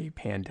not a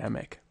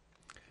pandemic.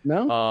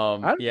 No?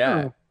 I don't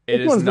know.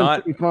 It is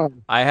not.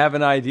 I have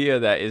an idea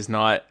that is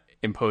not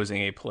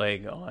imposing a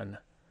plague on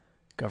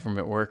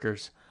government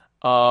workers.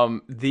 My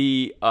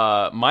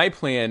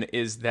plan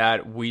is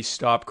that we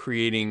stop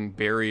creating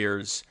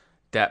barriers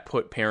that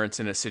put parents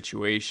in a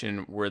situation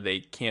where they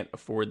can't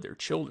afford their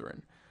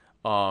children.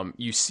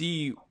 You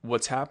see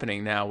what's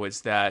happening now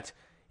is that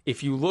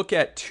if you look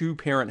at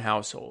two-parent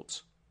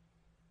households,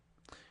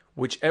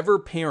 whichever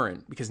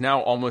parent, because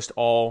now almost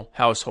all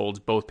households,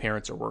 both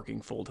parents are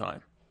working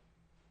full-time.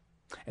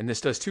 And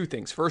this does two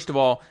things. First of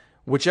all,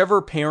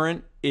 whichever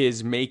parent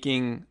is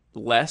making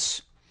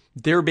less,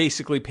 they're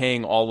basically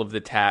paying all of the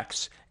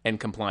tax and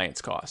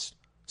compliance costs.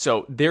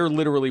 So they're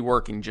literally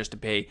working just to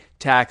pay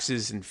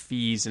taxes and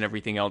fees and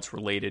everything else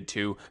related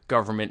to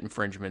government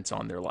infringements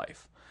on their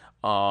life.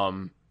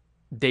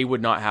 They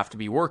would not have to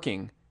be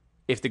working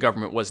if the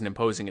government wasn't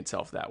imposing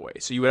itself that way.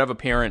 So you would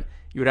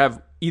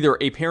have either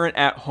a parent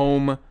at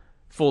home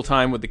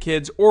full-time with the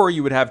kids, or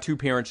you would have two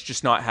parents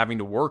just not having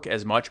to work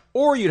as much,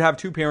 or you'd have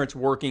two parents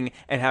working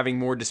and having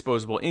more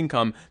disposable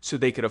income so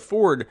they could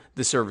afford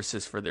the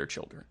services for their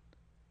children.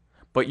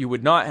 But you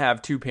would not have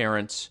two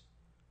parents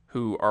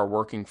who are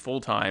working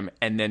full-time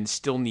and then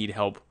still need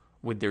help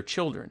with their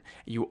children.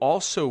 You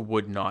also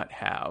would not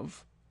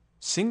have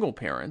single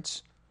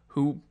parents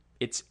who,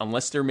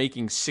 unless they're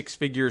making 6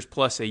 figures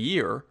plus a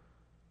year,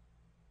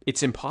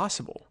 it's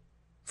impossible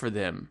for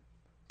them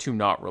to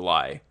not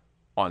rely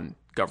on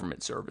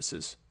government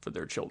services for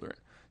their children.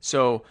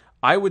 So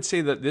I would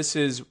say that this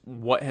is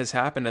what has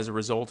happened as a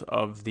result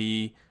of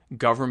the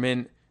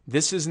government.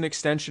 This is an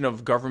extension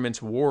of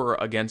government's war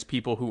against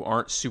people who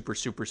aren't super,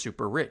 super,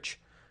 super rich,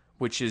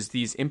 which is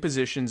these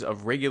impositions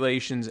of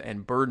regulations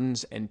and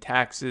burdens and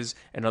taxes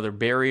and other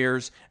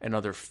barriers and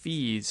other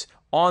fees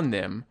on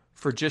them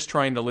for just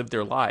trying to live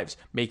their lives,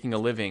 making a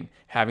living,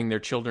 having their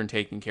children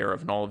taken care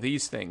of, and all of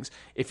these things.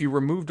 If you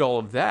removed all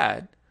of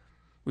that,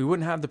 we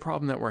wouldn't have the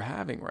problem that we're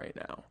having right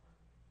now.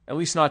 At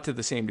least not to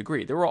the same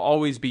degree. There will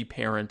always be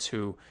parents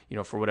who,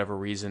 for whatever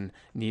reason,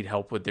 need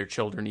help with their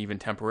children, even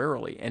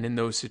temporarily. And in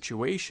those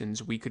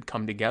situations, we could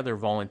come together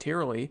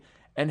voluntarily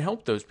and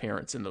help those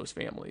parents and those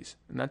families.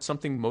 And that's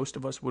something most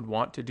of us would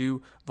want to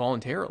do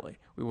voluntarily.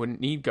 We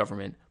wouldn't need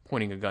government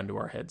pointing a gun to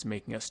our heads,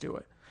 making us do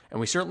it. And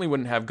we certainly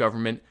wouldn't have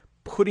government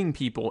putting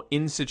people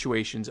in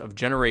situations of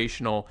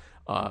generational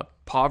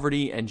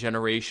poverty and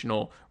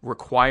generational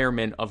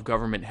requirement of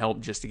government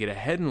help just to get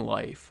ahead in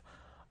life,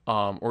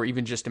 or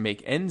even just to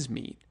make ends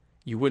meet,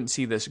 you wouldn't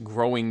see this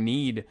growing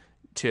need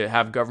to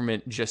have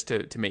government just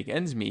to make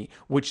ends meet,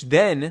 which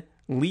then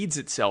leads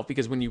itself,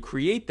 because when you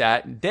create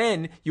that,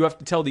 then you have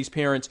to tell these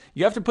parents,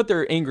 you have to put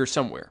their anger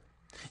somewhere.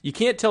 You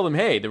can't tell them,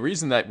 hey, the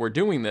reason that we're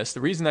doing this,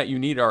 the reason that you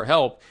need our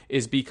help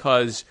is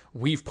because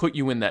we've put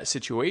you in that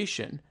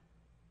situation.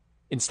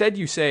 Instead,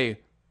 you say,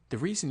 the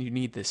reason you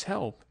need this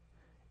help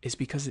is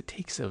because it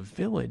takes a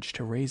village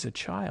to raise a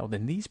child.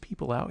 And these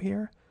people out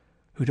here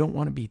who don't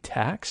want to be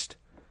taxed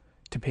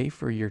to pay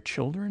for your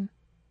children,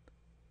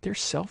 they're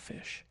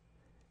selfish.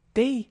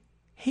 They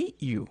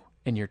hate you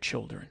and your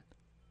children.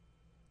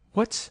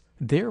 What's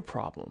their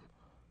problem?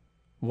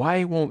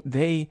 Why won't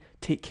they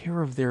take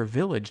care of their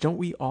village? Don't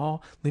we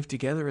all live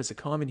together as a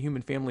common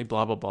human family?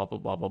 Blah, blah, blah, blah,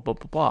 blah, blah, blah,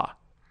 blah, blah.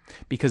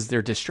 Because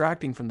they're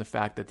distracting from the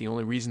fact that the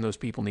only reason those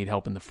people need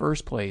help in the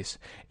first place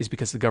is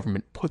because the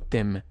government put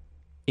them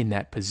in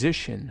that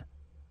position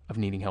of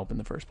needing help in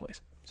the first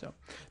place. So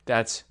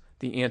that's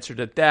the answer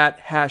to that.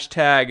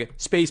 Hashtag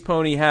Space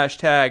Pony,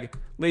 hashtag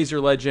Laser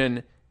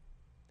Legend.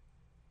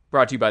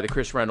 Brought to you by the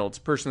Chris Reynolds,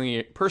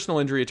 personal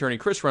injury attorney,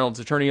 Chris Reynolds,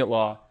 attorney at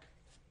law,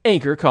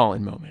 anchor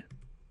call-in moment.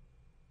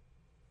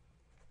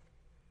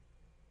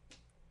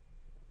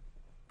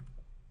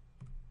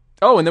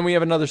 Oh, and then we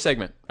have another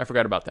segment. I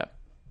forgot about that.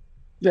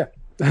 Yeah.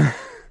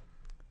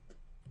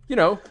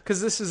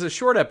 Because this is a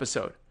short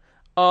episode.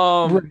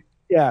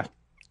 Yeah.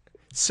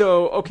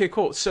 So, okay,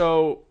 cool.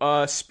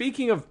 So,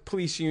 speaking of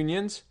police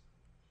unions.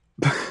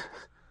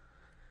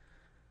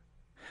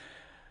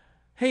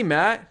 Hey,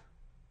 Matt.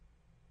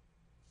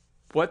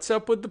 What's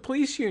up with the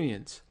police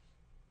unions?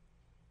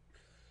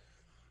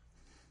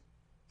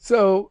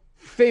 So,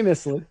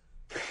 famously,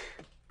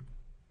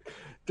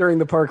 during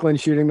the Parkland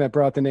shooting that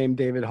brought the name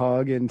David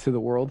Hogg into the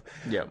world,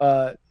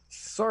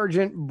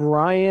 Sergeant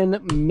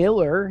Brian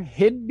Miller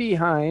hid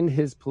behind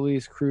his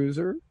police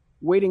cruiser,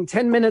 waiting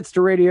 10 minutes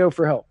to radio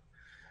for help.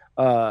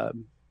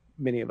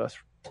 Many of us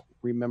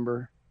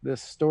remember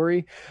this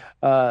story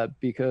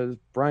because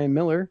Brian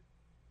Miller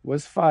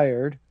was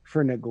fired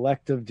for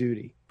neglect of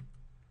duty.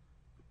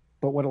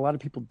 But what a lot of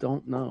people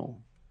don't know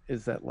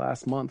is that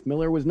last month,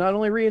 Miller was not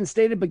only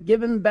reinstated, but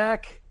given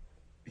back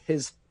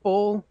his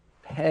full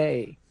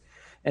pay.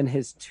 And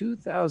his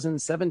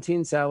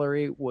 2017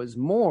 salary was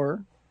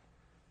more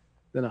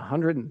than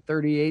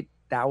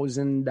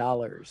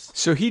 $138,000.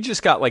 So he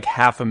just got like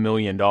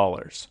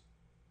 $500,000.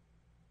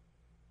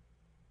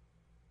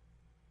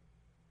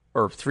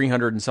 Or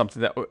 300 and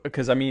something.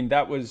 Because, I mean,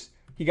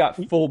 he got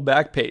full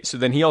back pay. So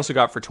then he also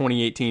got for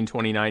 2018,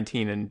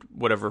 2019, and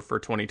whatever for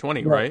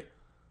 2020, right?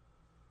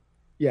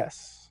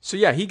 Yes. So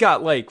yeah, he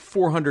got like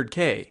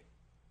 $400K.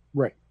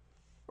 Right.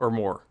 Or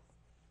more.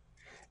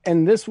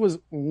 And this was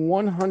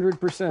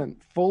 100%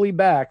 fully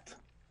backed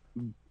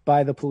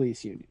by the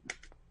police union.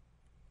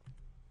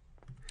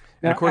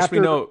 Now, and of course, we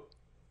know.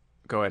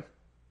 Go ahead.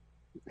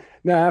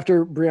 Now,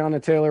 after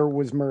Breonna Taylor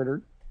was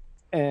murdered,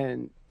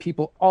 and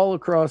people all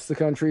across the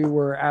country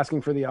were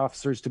asking for the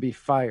officers to be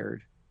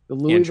fired, the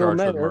Louisville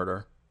mayor, with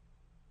murder.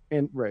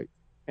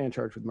 And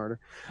charged with murder.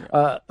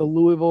 Yeah. The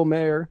Louisville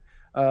mayor,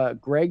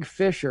 Greg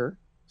Fisher,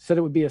 said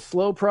it would be a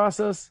slow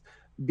process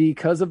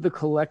because of the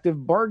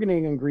collective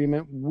bargaining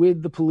agreement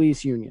with the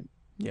police union.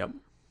 Yep.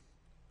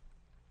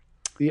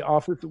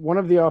 One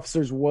of the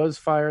officers was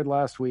fired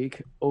last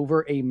week,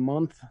 over a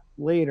month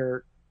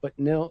later, but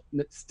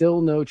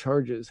still no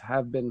charges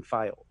have been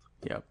filed.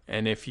 Yep.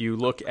 And if you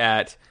look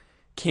at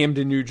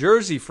Camden, New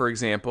Jersey, for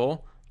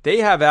example, they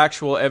have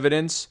actual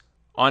evidence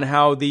on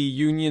how the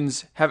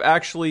unions have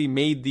actually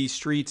made these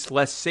streets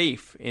less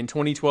safe. In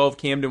 2012,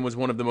 Camden was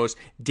one of the most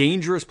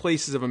dangerous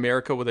places of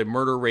America with a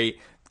murder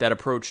rate that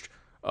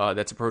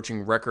that's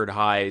approaching record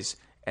highs.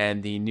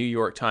 And the New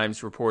York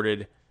Times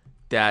reported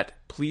that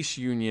police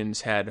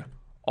unions had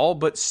all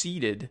but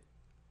ceded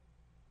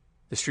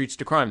the streets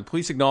to crime. The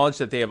police acknowledged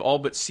that they have all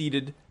but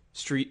ceded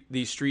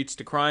these streets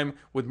to crime,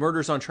 with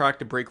murders on track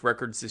to break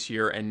records this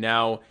year. And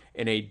now,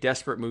 in a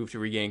desperate move to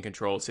regain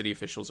control, city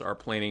officials are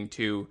planning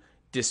to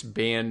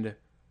disband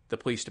the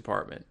police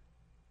department.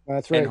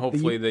 That's right. And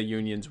hopefully the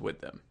unions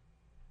with them.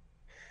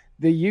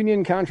 The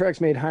union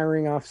contracts made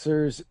hiring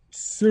officers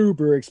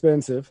super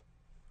expensive.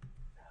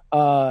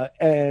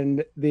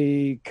 And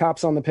the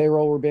cops on the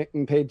payroll were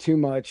being paid too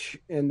much,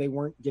 and they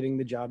weren't getting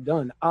the job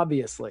done,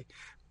 obviously,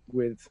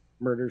 with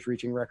murders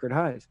reaching record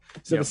highs.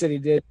 So The city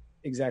did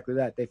exactly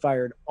that. They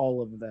fired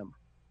all of them.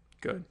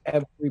 Good.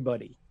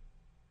 Everybody.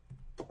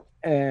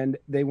 And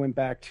they went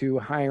back to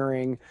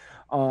hiring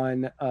all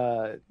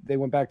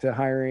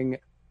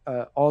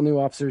new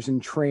officers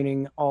and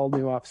training all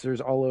new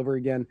officers all over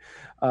again.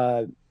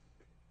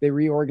 They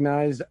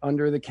reorganized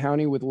under the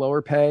county with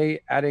lower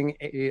pay,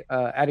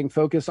 adding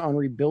focus on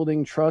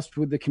rebuilding trust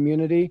with the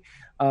community,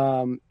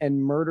 and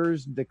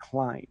murders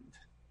declined.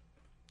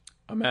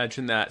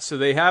 Imagine that. So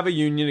they have a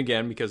union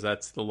again because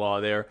that's the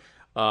law there,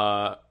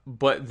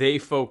 but they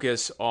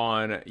focus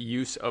on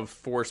use of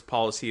force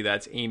policy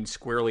that's aimed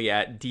squarely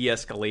at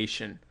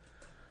de-escalation.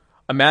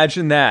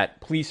 Imagine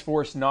that. Police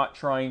force not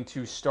trying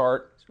to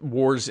start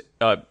wars,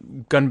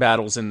 gun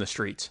battles in the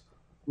streets.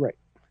 Right.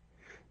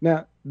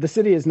 Now, the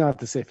city is not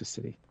the safest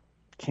city.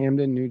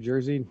 Camden, New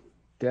Jersey,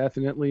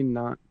 definitely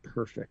not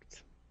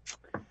perfect.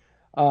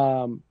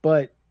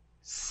 But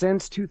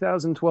since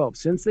 2012,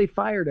 since they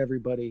fired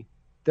everybody,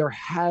 there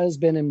has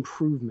been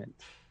improvement.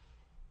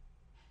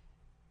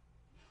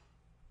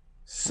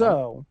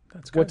 So,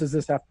 what does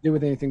this have to do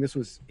with anything? This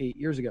was 8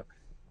 years ago.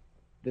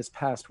 This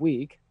past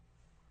week,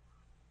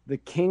 the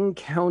King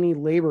County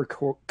Labor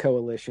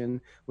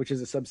Coalition, which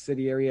is a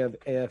subsidiary of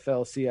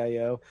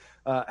AFL-CIO,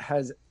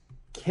 has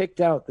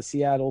kicked out the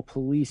Seattle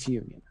Police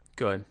Union.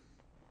 Good.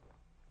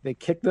 They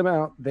kicked them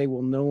out. They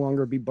will no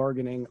longer be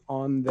bargaining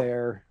on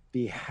their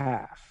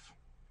behalf.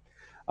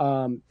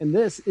 And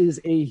this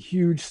is a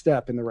huge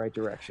step in the right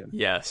direction.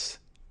 Yes.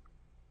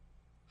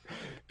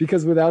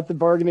 Because without the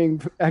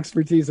bargaining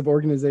expertise of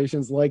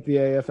organizations like the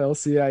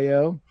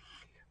AFL-CIO,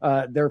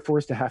 they're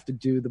forced to have to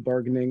do the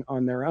bargaining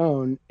on their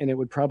own, and it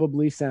would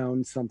probably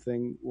sound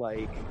something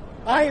like,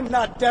 I am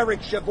not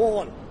Derek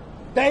Chauvin.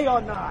 They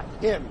are not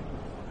him.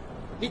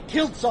 He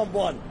killed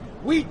someone.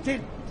 We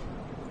didn't.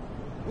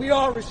 We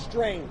are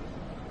restrained.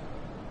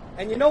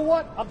 And you know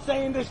what? I'm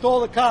saying this to all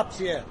the cops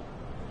here.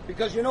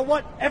 Because you know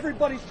what?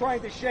 Everybody's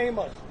trying to shame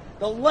us.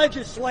 The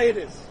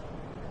legislators,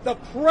 the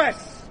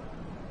press,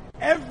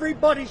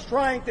 everybody's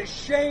trying to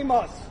shame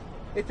us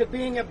into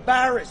being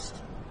embarrassed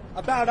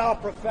about our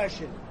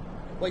profession.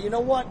 Well, you know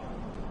what?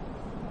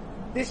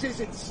 This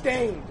isn't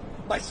stained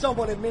by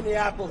someone in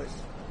Minneapolis.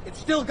 It's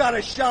still got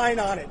a shine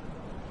on it.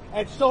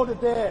 And so do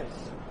theirs.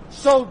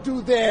 So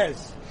do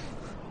theirs.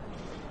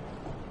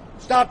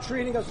 Stop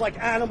treating us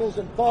like animals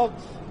and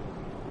bugs,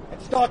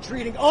 and start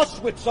treating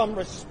us with some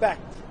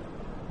respect.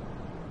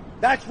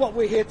 That's what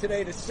we're here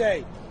today to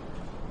say.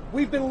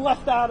 We've been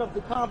left out of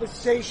the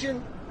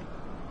conversation.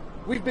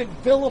 We've been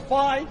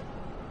vilified.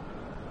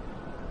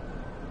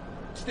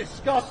 It's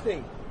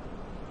disgusting.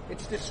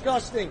 It's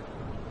disgusting.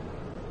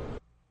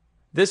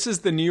 This is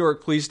the New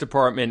York Police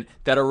Department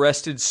that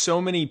arrested so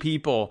many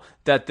people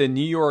that the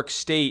New York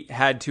State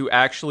had to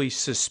actually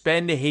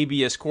suspend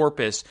habeas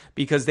corpus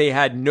because they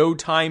had no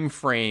time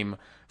frame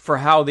for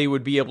how they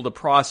would be able to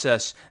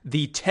process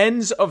the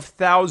tens of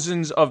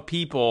thousands of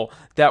people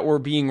that were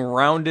being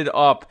rounded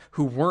up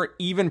who weren't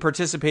even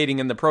participating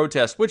in the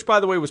protest, which,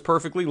 by the way, was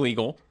perfectly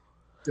legal.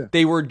 Yeah.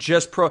 They were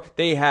just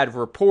they had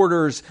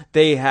reporters,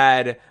 they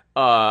had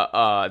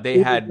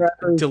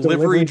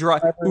delivery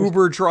drivers,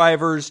 Uber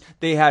drivers,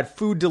 they had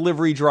food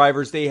delivery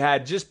drivers, they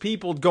had just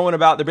people going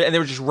about there, and they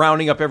were just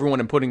rounding up everyone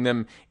and putting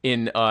them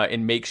in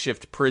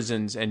makeshift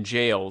prisons and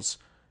jails.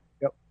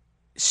 Yep.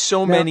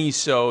 So many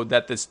so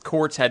that the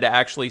courts had to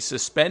actually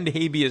suspend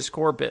habeas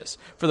corpus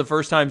for the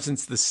first time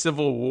since the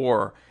Civil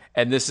War.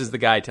 And this is the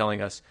guy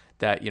telling us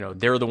that, you know,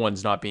 they're the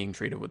ones not being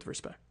treated with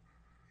respect.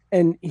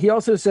 And he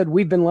also said,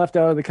 we've been left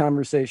out of the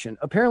conversation.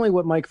 Apparently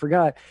what Mike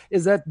forgot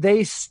is that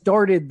they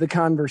started the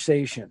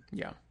conversation.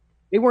 Yeah.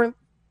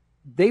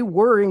 They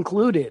were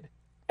included,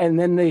 and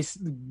then they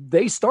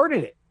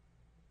started it.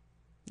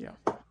 Yeah.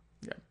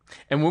 Yeah.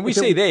 And when we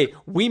say they,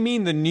 we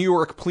mean the New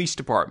York Police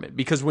Department,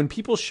 because when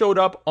people showed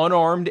up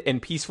unarmed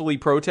and peacefully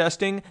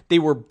protesting, they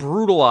were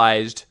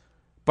brutalized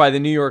by the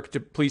New York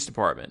Police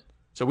Department.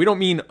 So we don't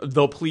mean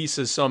the police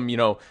as some,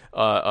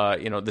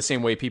 the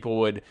same way people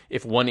would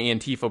if one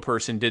Antifa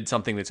person did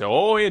something, they'd say,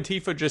 oh,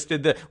 Antifa just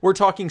did that. We're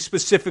talking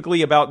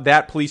specifically about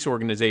that police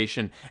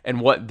organization and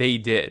what they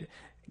did.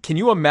 Can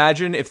you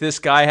imagine if this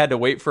guy had to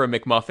wait for a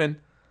McMuffin?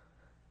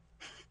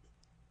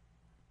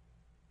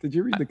 Did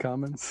you read the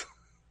comments?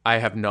 I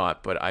have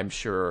not, but I'm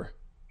sure.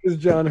 Because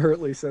John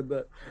Hurtley said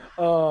that.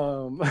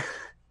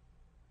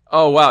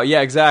 Oh, wow.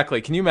 Yeah,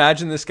 exactly. Can you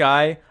imagine this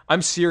guy?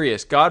 I'm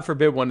serious. God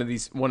forbid one of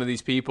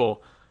these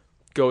people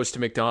goes to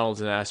McDonald's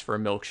and asks for a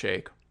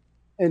milkshake.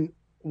 And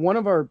one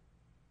of our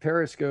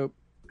Periscope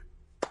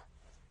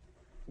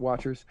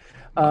watchers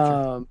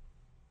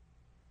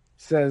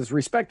says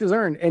respect is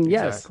earned. And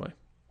yes, exactly.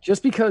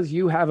 Just because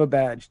you have a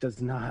badge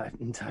does not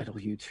entitle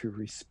you to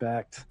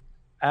respect.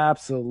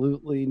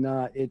 Absolutely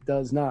not. It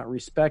does not.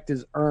 Respect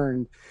is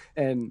earned.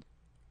 And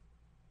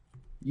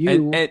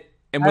you...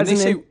 And when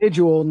as an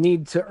individual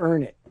need to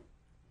earn it.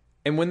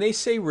 And when they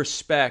say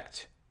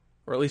respect,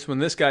 or at least when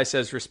this guy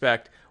says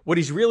respect, what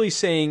he's really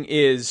saying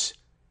is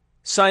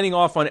signing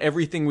off on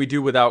everything we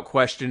do without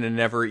question and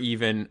never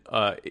even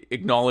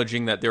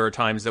acknowledging that there are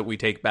times that we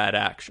take bad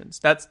actions.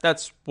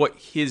 That's what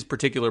his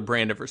particular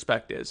brand of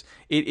respect is.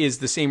 It is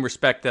the same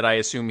respect that I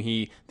assume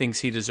he thinks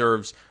he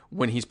deserves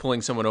when he's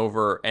pulling someone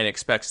over and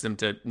expects them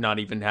to not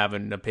even have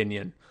an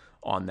opinion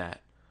on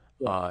that.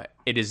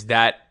 It is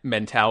that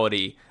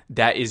mentality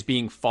that is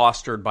being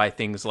fostered by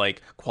things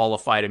like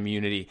qualified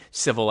immunity,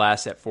 civil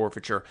asset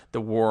forfeiture,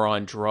 the war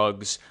on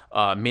drugs,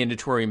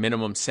 mandatory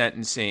minimum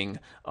sentencing,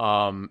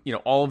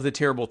 all of the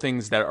terrible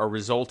things that are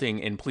resulting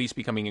in police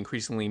becoming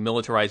increasingly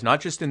militarized,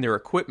 not just in their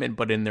equipment,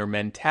 but in their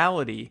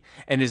mentality,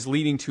 and is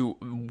leading to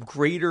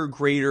greater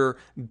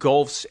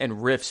gulfs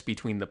and rifts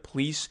between the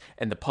police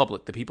and the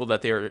public, the people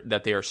that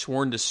they are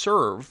sworn to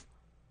serve,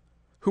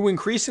 who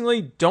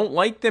increasingly don't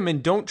like them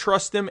and don't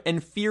trust them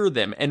and fear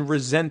them and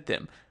resent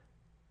them.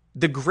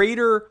 The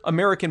greater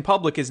American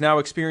public is now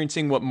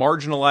experiencing what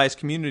marginalized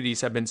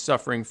communities have been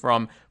suffering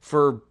from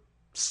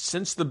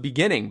since the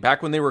beginning,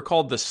 back when they were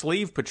called the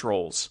slave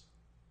patrols.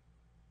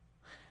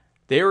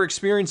 They are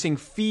experiencing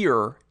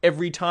fear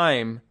every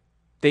time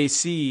they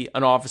see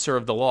an officer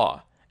of the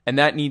law, and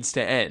that needs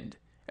to end.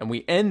 And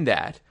we end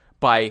that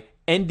by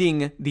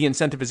ending the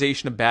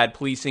incentivization of bad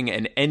policing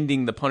and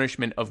ending the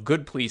punishment of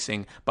good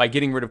policing by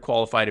getting rid of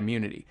qualified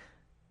immunity.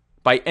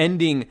 By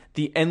ending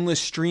the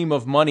endless stream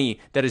of money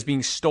that is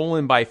being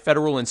stolen by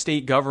federal and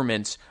state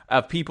governments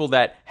of people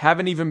that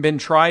haven't even been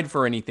tried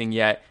for anything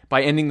yet,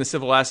 by ending the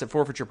civil asset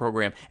forfeiture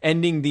program,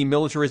 ending the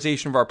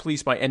militarization of our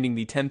police by ending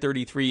the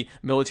 1033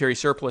 military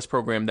surplus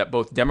program that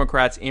both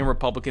Democrats and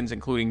Republicans,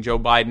 including Joe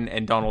Biden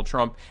and Donald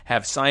Trump,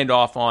 have signed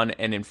off on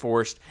and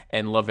enforced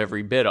and love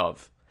every bit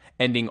of.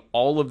 Ending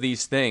all of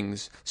these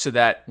things so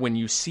that when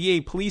you see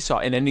a police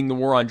officer, and ending the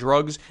war on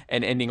drugs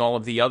and ending all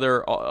of the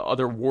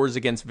other wars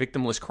against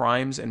victimless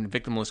crimes and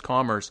victimless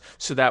commerce,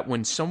 so that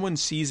when someone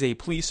sees a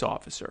police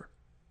officer,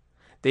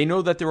 they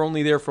know that they're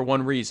only there for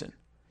one reason: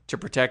 to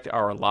protect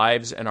our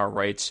lives and our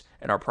rights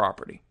and our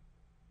property.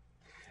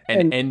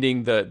 And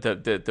ending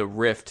the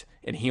rift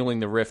and healing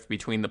the rift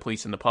between the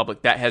police and the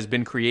public that has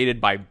been created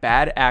by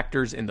bad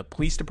actors in the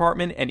police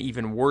department and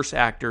even worse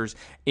actors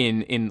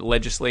in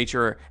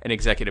legislature and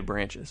executive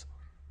branches.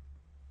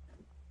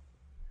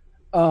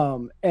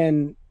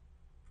 And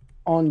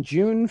on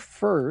June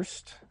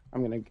 1st,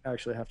 I'm going to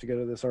actually have to go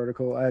to this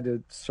article. I had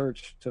to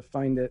search to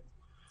find it.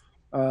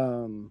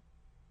 There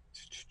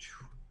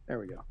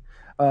we go.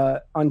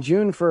 On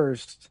June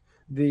 1st,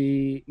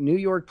 the New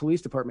York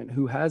Police Department,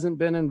 who hasn't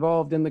been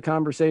involved in the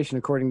conversation,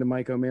 according to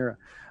Mike O'Meara,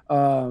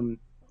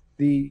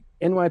 the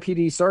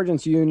NYPD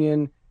Sergeants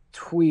Union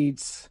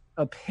tweets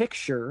a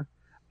picture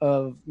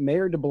of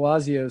Mayor de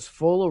Blasio's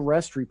full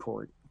arrest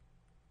report.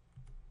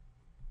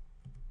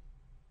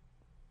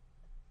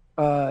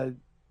 A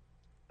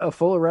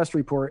full arrest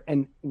report,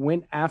 and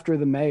went after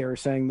the mayor,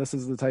 saying this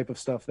is the type of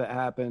stuff that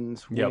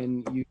happens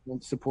when you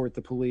don't support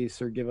the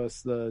police or give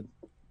us the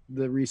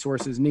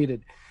resources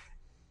needed.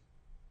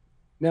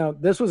 Now,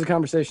 this was a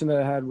conversation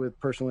that I had with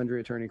personal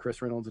injury attorney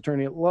Chris Reynolds,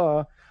 attorney at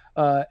law,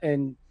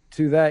 and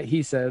to that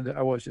he said,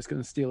 I was just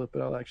going to steal it,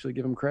 but I'll actually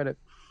give him credit.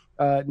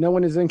 No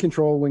one is in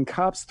control. When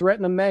cops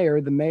threaten a mayor,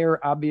 the mayor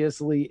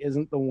obviously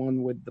isn't the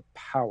one with the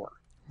power.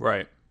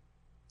 Right.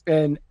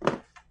 And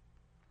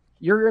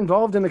you're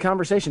involved in the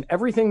conversation.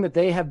 Everything that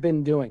they have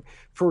been doing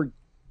for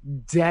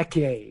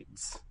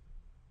decades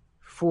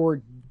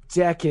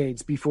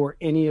before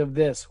any of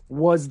this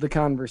was the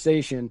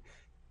conversation,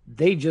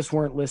 they just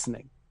weren't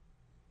listening.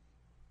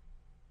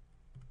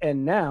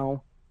 And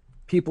now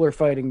people are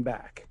fighting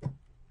back.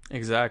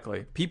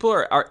 Exactly. People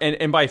are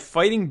and by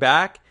fighting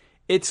back,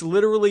 it's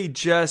literally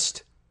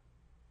just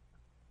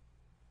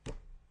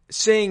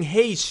saying,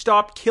 hey,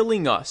 stop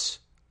killing us.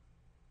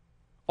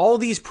 All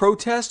these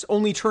protests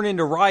only turn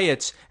into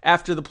riots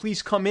after the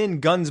police come in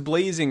guns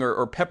blazing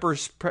or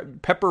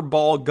pepper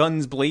ball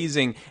guns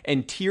blazing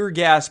and tear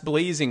gas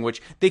blazing,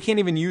 which they can't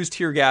even use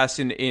tear gas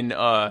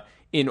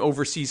in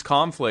overseas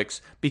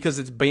conflicts because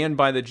it's banned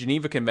by the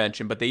Geneva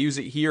Convention, but they use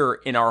it here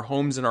in our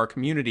homes and our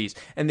communities,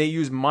 and they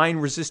use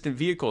mine-resistant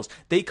vehicles.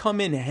 They come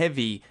in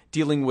heavy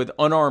dealing with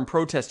unarmed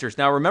protesters.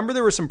 Now, remember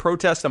there were some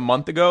protests a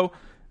month ago,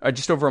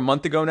 just over a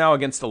month ago now,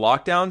 against the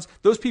lockdowns?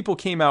 Those people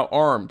came out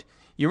armed.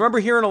 You remember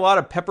hearing a lot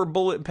of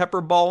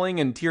pepper balling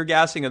and tear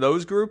gassing of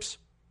those groups?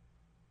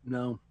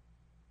 No.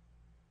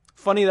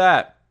 Funny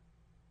that.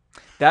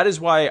 That is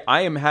why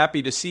I am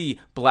happy to see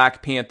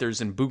Black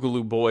Panthers and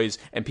Boogaloo Boys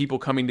and people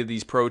coming to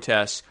these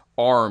protests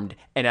armed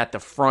and at the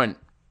front.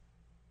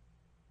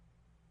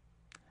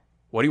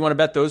 What do you want to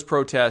bet those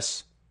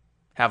protests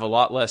have a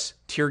lot less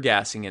tear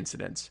gassing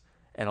incidents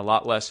and a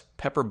lot less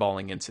pepper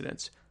balling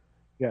incidents?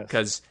 Yes.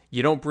 Because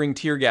you don't bring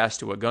tear gas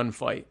to a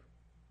gunfight.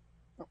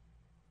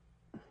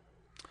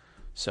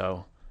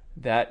 So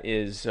that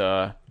is...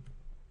 So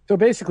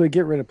basically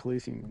get rid of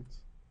police unions.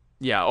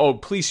 Yeah. Oh,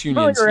 police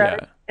unions.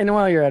 Yeah. And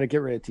while you're at it,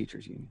 get rid of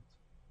teachers unions.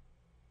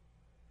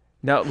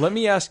 Now, let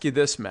me ask you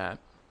this, Matt.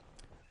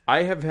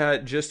 I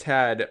have just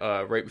had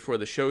right before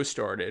the show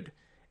started,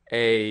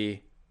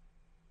 a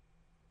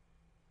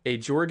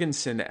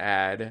Jorgensen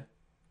ad,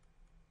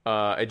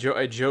 a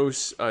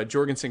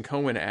Jorgensen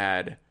Cohen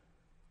ad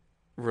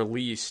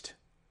released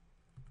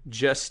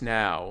just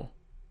now,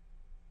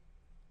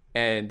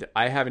 and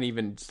I haven't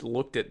even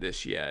looked at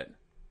this yet.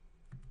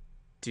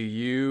 Do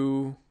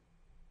you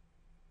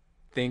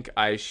think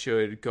I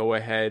should go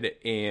ahead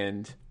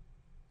and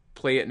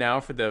play it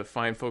now for the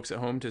fine folks at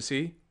home to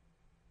see?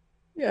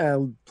 Yeah,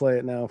 I'll play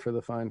it now for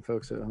the fine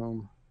folks at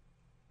home.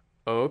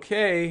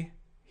 Okay,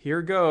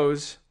 here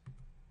goes.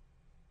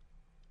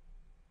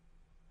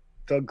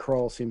 Doug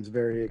Kroll seems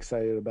very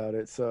excited about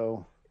it,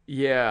 so...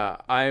 Yeah,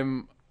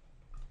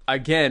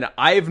 Again,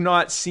 I have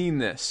not seen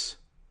this.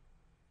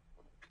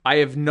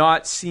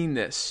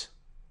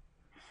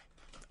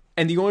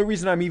 And the only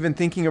reason I'm even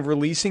thinking of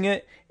releasing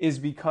it is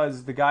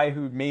because the guy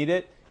who made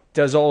it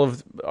does all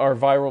of our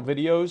viral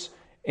videos,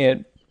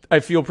 and I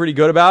feel pretty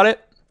good about it.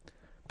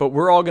 but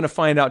we're all going to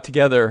find out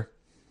together.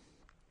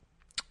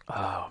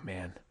 Oh,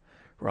 man.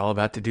 We're all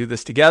about to do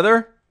this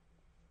together.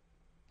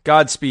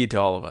 Godspeed to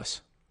all of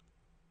us.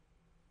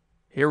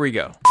 Here we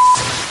go.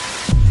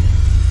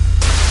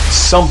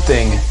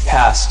 Something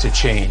has to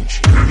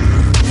change.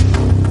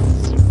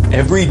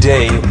 Every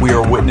day we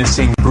are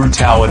witnessing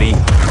brutality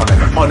on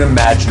an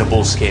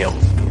unimaginable scale.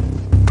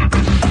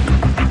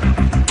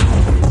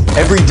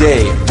 Every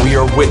day we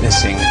are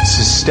witnessing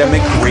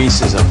systemic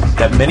racism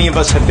that many of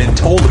us have been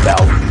told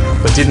about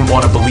but didn't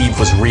want to believe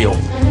was real.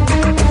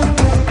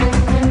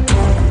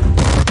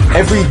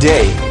 Every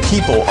day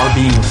people are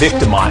being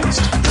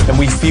victimized and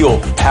we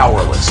feel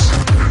powerless.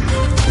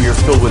 We are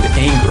filled with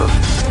anger,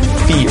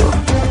 fear,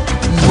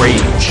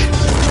 rage.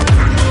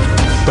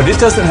 But it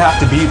doesn't have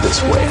to be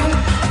this way.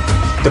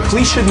 The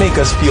police should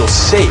make us feel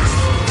safe,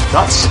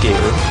 not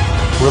scared,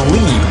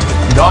 relieved,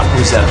 not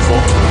resentful.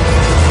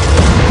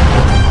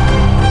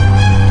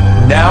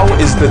 Now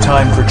is the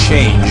time for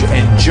change,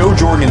 and Joe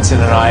Jorgensen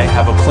and I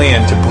have a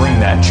plan to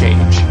bring that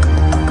change.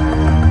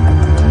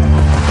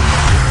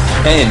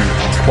 End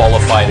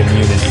qualified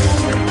immunity.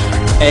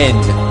 End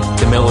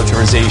the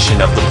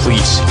militarization of the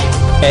police.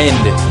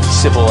 End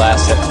civil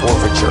asset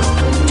forfeiture.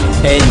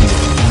 End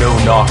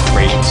no-knock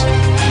raids.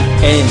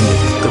 End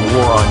the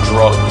war on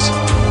drugs.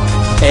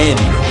 End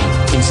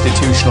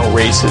institutional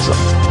racism.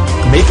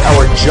 Make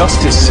our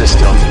justice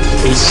system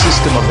a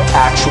system of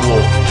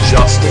actual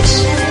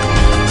justice.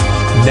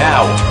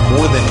 Now,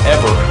 more than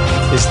ever,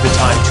 is the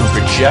time to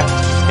reject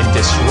and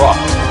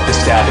disrupt the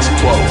status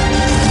quo.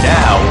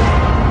 Now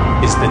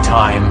is the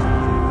time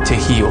to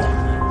heal.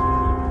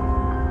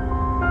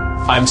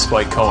 I'm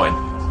Spike Cohen,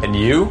 and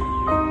you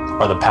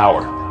are the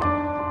power.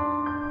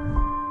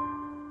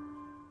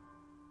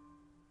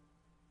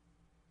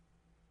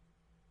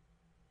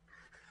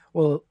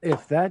 Well,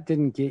 if that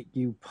didn't get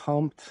you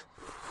pumped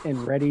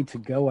and ready to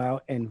go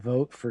out and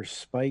vote for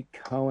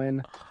Spike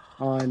Cohen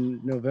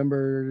on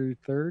November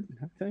 3rd,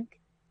 I think,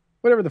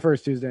 whatever the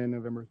first Tuesday in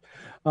November.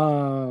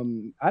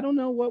 I don't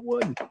know what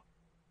would.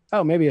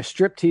 Oh, maybe a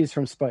strip tease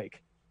from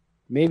Spike.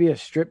 Maybe a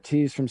strip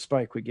tease from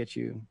Spike would get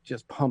you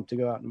just pumped to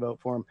go out and vote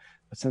for him.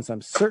 But since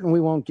I'm certain we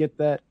won't get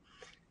that,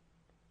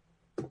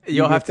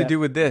 you'll have to do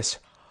with this.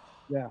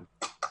 Yeah.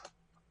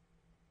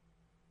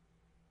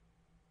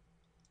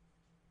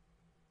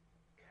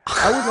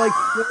 I would like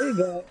to say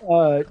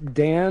that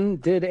Dan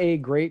did a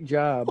great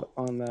job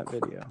on that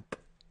video.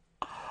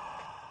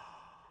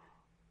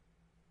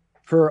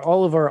 For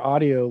all of our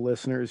audio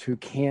listeners who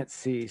can't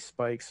see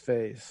Spike's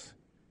face,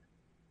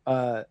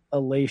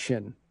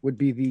 elation would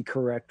be the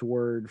correct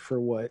word for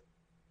what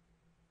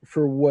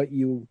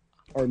you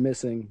are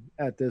missing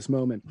at this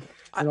moment.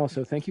 And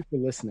also, thank you for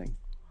listening.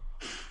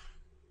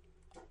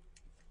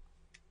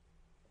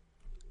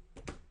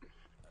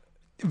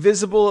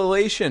 Visible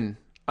elation.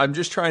 I'm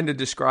just trying to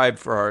describe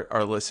for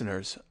our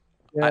listeners.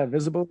 Yeah,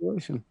 visible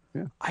elation.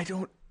 Yeah. That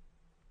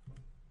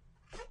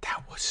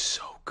was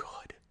so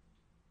good.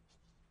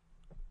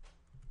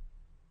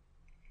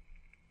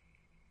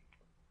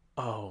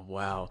 Oh,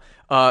 wow.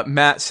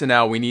 Matt, so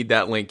now we need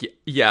that link.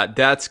 Yeah,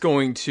 that's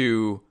going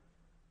to...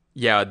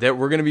 Yeah, that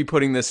we're going to be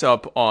putting this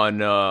up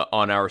on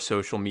our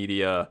social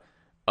media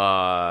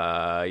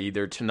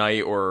either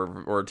tonight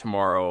or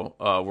tomorrow.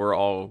 We're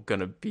all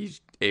going to be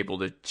able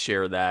to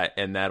share that,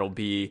 and that'll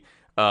be...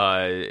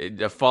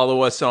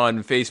 follow us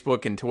on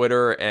Facebook and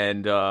Twitter,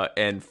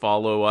 and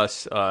follow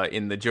us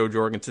in the Joe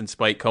Jorgensen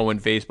Spike Cohen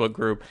Facebook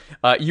group.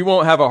 You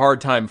won't have a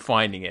hard time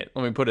finding it.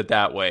 Let me put it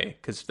that way,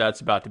 because that's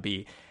about to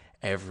be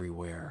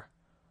everywhere.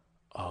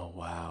 Oh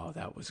Oh,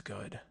 that was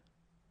good.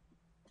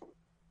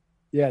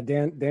 Yeah,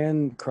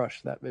 Dan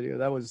crushed that video.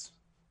 That was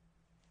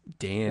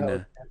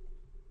Dan.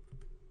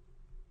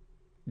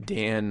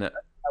 That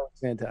was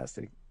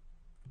fantastic.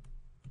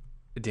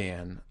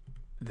 Dan,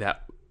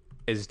 that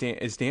is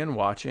Dan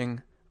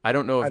watching? I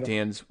don't know if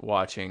Dan's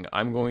watching.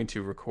 I'm going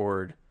to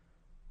record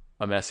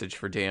a message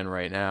for Dan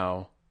right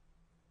now,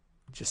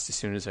 just as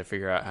soon as I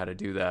figure out how to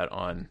do that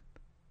on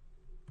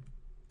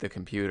the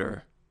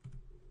computer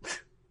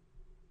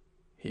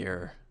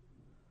here.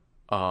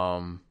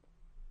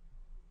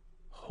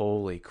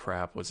 Holy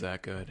crap, was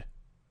that good?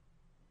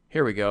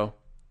 Here we go.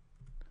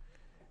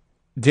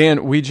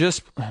 Dan, we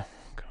just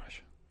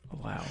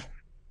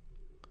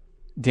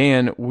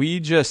Dan, we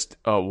just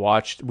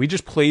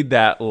played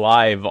that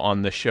live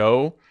on the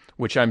show,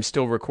 which I'm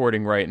still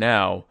recording right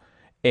now,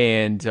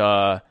 and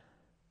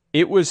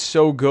it was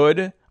so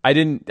good. I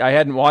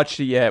hadn't watched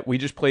it yet. We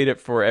just played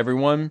it for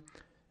everyone.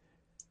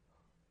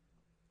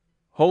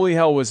 Holy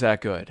hell, was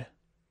that good?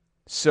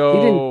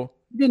 So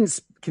he didn't.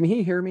 Can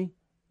he hear me?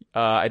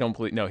 I don't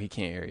believe. No, he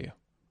can't hear you.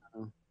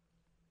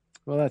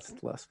 Well, that's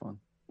less fun.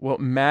 Well,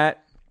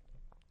 Matt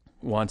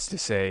wants to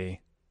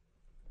say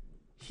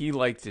he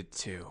liked it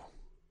too.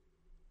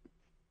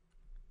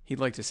 He'd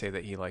like to say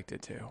that he liked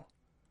it too.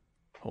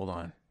 Hold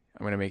on.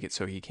 I'm going to make it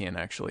so he can't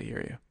actually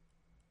hear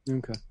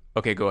you.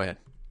 Okay, go ahead.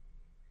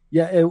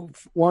 Yeah,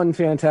 one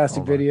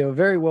fantastic video.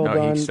 Very well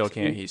done. He still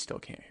can't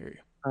hear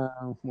you.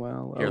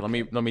 Well, here, let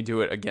me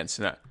do it again.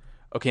 So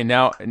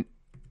now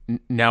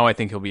Now I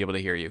think he'll be able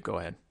to hear you. Go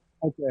ahead.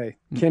 Okay.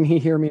 Can he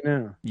hear me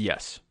now?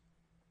 Yes.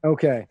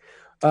 Okay.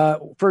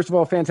 First of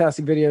all,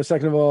 fantastic video.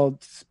 Second of all,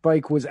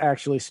 Spike was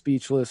actually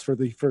speechless for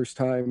the first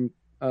time.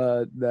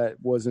 That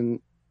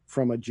wasn't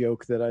from a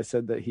joke that I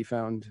said that he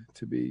found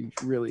to be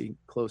really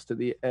close to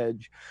the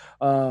edge.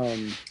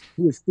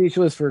 He was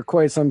speechless for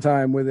quite some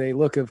time with a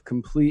look of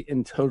complete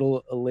and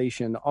total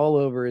elation all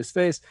over his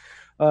face.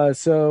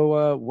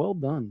 So well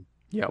done.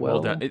 Yeah, well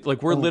done.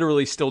 We're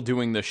literally still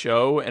doing the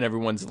show and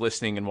everyone's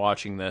listening and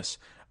watching this.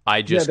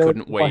 I just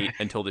couldn't wait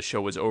until the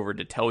show was over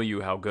to tell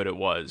you how good it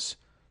was.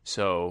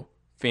 So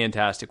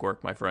fantastic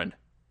work, my friend.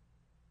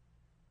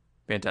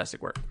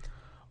 Fantastic work.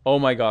 Oh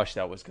my gosh,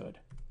 that was good.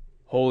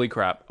 Holy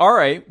crap. All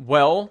right,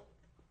 well,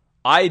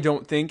 I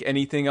don't think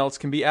anything else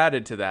can be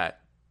added to that.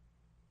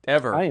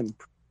 Ever. I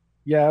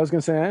was going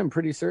to say, I am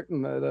pretty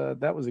certain that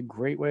that was a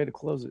great way to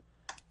close it.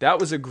 That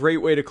was a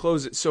great way to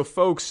close it. So,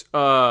 folks,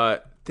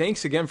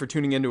 thanks again for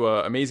tuning into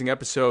an amazing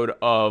episode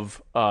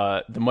of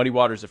The Muddy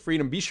Waters of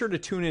Freedom. Be sure to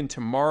tune in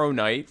tomorrow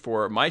night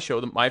for my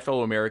show, My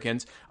Fellow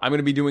Americans. I'm going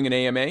to be doing an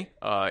AMA,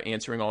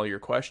 answering all your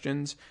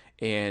questions.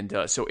 And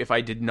so if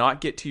I did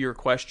not get to your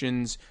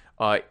questions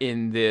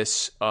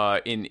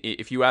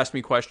if you ask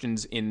me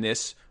questions in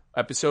this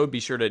episode, be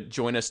sure to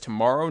join us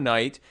tomorrow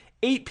night,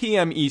 8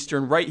 p.m.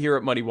 Eastern, right here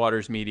at Muddy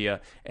Waters Media,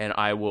 and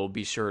I will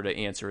be sure to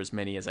answer as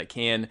many as I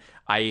can.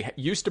 I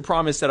used to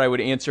promise that I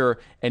would answer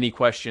any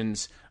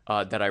questions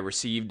that I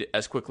received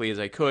as quickly as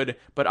I could,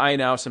 but I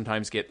now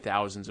sometimes get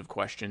thousands of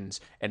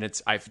questions,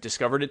 and I've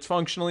discovered it's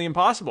functionally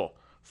impossible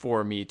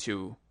for me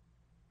to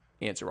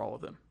answer all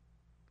of them.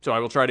 So I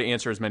will try to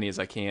answer as many as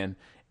I can,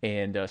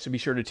 and so be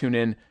sure to tune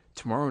in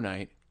tomorrow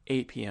night,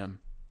 8 p.m.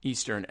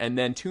 Eastern, and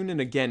then tune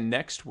in again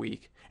next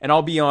week. And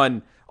I'll be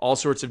on all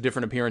sorts of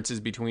different appearances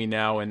between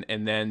now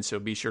and then, so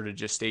be sure to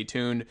just stay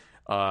tuned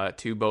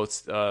to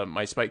both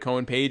my Spike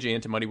Cohen page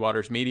and to Muddy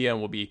Waters Media, and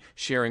we'll be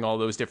sharing all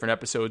those different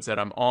episodes that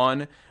I'm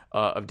on,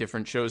 of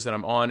different shows that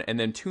I'm on. And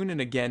then tune in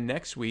again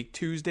next week,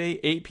 Tuesday,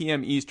 8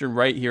 p.m. Eastern,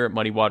 right here at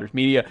Muddy Waters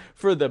Media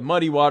for the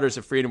Muddy Waters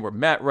of Freedom, where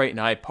Matt Wright and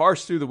I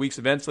parse through the week's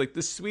events like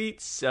the sweet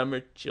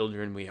summer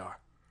children we are.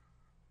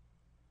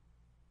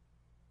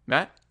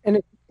 Matt?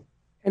 And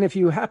if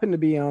you happen to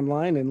be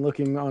online and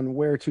looking on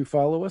where to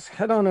follow us,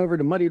 head on over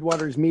to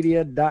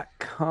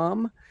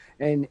muddiedwatersmedia.com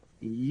and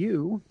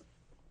you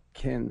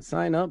can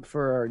sign up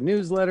for our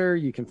newsletter.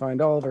 You can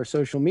find all of our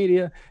social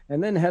media,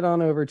 and then head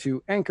on over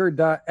to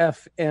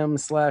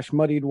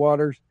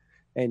anchor.fm/muddiedwaters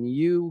and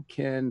you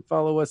can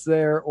follow us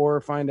there or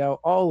find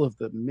out all of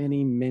the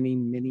many, many,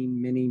 many,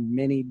 many,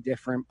 many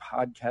different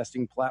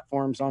podcasting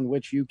platforms on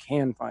which you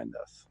can find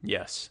us.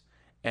 Yes.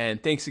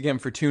 And thanks again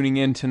for tuning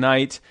in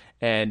tonight.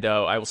 And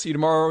I will see you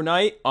tomorrow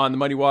night on the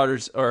Muddy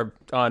Waters, or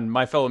on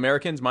My Fellow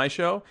Americans, my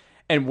show.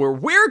 And where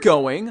we're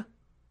going,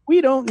 we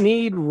don't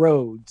need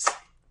roads.